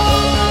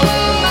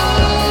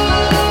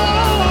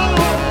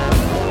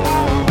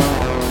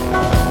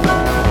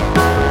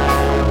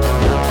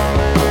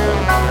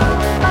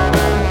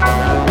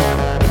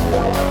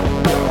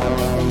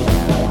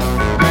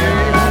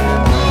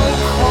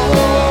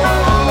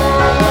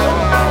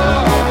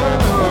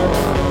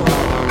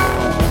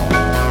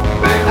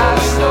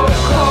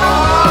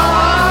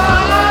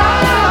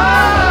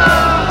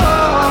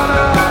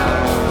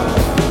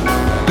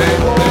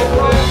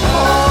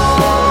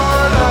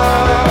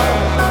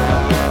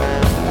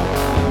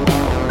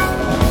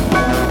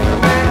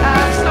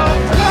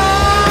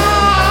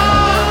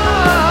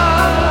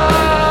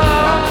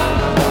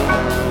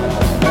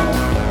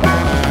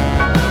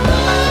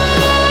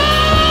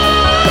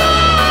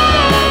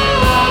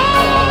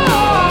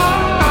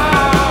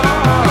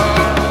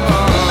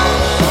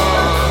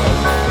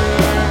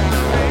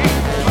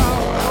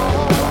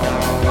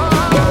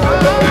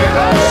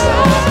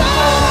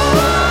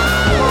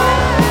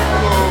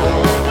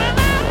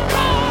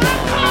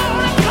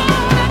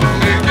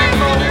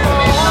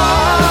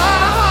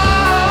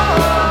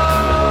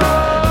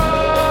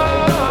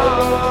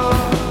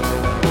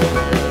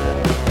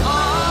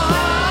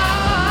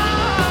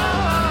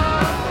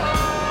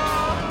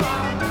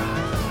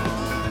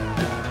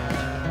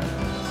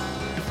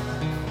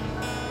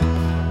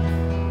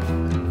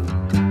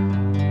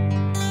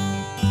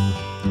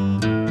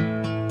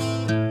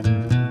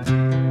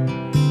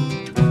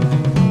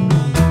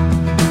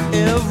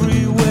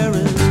everywhere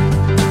is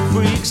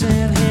freaks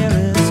and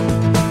harris,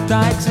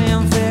 dykes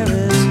and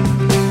fairies.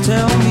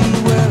 Tell me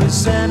where is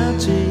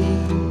sanity?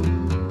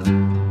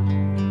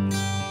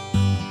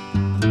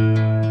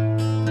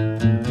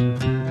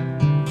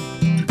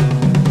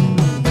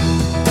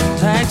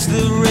 Tax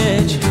the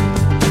rich,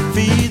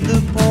 feed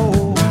the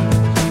poor.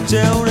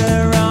 Tell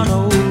there are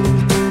no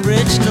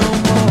rich no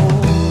more.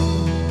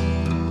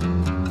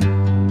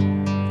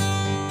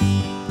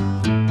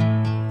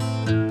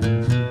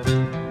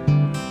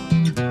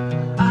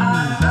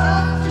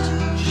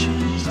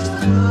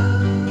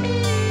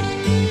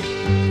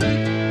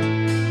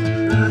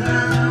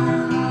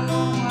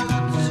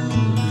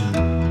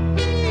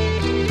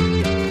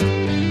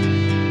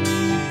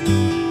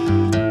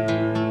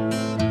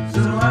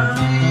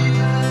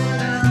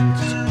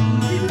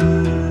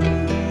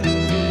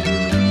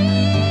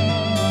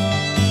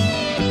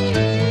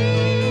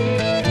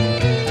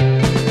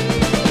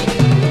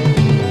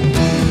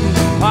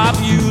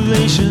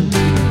 Population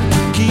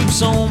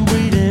keeps on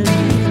breeding,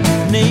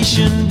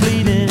 nation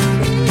bleeding,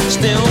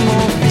 still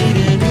more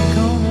bleeding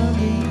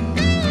economy.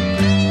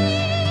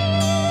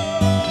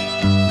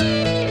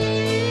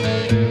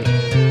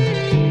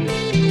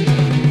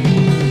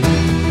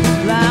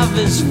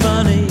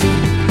 funny.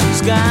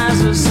 Skies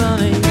are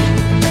sunny.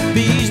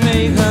 Bees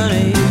make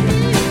honey.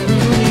 Who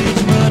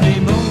needs money?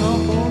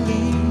 Monopoly.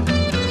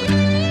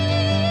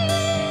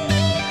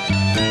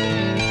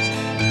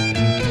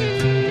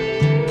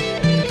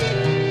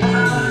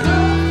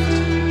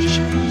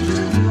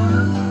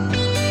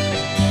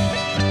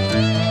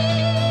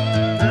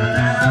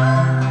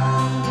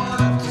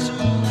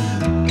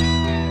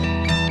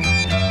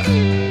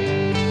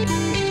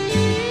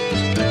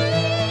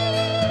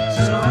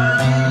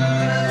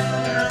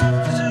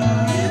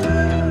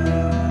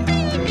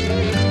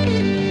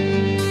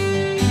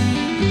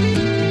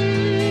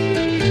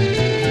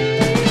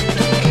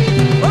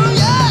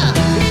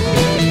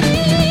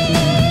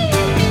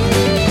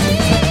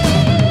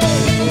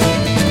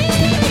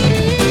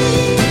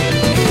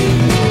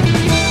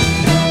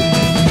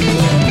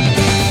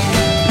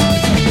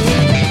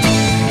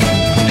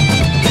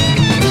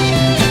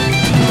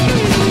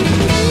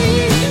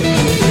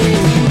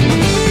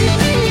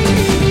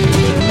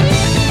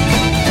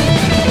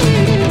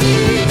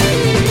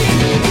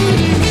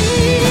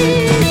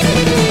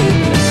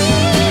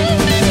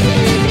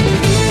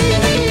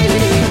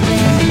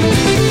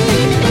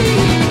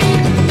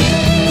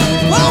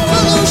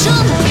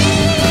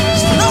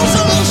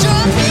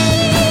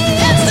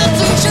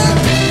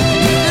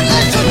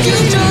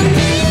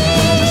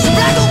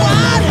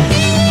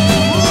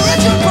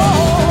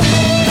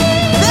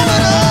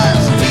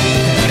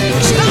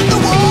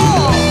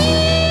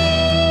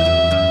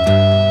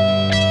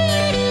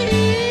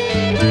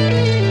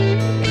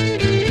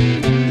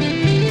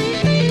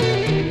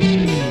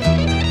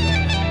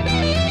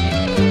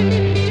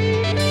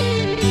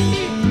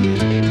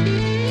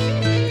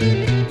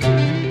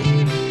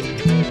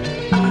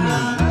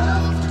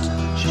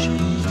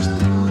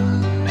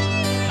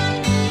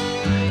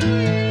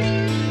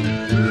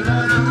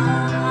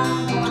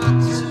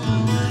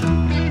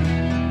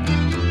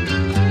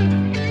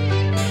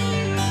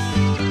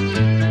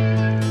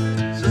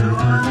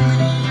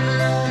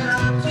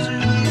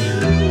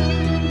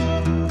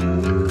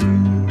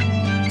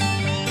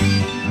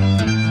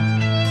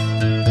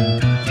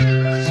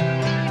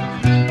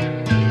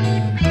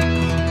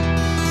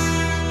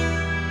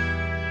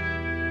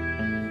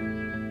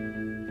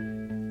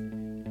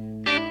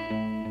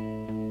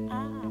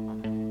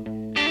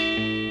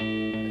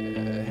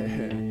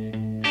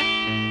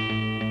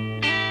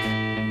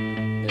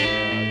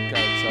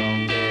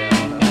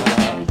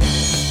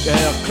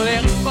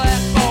 Click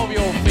clack of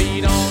your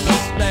feet on the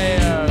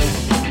stairs.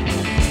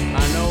 I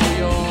know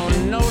you're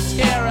no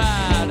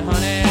scared,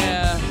 honey.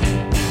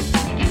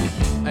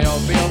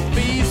 You'll be a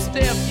beast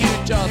if you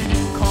just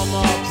come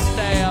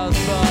upstairs,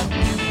 but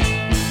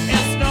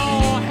it's no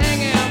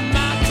hanging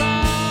matter.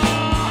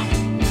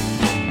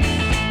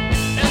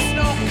 It's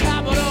no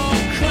capital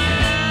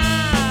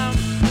crime.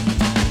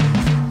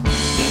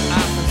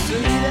 I can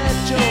see that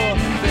you're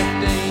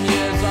 15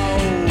 years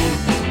old.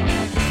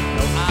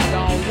 No, I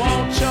don't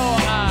want your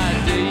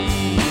ID.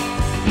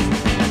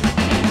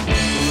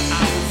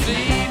 I can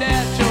see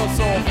that you're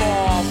so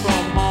far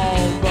from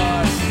home,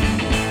 but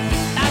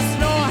that's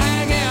no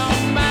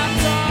hanging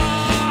matter.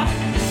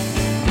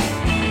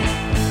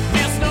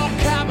 It's no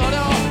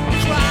capital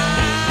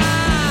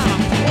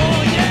crime. Oh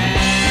yeah,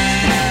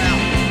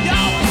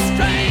 you're a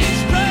strange,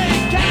 stray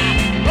cat.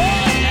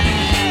 Oh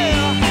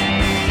yeah,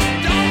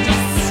 don't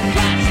just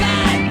scratch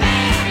like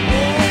that.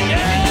 Oh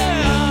yeah,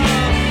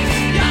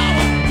 you're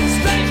a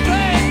strange,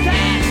 stray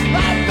cat.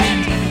 I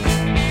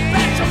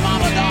bet your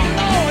mama don't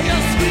know you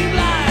scream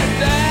like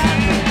that.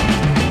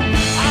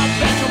 I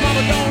bet your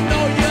mama don't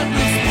know you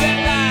spit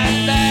like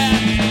that.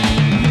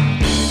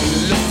 You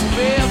look to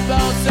be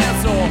about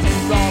sense or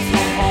lost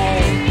from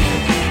home,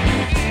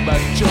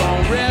 but you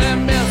don't really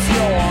miss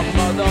your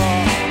mother.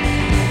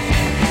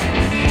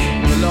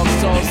 You look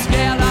so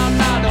scared, I'm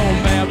not no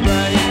man,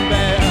 baby.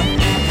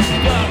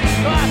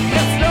 But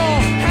it's no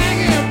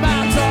hanging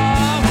matter.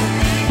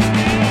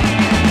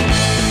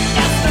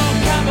 It's no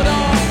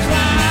capital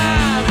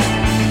crime.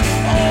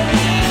 Oh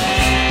yeah.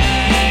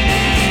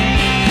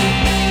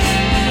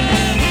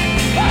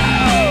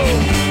 Oh.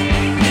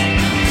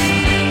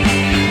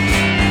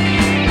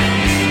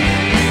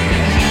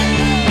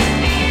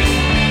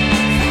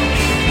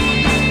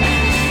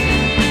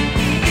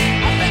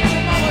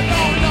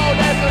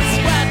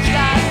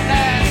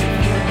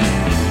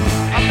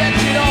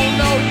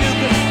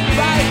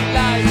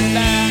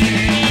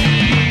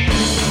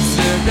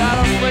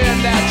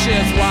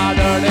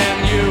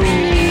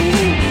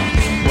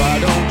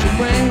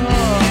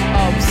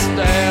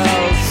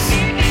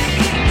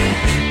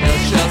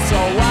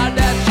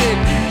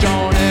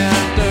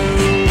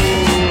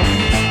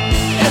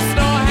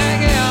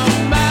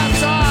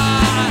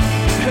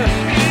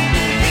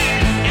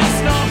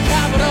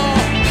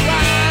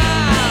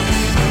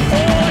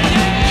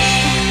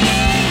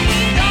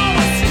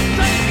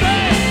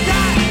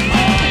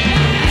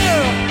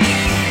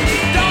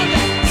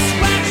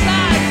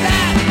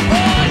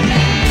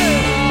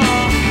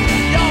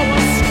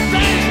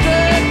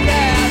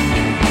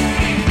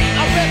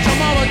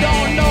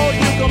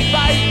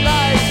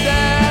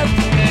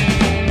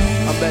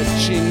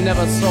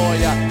 never saw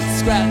ya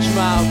scratch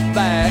my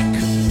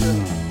back.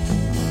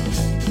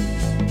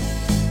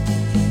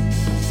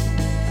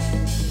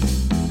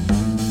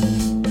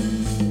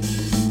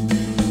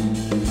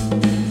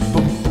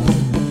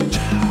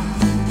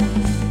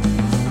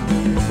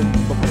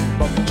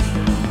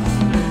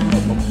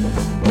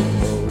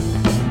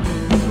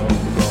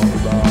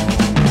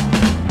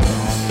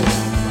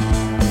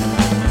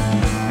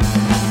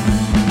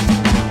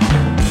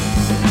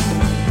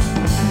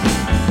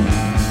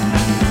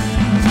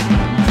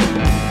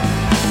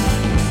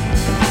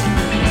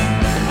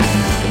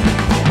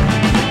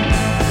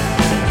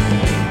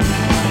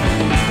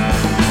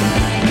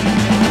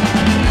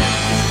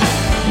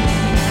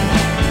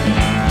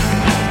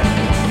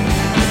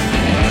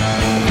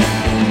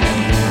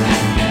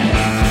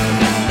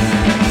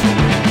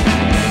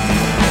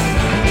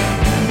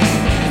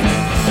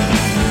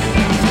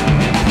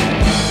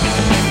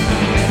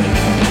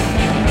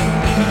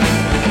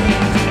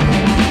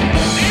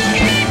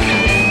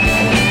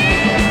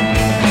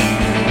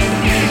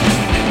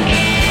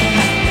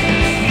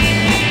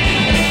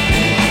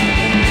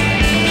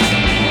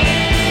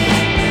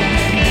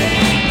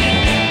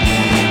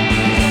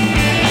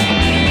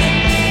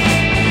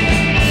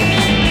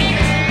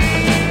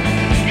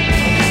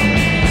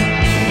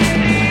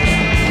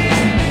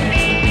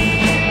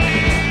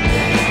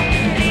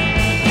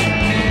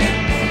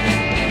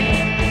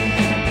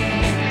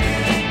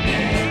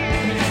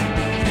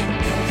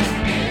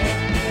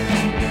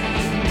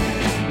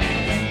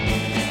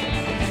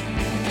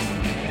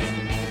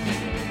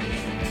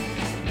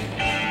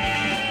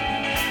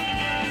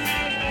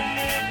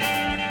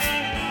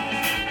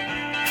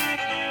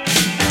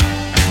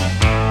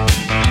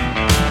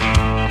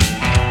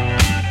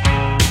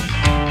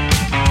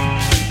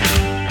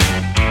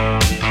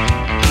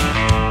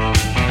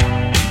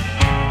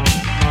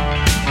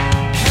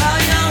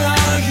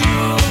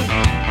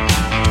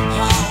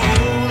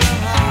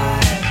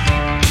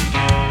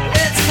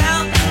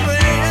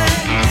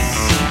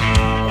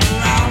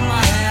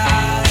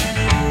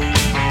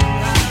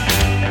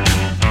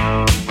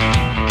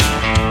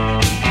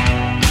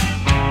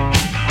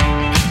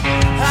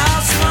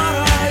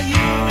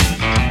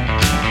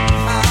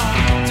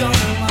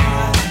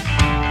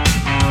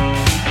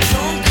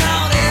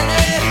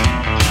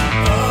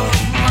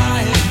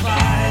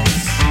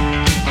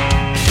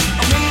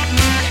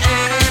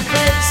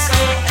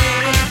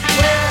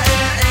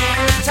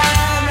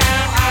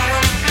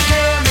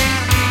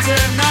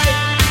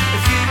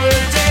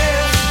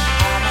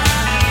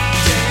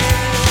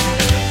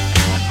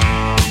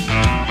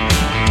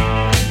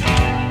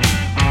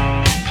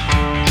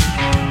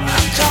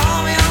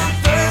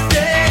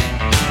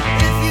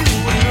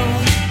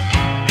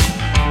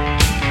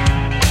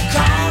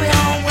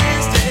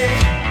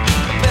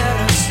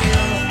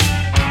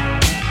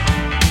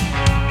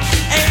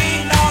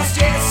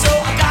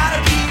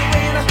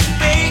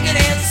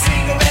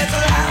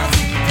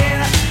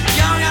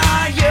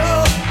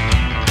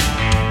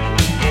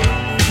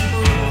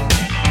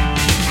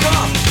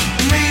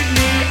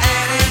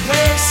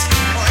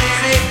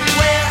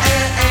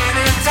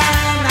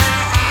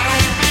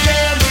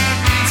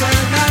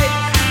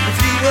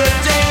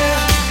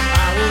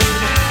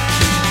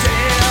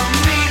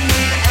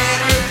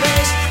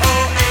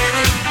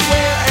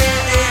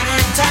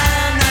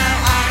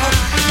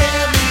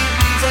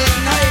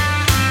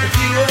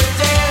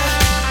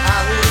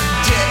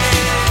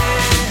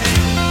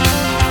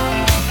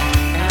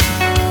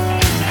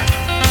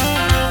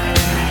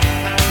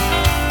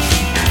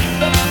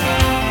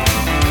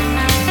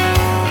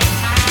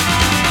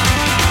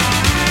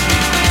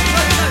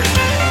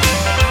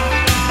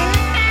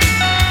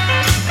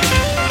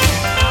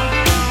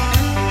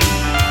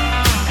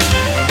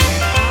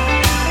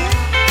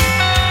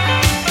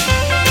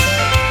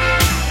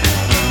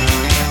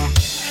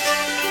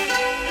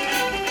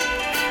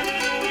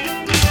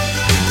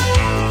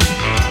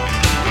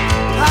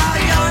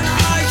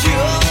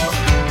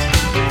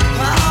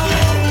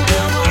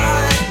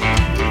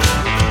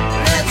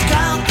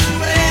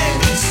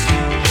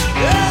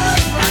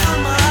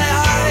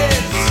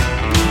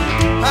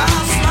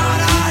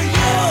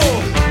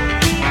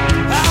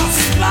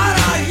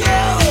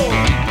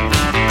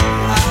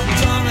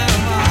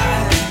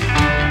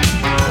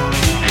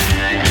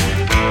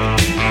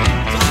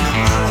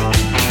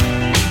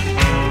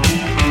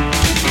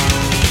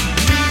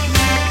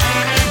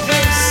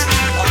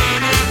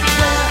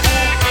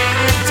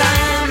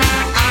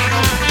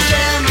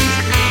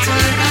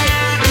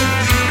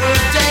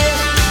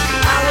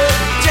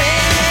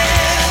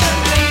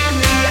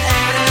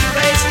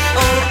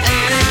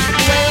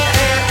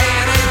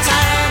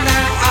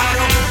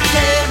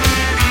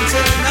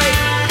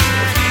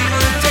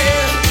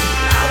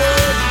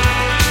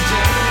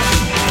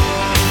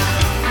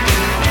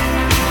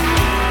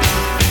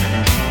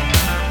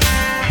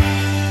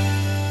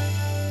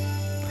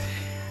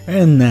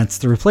 And that's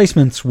the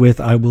Replacements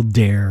with I Will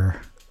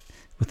Dare,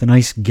 with a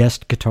nice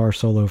guest guitar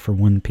solo for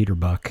one Peter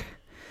Buck.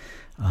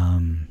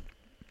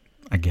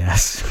 I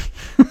guess.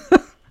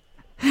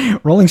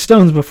 Rolling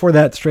Stones before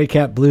that, Stray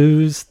Cat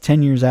Blues,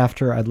 10 Years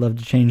After, I'd Love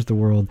to Change the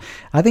World.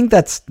 I think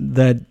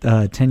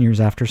that 10 Years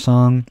After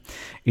song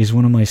is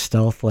one of my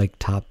stealth, like,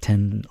 top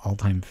 10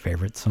 all-time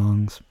favorite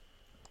songs.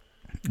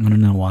 I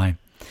don't know why.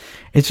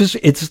 It's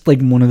just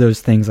like one of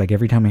those things, like,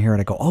 every time I hear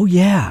it, I go, oh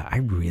yeah, I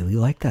really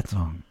like that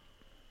song.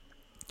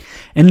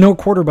 And No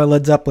Quarter by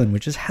Led Zeppelin,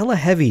 which is hella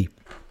heavy.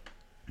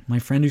 My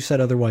friend who said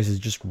otherwise is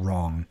just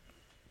wrong.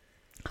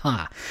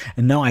 Ha.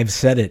 And now I've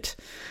said it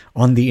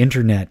on the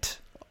internet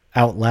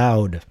out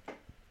loud,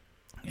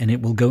 and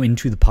it will go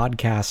into the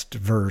podcast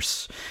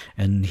verse,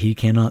 and he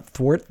cannot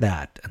thwart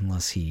that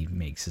unless he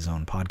makes his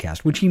own podcast,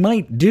 which he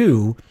might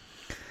do,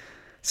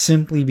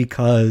 simply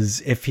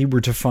because if he were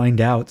to find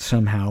out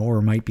somehow,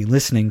 or might be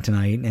listening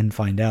tonight and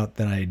find out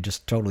that I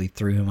just totally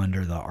threw him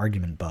under the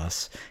argument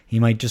bus, he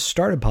might just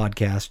start a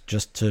podcast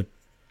just to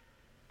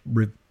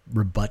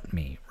refute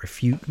me.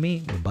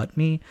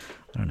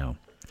 I don't know.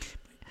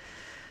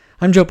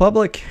 I'm Joe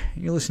Public.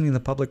 You're listening to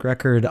The Public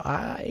Record.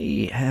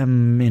 I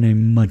am in a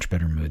much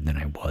better mood than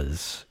I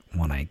was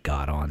when I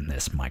got on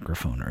this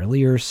microphone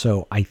earlier,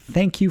 so I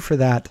thank you for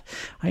that.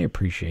 I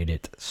appreciate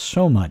it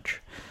so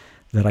much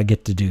that I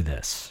get to do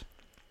this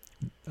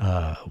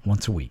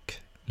once a week.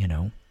 You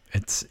know,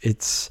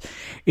 it's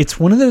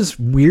one of those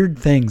weird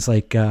things.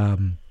 Like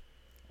one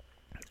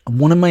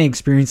of my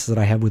experiences that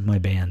I have with my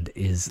band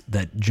is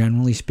that,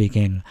 generally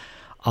speaking,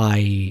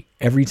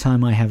 every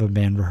time I have a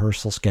band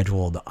rehearsal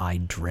scheduled, I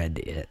dread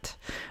it.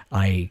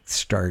 I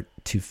start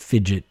to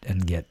fidget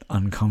and get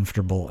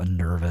uncomfortable and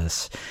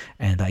nervous,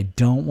 and I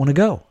don't want to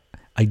go.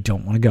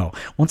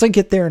 Once I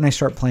get there and I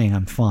start playing,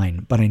 I'm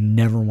fine, but I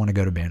never want to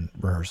go to band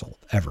rehearsal,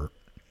 ever.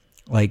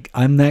 Like,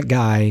 I'm that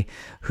guy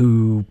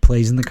who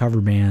plays in the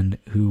cover band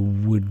who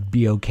would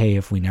be okay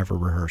if we never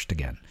rehearsed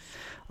again.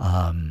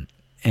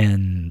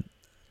 And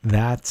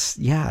that's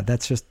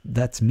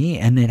me.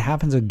 And it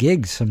happens at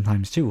gigs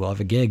sometimes too. We'll have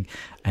a gig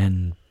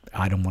and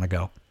I don't want to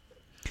go.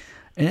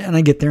 And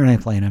I get there and I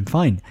play and I'm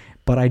fine.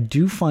 But I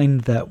do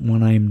find that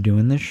when I'm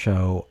doing this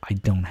show, I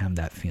don't have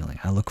that feeling.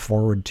 I look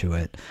forward to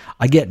it.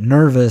 I get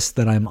nervous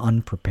that I'm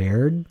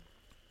unprepared.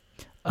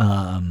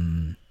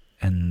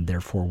 And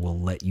therefore will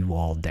let you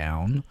all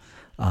down.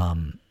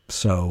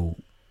 So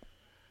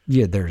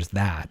yeah, there's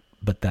that,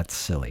 but that's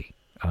silly.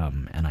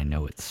 And I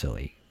know it's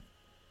silly.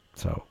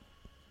 So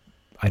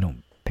I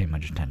don't pay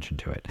much attention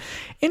to it.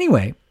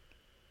 Anyway,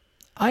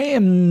 I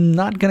am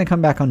not going to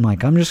come back on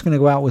mic. I'm just going to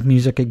go out with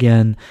music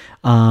again.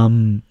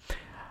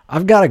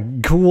 I've got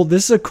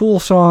this is a cool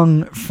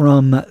song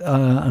from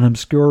an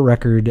obscure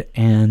record,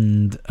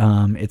 and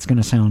it's going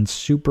to sound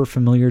super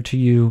familiar to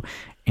you.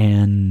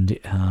 And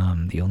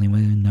the only way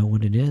to know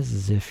what it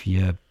is if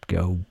you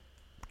go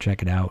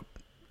check it out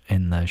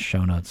in the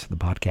show notes of the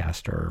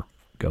podcast or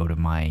go to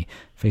my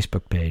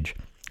Facebook page.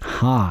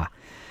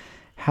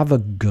 Have a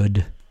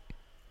good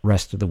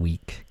rest of the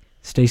week.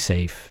 Stay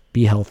safe.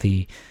 Be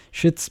healthy.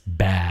 Shit's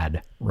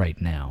bad right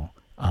now.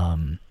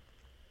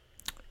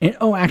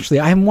 Actually,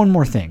 I have one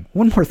more thing.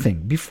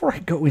 Before I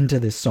go into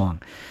this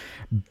song.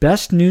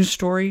 Best news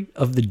story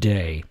of the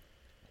day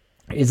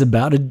is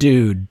about a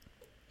dude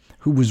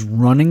who was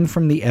running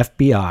from the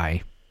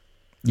FBI.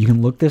 You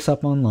can look this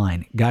up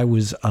online. Guy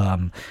was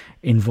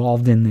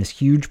involved in this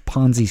huge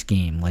Ponzi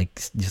scheme,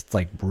 just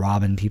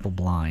robbing people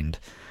blind.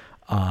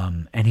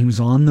 And he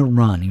was on the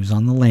run. He was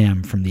on the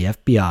lam from the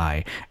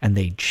FBI, and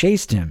they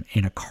chased him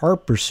in a car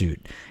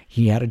pursuit.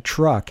 He had a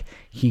truck.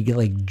 He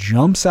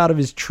jumps out of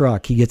his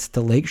truck. He gets to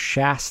Lake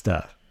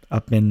Shasta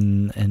up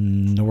in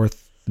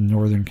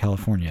northern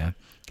California.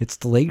 Gets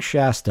to Lake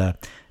Shasta,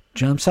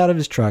 jumps out of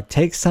his truck,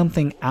 takes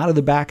something out of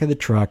the back of the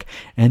truck,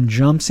 and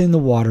jumps in the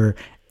water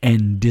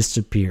and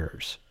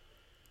disappears.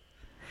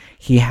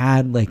 He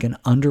had an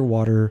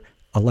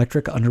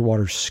electric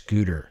underwater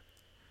scooter,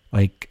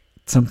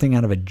 something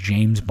out of a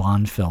James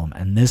Bond film,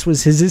 and this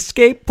was his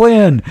escape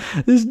plan.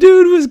 This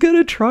dude was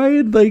gonna try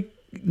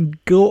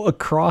and go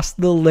across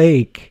the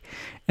lake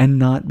and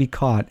not be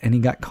caught, and he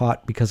got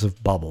caught because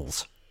of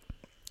bubbles.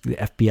 The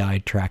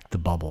FBI tracked the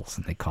bubbles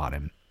and they caught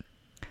him.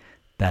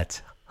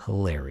 That's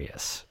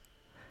hilarious.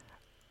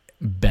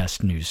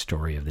 Best news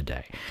story of the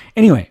day.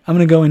 Anyway, I'm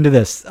going to go into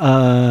this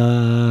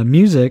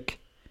music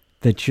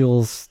that's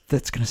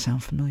going to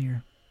sound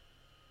familiar,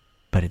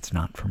 but it's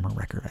not from a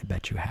record I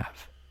bet you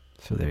have.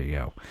 So there you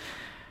go.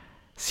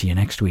 See you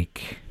next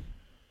week.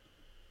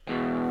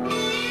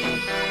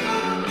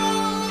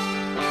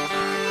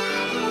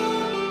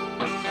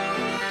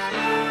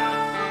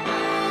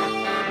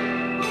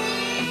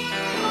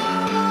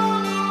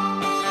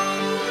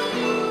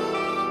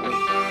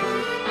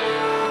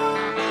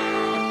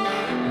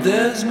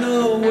 There's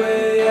no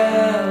way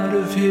out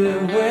of here.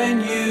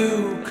 When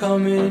you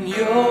come in,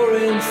 you're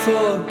in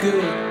for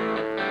good.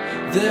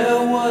 There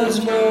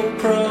was no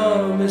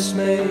promise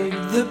made.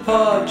 The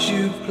part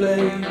you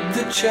played,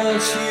 the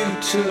chance you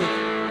took.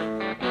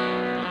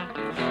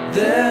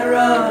 There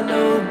are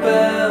no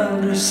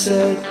boundaries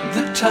set,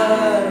 the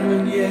time,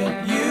 and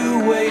yet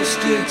you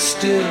wasted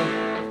still.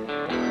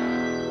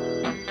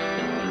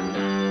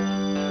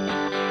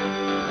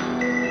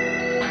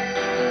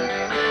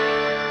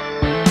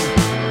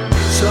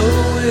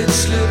 it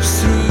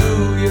slips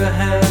through your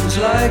hands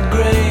like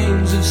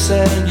grains of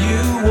sand.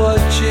 You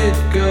watch it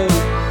go.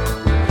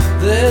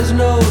 There's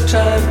no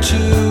time to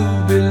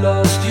be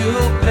lost.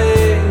 You'll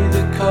pay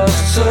the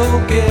cost, so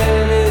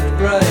get it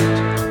right.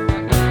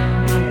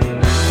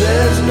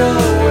 There's no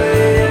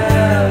way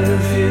out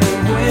of here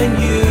when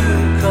you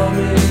come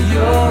in.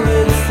 You're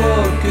in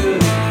for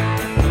good.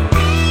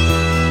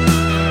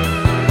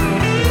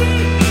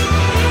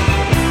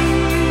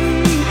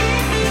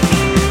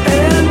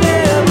 And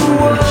never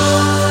was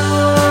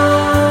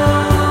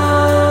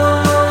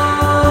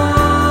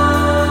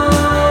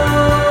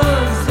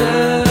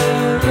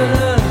there an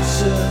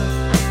answer.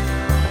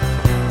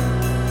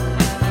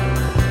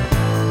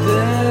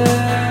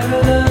 There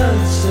an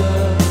answer.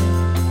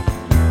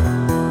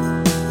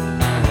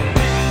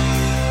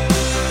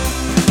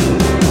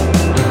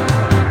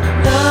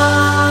 Not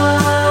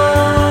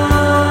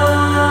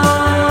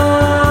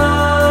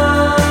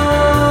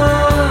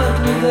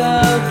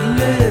without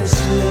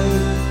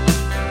listening,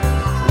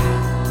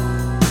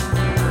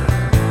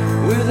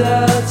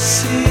 without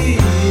seeing.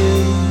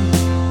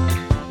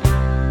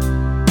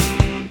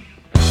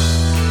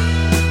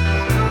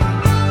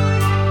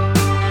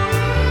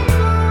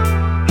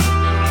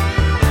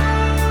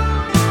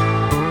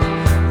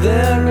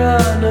 There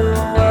are no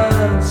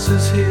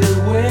answers here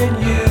when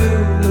you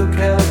look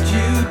out,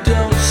 you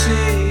don't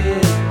see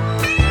it.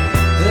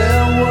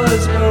 There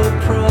was no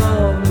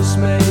promise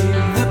made,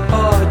 the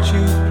part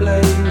you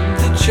played,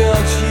 the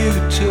chance you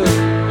took.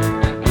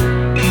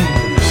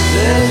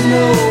 There's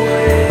no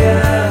way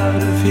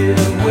out of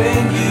here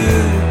when you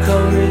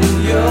come in.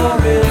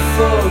 You're in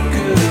for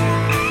good.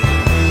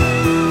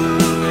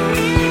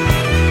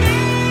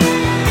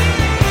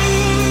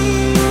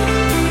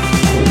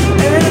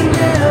 And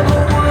never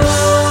was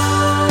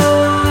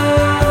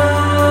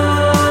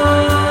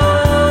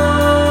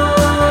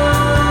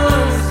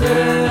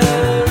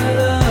there an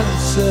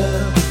answer.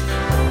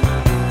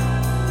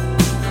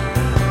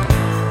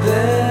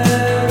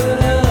 There an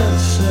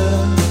answer.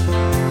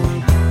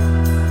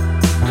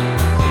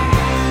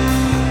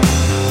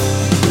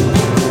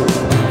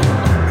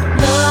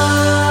 Not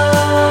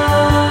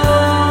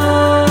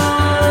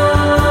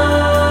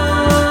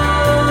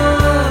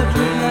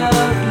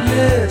without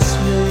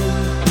listening,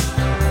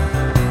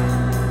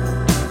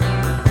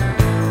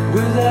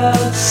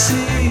 without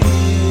seeing.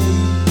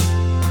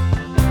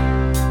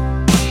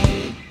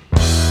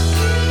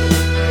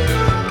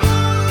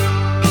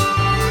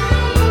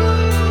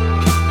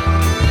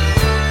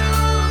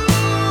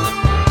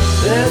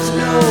 There's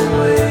no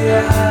way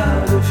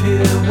out of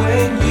here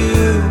when you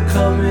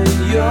come in.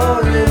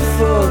 You're in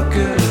for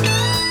good.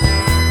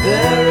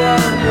 There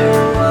are no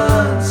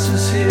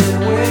answers here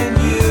when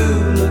you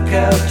look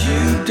out.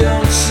 You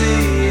don't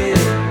see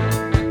it.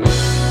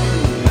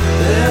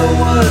 There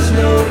was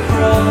no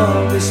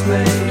promise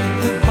made,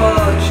 the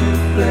part you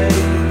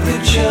played, the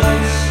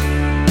chance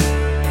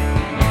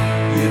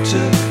you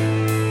took.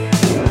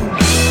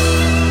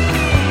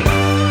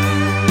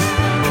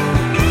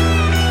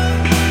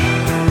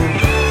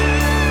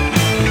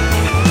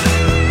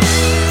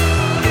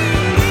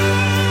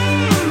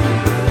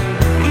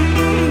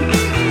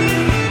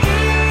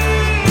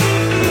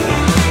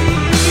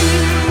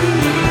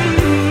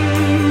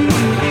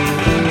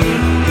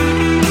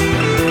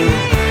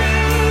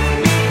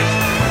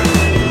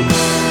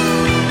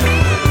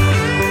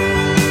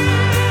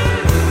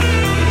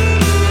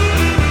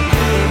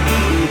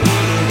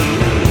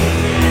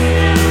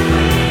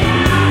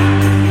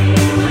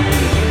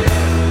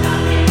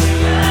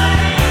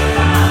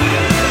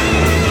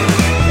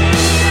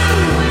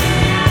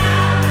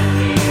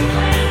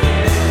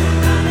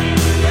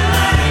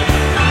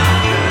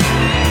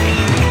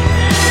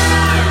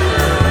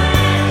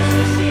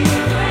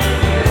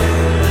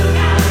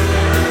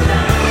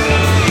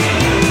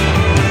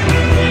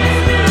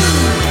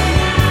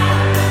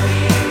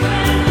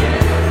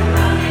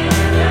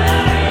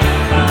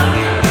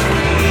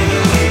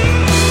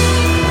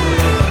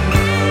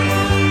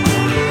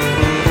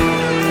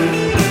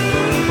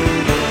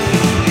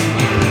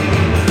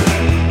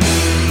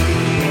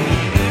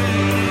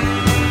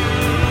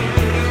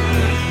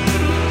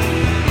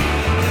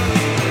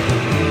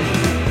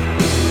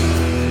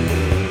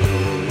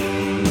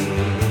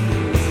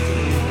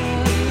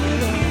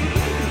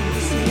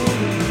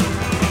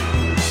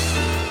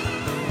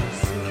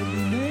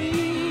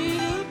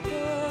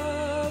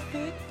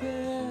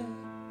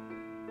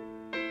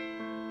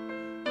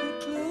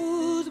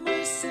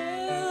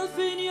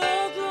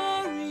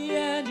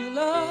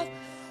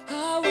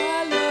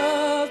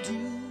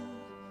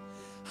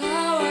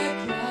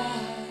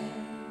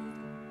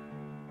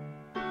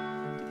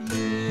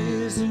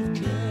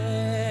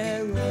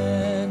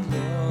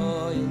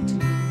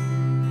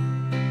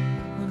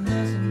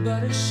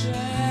 But a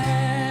shadow